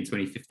MVP in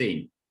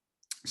 2015.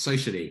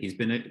 Socially, he's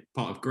been a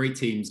part of great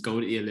teams,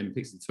 gold at the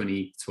Olympics in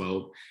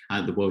 2012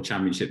 and the World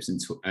Championships in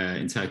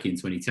Turkey in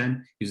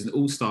 2010. He was an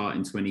all-star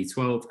in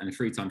 2012 and a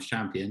 3-time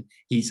champion.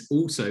 He's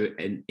also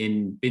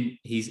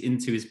he's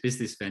into his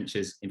business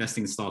ventures,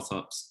 investing in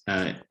startups,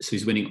 so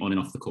he's winning on and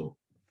off the court.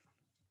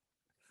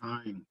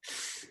 Time.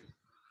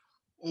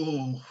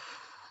 Oh.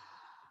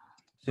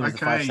 As soon as the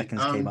 5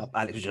 seconds came up,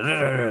 Alex was just...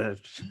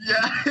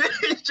 Yeah,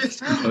 it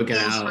just okay,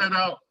 spread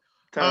out.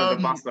 Tell him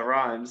to bust the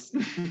rhymes. I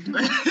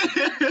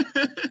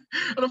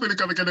don't think they're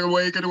gonna get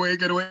away.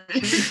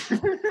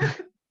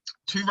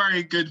 Two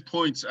very good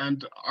points,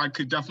 and I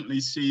could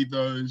definitely see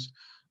those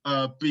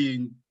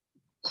being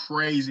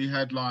crazy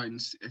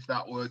headlines if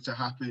that were to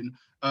happen.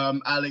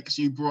 Alex,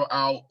 you brought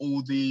out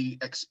all the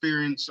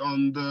experience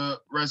on the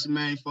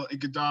resume for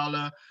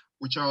Iguodala,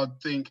 which I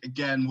think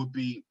again would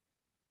be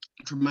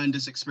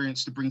tremendous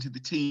experience to bring to the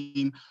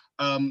team.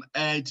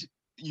 Ed,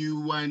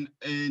 you went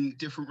in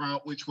different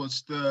route, which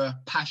was the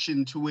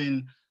passion to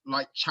win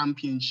like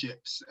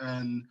championships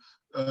and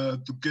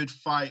the good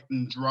fight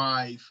and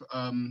drive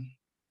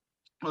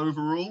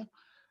overall.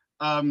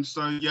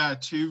 So yeah,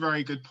 two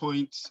very good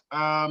points.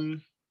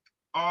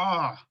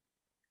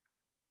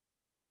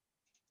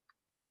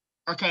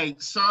 Okay,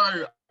 so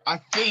I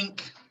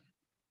think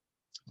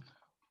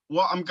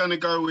what I'm gonna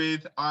go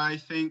with, I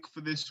think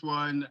for this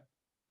one,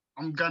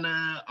 I'm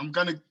gonna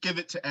give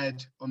it to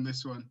Ed on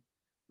this one.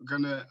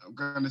 I'm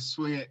gonna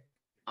swing it.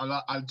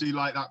 I do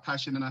like that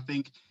passion, and I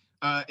think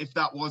if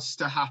that was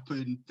to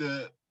happen,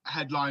 the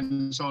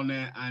headlines on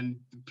it and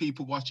the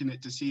people watching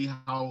it to see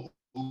how it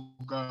will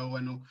go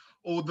and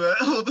all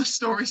the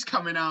stories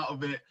coming out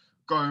of it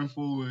going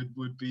forward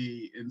would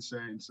be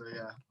insane. So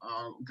yeah,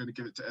 I'm gonna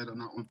give it to Ed on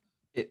that one.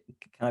 Can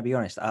I be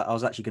honest? I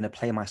was actually going to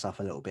play myself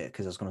a little bit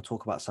because I was going to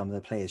talk about some of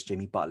the players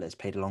Jimmy Butler has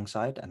played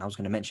alongside, and I was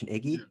going to mention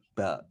Iggy,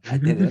 but I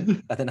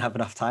didn't. I didn't have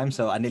enough time,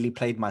 so I nearly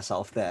played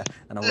myself there,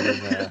 and I would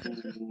have.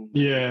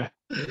 Yeah.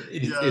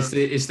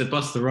 It's the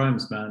Buster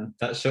Rhymes, man.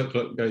 That shot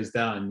clock goes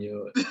down.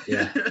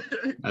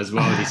 As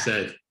Wildy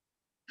said,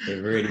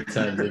 it really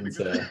turns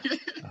into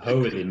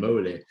holy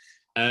moly.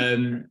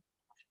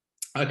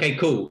 Okay,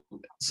 cool.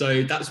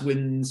 So that's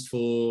wins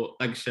for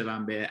Lancashire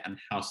Lambert and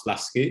House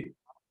Lasky.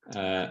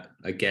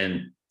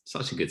 Again,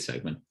 such a good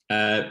segment.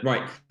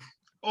 Right.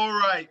 All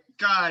right,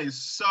 guys.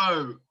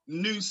 So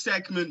new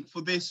segment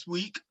for this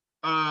week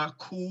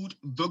called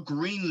The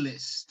Green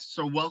List.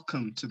 So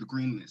welcome to The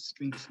Green List.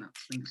 Finger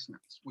snaps.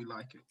 We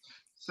like it.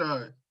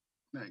 So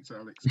thanks,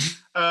 Alex.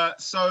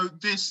 So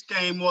this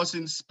game was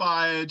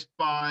inspired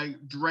by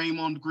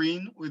Draymond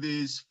Green with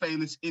his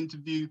famous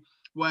interview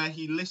where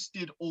he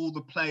listed all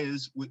the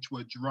players which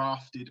were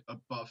drafted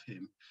above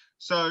him.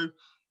 So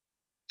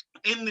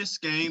in this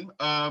game,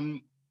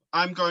 I'm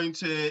going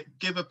to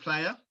give a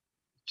player,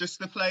 just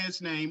the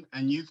player's name,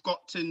 and you've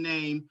got to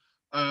name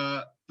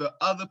the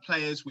other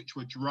players which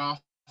were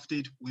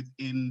drafted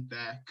within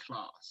their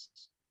class,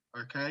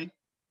 okay?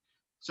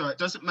 So it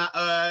doesn't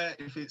matter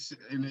if it's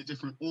in a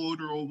different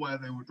order or where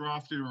they were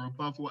drafted or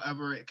above,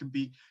 whatever. It can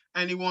be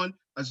anyone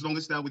as long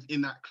as they're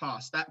within that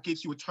class. That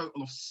gives you a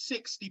total of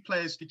 60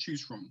 players to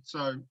choose from.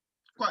 So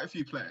quite a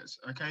few players,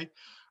 okay?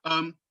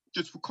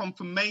 Just for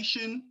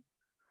confirmation,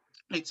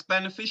 it's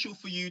beneficial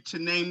for you to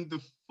name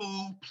the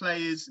full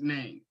player's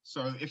name.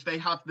 So if they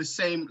have the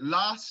same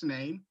last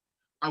name,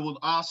 I will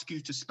ask you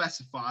to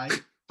specify.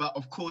 But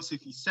of course,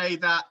 if you say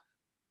that,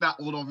 that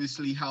will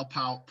obviously help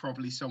out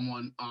probably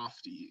someone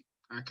after you.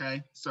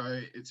 Okay,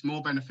 so it's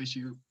more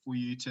beneficial for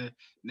you to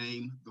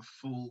name the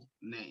full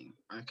name.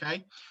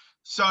 Okay,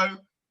 so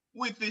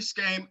with this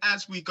game,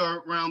 as we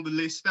go around the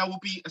list, there will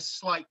be a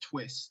slight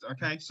twist.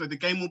 Okay, so the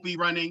game will be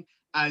running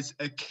as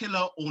a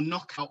killer or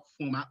knockout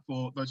format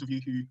for those of you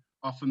who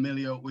are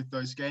familiar with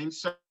those games.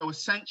 So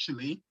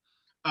essentially,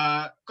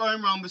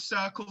 going around the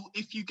circle,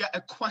 if you get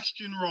a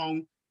question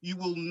wrong, you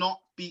will not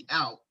be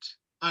out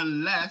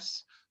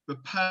unless the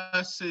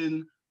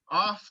person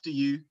after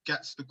you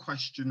gets the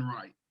question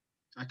right.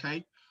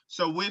 Okay,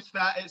 so with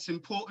that, it's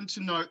important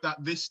to note that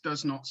this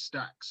does not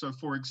stack. So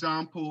for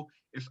example,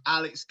 if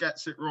Alex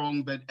gets it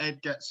wrong, then Ed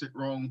gets it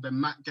wrong,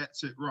 then Matt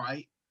gets it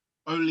right.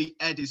 Only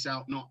Ed is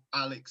out, not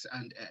Alex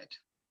and Ed.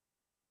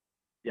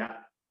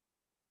 Yeah.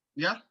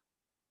 Yeah?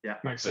 Yeah.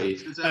 Makes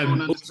sense. Does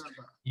everyone understand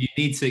that? You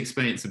need to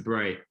explain it to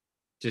Bray,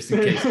 just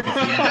in case.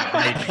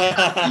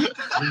 I'll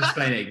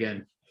explain it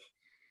again.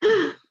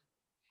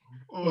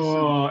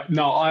 Awesome.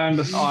 No, I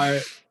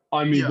understand.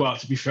 I mean, well,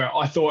 to be fair,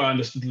 I thought I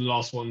understood the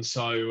last one,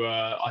 so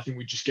I think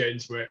we just get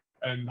into it,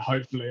 and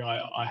hopefully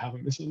I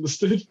haven't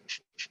misunderstood.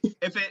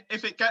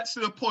 If it gets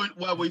to the point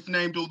where we've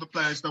named all the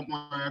players, don't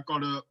worry, I've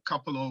got a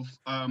couple of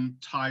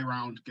tie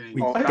round games.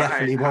 We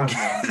definitely won't.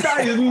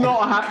 That is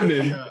not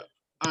happening. Yeah.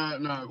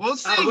 No, we'll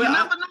see. You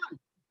never know.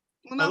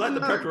 I like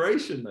the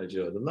preparation though,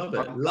 Jordan. I love it.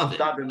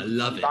 I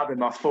love it. Dabbing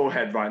my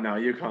forehead right now.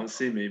 You can't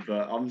see me,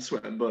 but I'm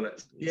sweating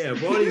bullets. Yeah,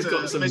 well, he's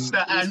got some.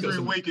 Mr.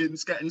 Andrew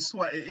Wiggins getting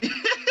sweaty.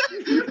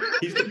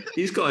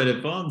 he's got an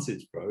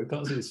advantage, bro. We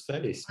can't see his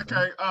face.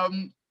 Okay.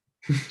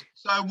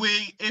 So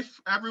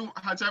has everyone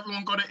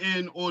got it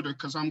in order?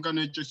 Because I'm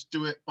gonna just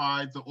do it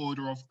by the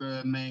order of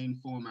the main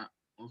format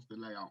of the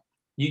layout.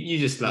 You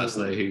just let us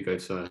know who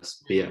goes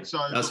first. But yeah, so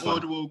that's the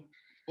fine.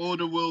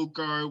 order will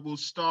go. We'll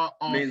start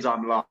off. Means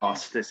I'm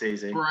last. This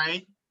easy.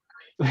 Bray,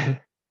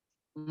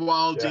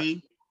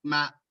 Wildy,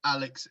 Matt,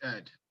 Alex,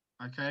 Ed.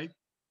 Okay.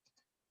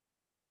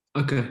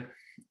 Okay.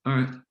 All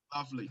right.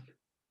 Lovely.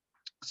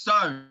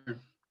 So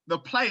the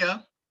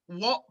player,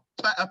 what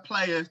better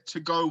player to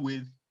go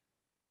with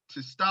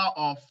to start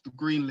off the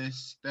green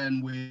list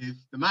than with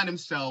the man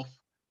himself,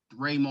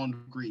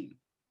 Draymond Green.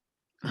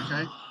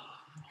 Okay.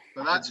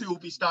 So that's who we'll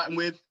be starting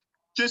with.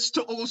 Just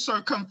to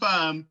also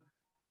confirm,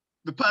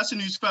 the person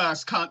who's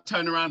first can't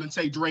turn around and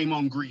say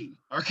Draymond Green,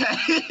 okay?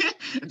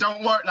 It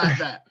don't work like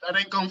that. That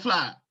ain't gonna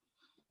fly.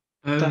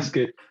 That's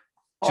good.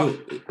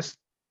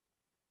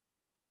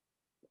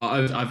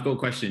 I've got a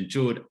question.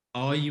 Jord,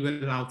 are you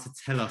allowed to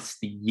tell us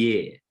the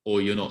year,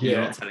 or you're not? Yeah.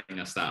 You're not telling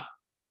us that?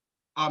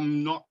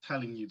 I'm not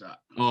telling you that.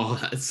 Oh,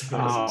 that's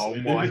Oh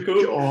my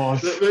difficult.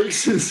 God. That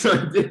makes it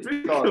so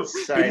difficult.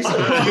 God's sake.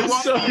 If you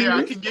want So- the year,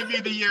 I can give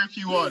you the year if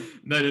you want.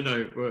 No.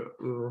 No,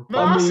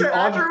 I I mean, said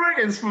I've- Andrew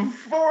Wiggins for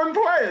foreign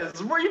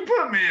players. What you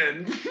put me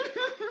in?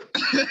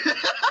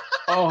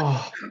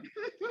 Oh,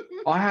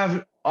 I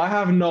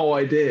have no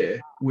idea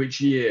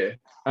which year.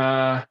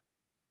 All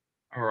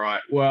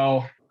right.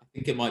 Well, I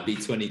think it might be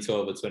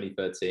 2012 or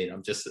 2013.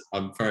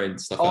 I'm throwing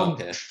stuff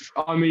out here.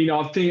 I mean,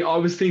 I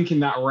was thinking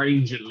that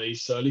range at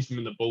least. So at least I'm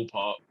in the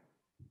ballpark.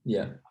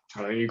 Yeah. I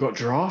think you got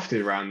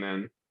drafted around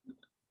then.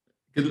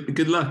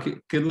 Good luck.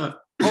 Good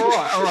luck. All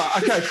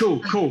right. Okay,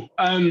 cool.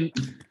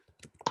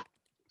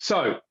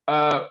 So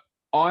I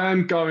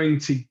am going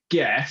to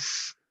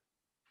guess.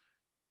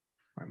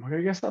 Wait, am I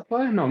going to guess that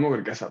player? No, I'm not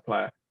going to guess that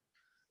player.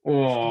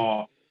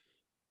 Oh,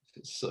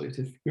 It's so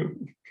difficult.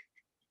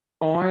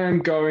 I am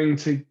going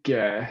to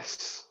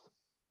guess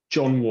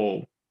John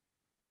Wall.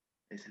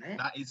 Isn't it?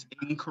 That is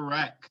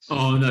incorrect.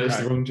 Oh no, it's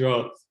Okay. the wrong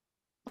draft.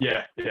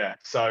 Yeah.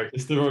 So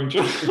It's the wrong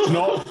draft. it's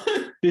not.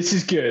 This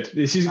is good.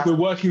 We're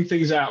working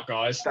things out,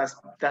 guys.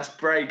 That's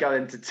Bray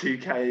going to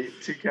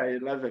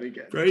 2K11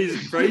 again.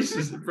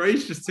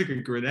 Brace just took a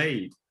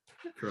grenade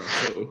for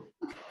us all.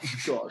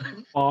 God.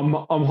 I'm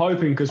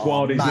hoping because Oh,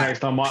 Wildy's Matt,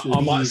 next. I might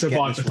please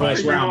survive get the this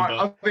first right. round. I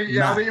But think you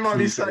might be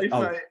please get- safe,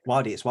 mate.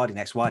 Wildy, it's Wildy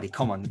next. Wildy,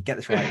 come on, get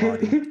this right,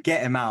 Wildy.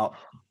 Get him out.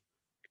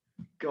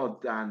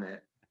 God damn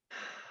it.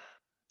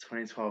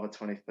 2012 or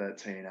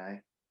 2013, eh?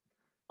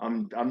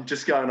 I'm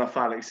just going off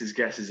Alex's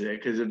guesses here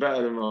because they're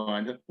better than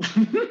mine.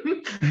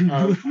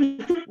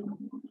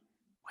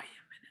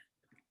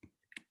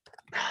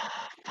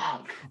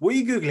 Fuck. What are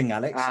you googling,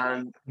 Alex?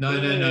 No.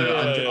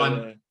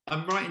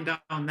 I'm writing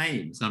down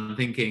names. I'm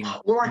thinking.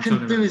 All I I'm can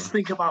trying to do is remember.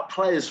 think about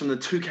players from the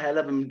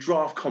 2K11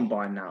 draft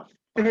combine now.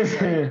 All that's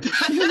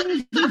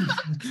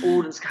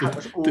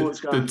all that's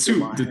going through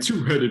my The head,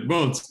 two-headed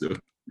monster.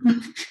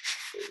 you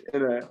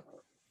know.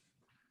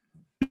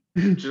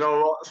 Do you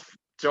know what,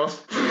 Josh?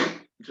 Do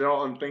you know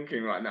what I'm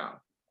thinking right now?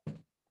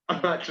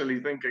 I'm actually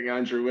thinking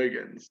Andrew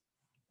Wiggins.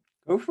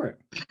 Go for it.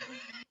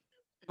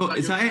 Oh,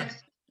 is your that it?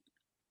 guess?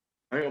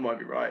 I think I might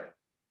be right.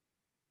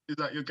 Is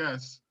that your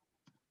guess?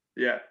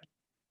 Yeah.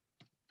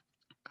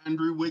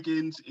 Andrew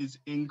Wiggins is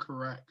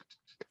incorrect.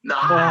 No.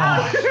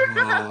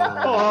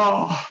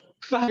 Oh,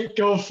 thank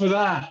God for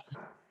that.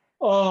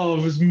 Oh,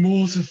 I was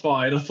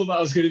mortified. I thought that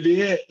was going to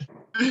be it.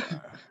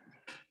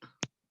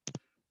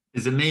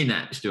 Is it me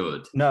next,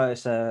 George? No,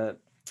 it's Matt.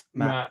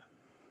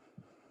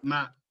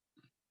 Matt.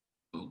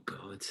 Oh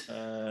God.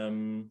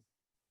 I'm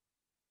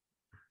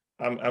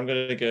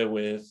going to go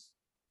with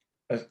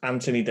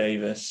Anthony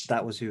Davis.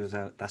 That was who was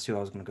out. That's who I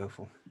was going to go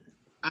for.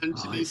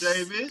 Anthony Nice.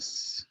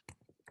 Davis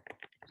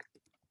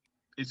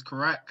is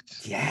correct.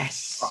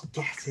 Yes,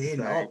 get in. sake.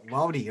 Oh,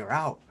 Wildy, you're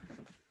out.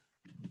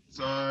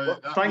 So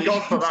that Thank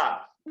God for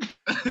that.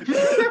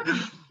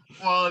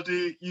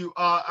 Wildy, you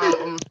are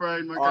out, I'm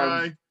afraid, my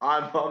guy.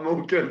 I'm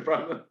all good,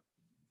 brother.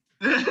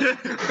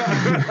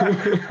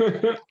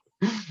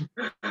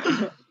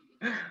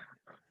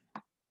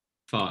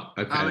 Fuck.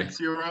 Okay. Alex,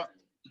 you're up.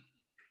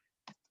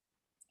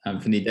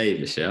 Anthony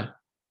Davis, yeah.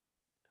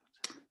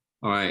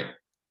 All right.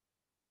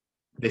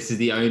 This is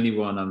the only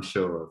one I'm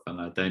sure of, and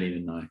I don't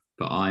even know,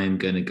 but I am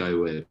going to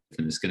go with,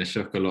 and it's going to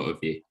shock a lot of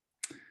you.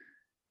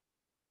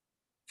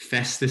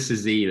 Festus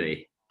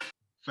Ezeli.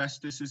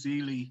 Festus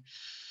Ezeli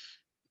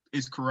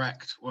is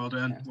correct. Well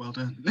done. Yeah. Well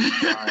done.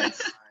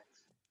 Nice.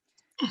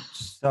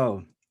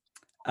 So,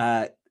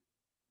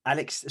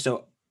 Alex,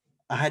 so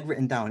I had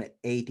written down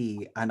AD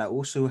and I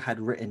also had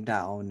written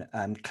down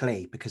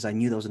Clay because I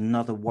knew there was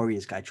another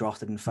Warriors guy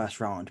drafted in the first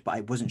round, but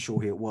I wasn't sure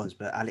who it was.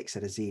 But Alex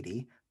said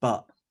Ezeli.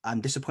 But I'm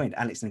disappointed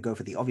Alex didn't go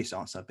for the obvious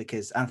answer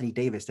because Anthony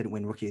Davis didn't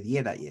win Rookie of the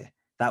Year that year.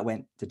 That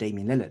went to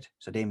Damian Lillard.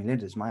 So Damian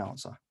Lillard is my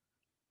answer.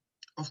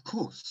 Of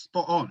course.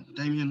 Spot on.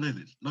 Damian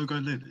Lillard. Logo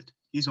Lillard.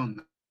 He's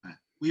on there.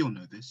 We all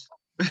know this.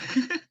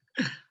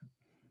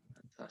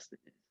 Fantastic.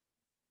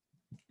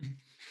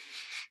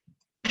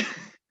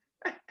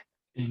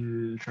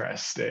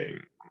 Interesting.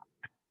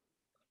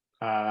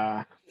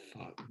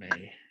 Fuck me.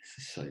 This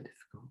is so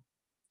difficult.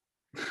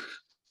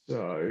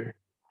 So,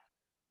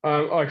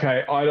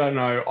 okay, I don't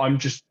know. I'm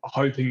just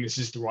hoping this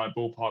is the right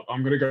ballpark.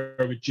 I'm going to go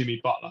with Jimmy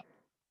Butler.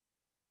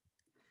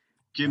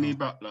 Jimmy Oh.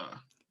 Butler.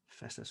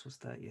 Festus was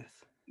 30th.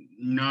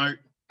 No.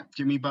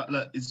 Jimmy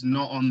Butler is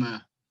not on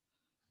there.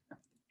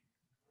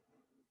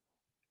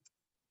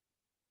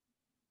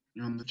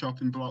 You're on the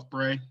chopping block,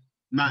 Bray.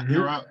 Matt, Mhm.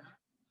 you're up.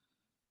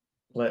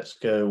 Let's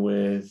go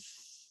with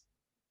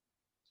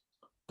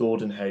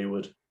Gordon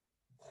Hayward.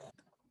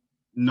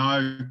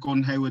 No,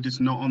 Gordon Hayward is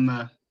not on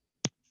there.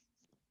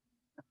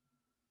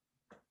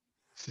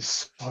 This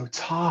is so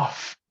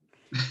tough.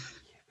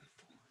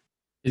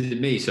 Is it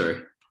me?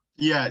 Sorry.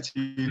 Yeah, it's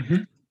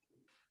you.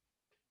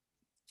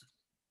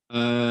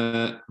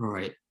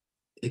 Right.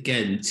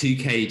 Again,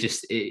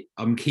 2K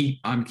I'm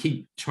keep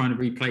trying to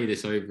replay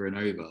this over and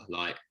over.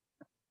 Like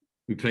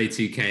we play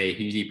 2K,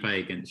 who do you play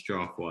against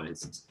draft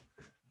wise?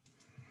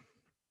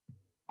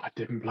 I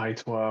didn't play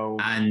 12.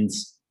 And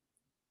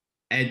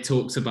Ed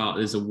talks about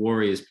there's a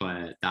Warriors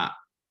player that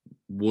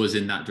was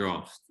in that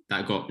draft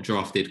that got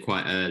drafted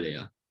quite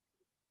earlier.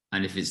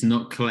 And if it's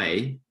not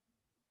Clay,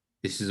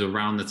 this is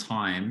around the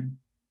time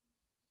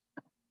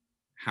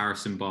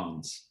Harrison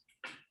Barnes.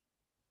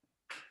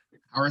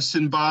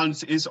 Harrison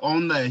Barnes is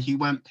on there. He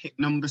went pick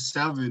number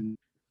 7.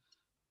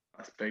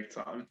 That's big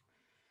time.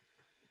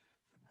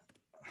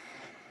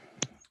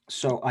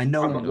 So I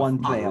know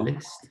one player.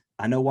 List.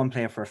 I know one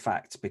player for a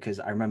fact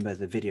because I remember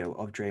the video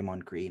of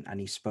Draymond Green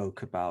and he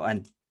spoke about,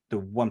 and the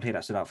one player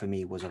that stood out for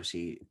me was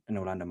obviously an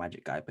Orlando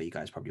Magic guy, but you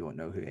guys probably won't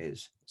know who it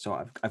is. So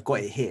I've got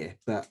it here,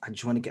 but I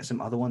just want to get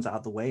some other ones out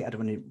of the way. I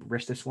don't want to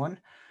risk this one.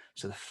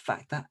 So the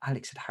fact that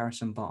Alex had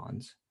Harrison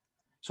Barnes.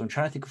 So I'm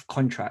trying to think of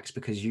contracts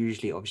because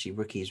usually, obviously,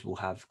 rookies will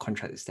have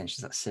contract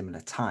extensions at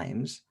similar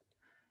times.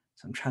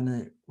 So I'm trying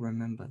to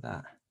remember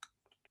that.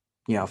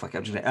 Yeah, fuck it.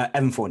 I'm just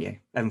Evan Fournier.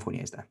 Evan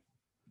Fournier is there.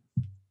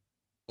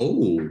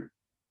 Oh,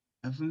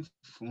 Evan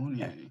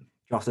Fournier. Yeah.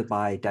 Drafted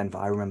by Denver.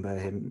 I remember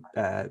him.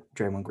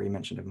 Draymond Green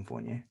mentioned Evan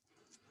Fournier.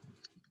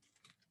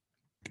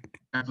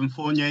 Evan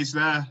Fournier's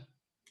there.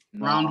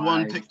 Round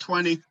 1, pick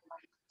 20.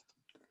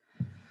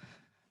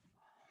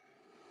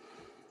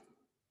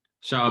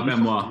 shout out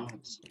Benoit.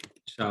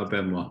 Shout out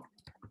Benoit.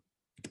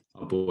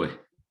 Oh boy.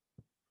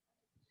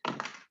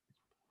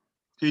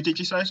 Who did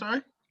you say,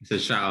 sorry? He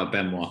said shout out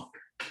Benoit.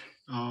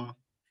 Oh,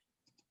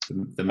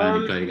 The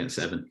man who played against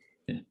Evan.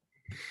 Yeah.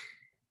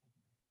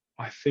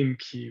 I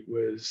think he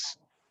was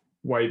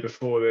way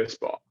before this,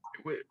 but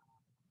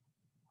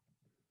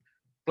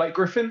Blake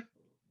Griffin?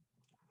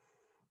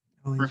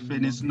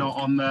 Griffin is not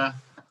on there.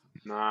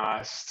 Nah,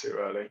 it's too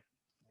early.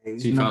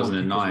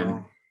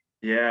 2009.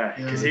 Yeah,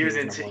 because he was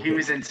in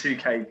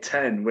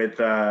 2K10 with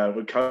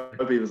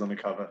Kobe was on the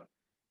cover.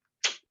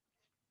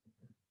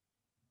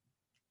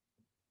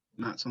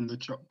 Matt's on the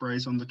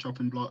Bray's on the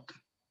chopping block.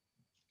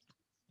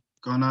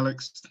 Go on,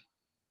 Alex.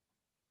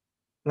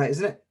 Right,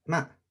 isn't it,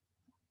 Matt?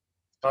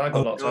 I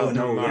got knocked out.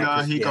 no, Matt.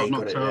 Yeah, he got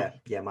knocked out.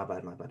 Yeah, my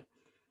bad.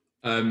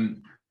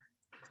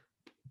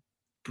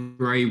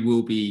 Bray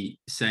will be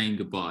saying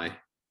goodbye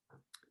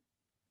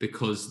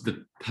because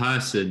the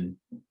person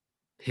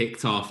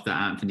picked after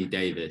Anthony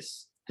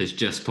Davis has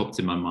just popped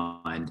in my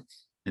mind.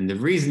 And the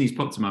reason he's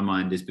popped in my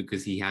mind is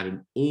because he had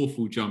an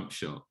awful jump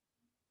shot.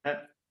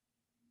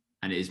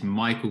 And it is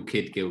Michael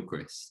Kidd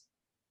Gilchrist.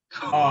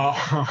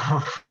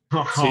 Oh, 2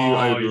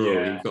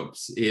 overall.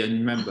 yeah.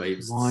 Remember, he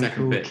was the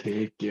second Michael pick.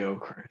 Kidd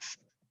Gilchrist.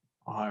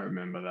 I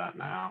remember that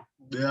now.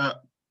 Yeah,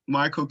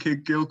 Michael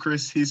Kidd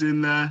Gilchrist, he's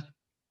in there.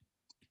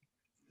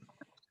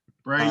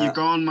 Bray, you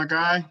gone, my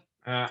guy?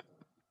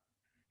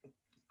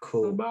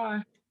 Cool.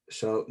 Bye.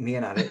 So me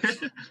and Alex.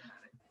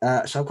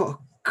 So I've got a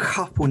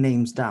couple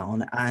names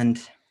down, and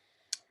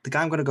the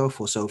guy I'm going to go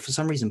for. So for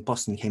some reason,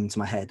 Boston came into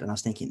my head, and I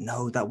was thinking,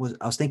 I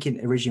was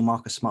thinking originally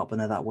Marcus Smart, but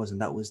no, that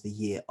wasn't. That was the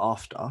year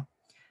after.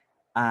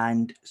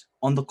 And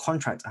on the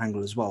contract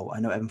angle as well, I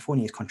know Evan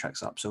Fournier's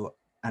contract's up. So,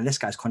 and this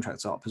guy's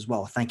contract's up as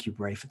well. Thank you,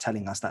 Bray, for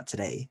telling us that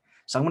today.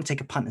 So I'm going to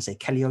take a punt and say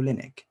Kelly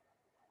Olynyk.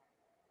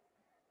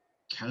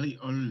 Kelly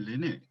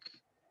Olynyk.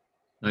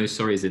 No,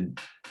 sorry, is in.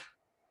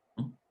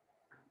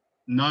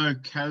 No,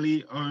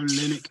 Kelly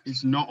Olynyk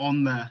is not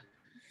on there.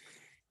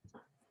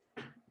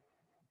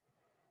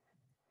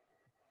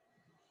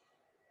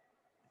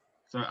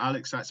 So,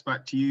 Alex, that's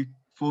back to you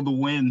for the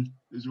win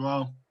as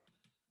well,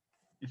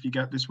 if you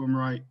get this one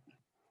right.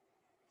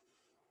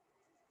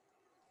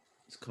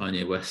 As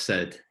Kanye West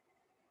said,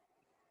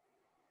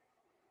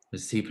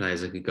 there's 2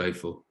 players I could go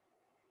for.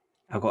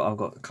 I've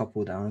got a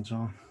couple down as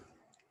well.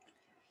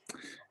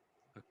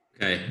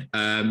 Okay.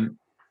 I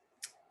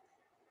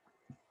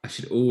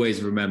should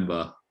always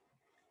remember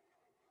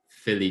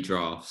Philly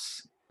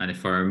drafts. And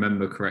if I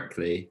remember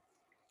correctly,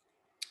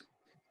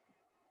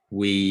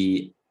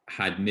 we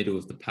had middle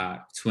of the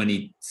pack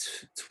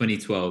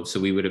 2012. So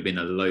we would have been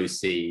a low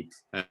seed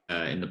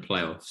in the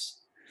playoffs.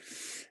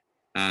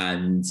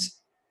 And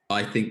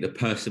I think the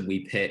person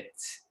we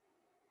picked,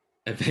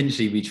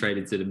 eventually we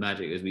traded to the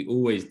Magic, as we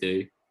always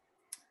do.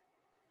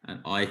 And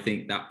I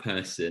think that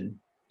person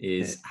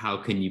is, how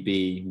can you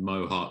be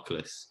Mo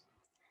Harkless?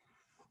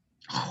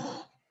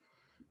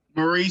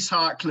 Maurice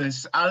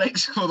Harkless,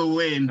 Alex for the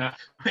win.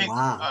 Pick,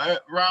 Wow.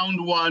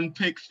 Round 1,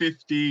 pick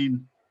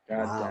 15.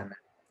 Wow. Damn it.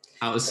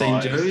 Out of St.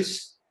 Right.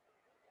 Joe's?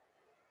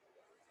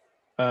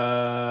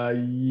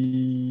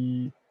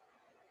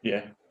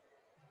 Yeah.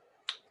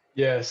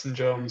 Yeah, St.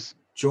 John's.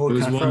 George,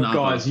 There was one other.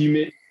 Guys,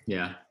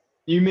 Yeah.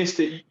 you missed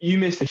it. You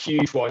missed a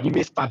huge one. You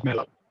missed Bad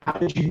Miller. How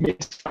did you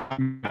miss Bad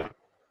Miller?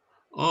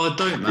 Oh,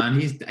 don't, man.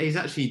 He's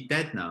actually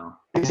dead now.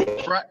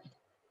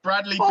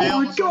 Bradley Oh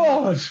Beal. my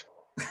god!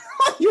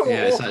 You're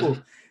Yeah, it's awful.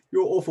 like-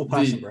 You're an awful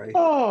person, Bray.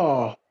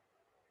 Oh,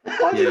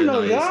 I didn't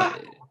know that.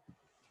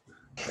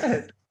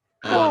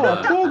 Oh,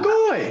 no. poor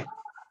guy.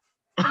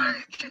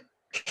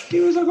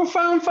 He was like a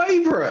fan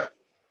favourite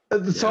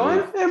at the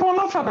time. Everyone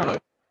loved Fabio.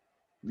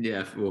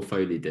 Yeah, well,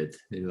 Foley did.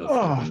 He loved Oh,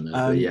 that one,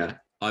 but yeah,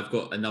 I've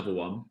got another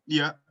one.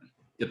 Yeah.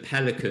 The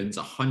Pelicans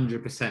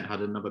 100%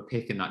 had another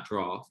pick in that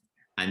draft,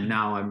 and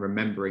now I'm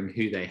remembering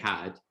who they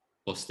had,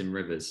 Austin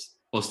Rivers.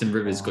 Austin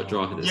Rivers got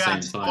drafted at the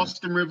Yes, same time.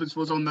 Austin Rivers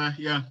was on there.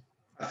 Yeah,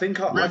 I think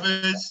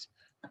Rivers.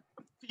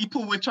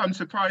 People, which I'm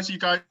surprised you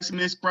guys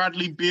missed.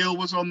 Bradley Beal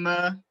was on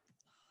there.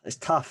 It's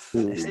tough.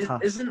 It's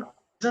tough. Isn't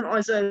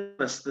Isaiah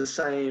the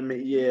same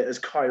year as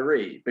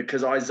Kyrie?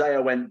 Because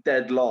Isaiah went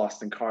dead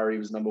last and Kyrie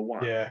was number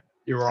 1. Yeah,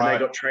 you're And right.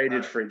 they got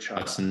traded for each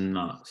other. That's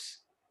nuts.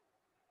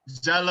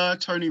 Zeller,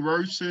 Tony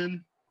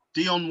Rosen,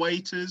 Dion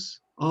Waiters.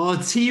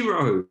 Oh,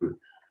 T-Row.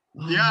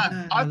 Oh, Yeah,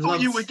 man, I thought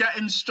you love- were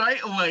getting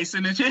straight away, so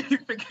if you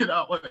figured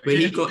out what. But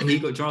he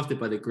got drafted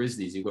by the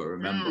Grizzlies. You got to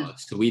remember.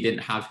 So we didn't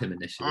have him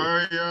initially.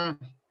 Oh yeah.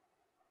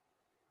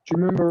 Do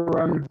you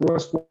remember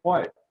Royce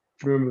White?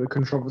 Do you remember the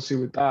controversy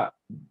with that?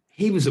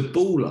 He was a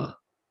baller.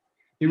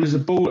 He was a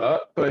baller,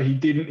 but he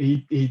didn't.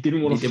 He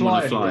didn't want to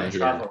fly. Yeah.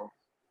 Travel.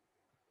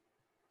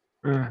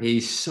 Yeah.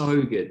 He's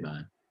so good,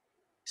 man.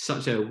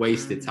 Such a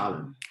wasted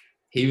talent.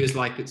 He was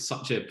like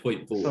such a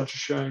point forward. Such a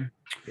shame.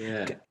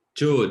 Yeah.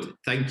 George,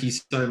 thank you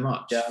so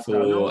much for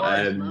No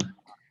worries, man.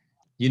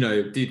 you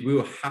know, dude, we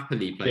will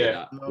happily play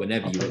Yeah. that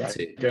whenever you want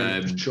to.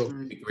 Yeah, for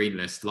sure. The green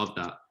list, love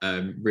that.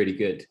 Really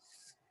good.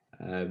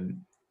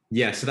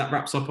 Yeah, so that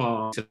wraps up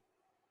our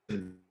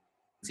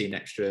 17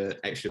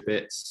 extra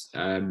bits.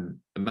 A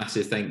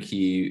massive thank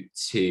you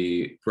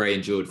to Bray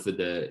and George for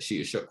the shoot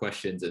your shot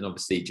questions, and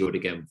obviously George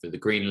again for the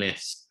green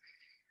list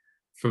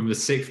from the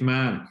 6th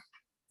man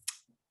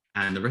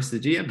and the rest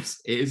of the GMs.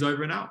 It is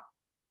over and out.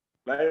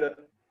 Later.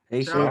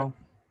 Peace Ciao. out.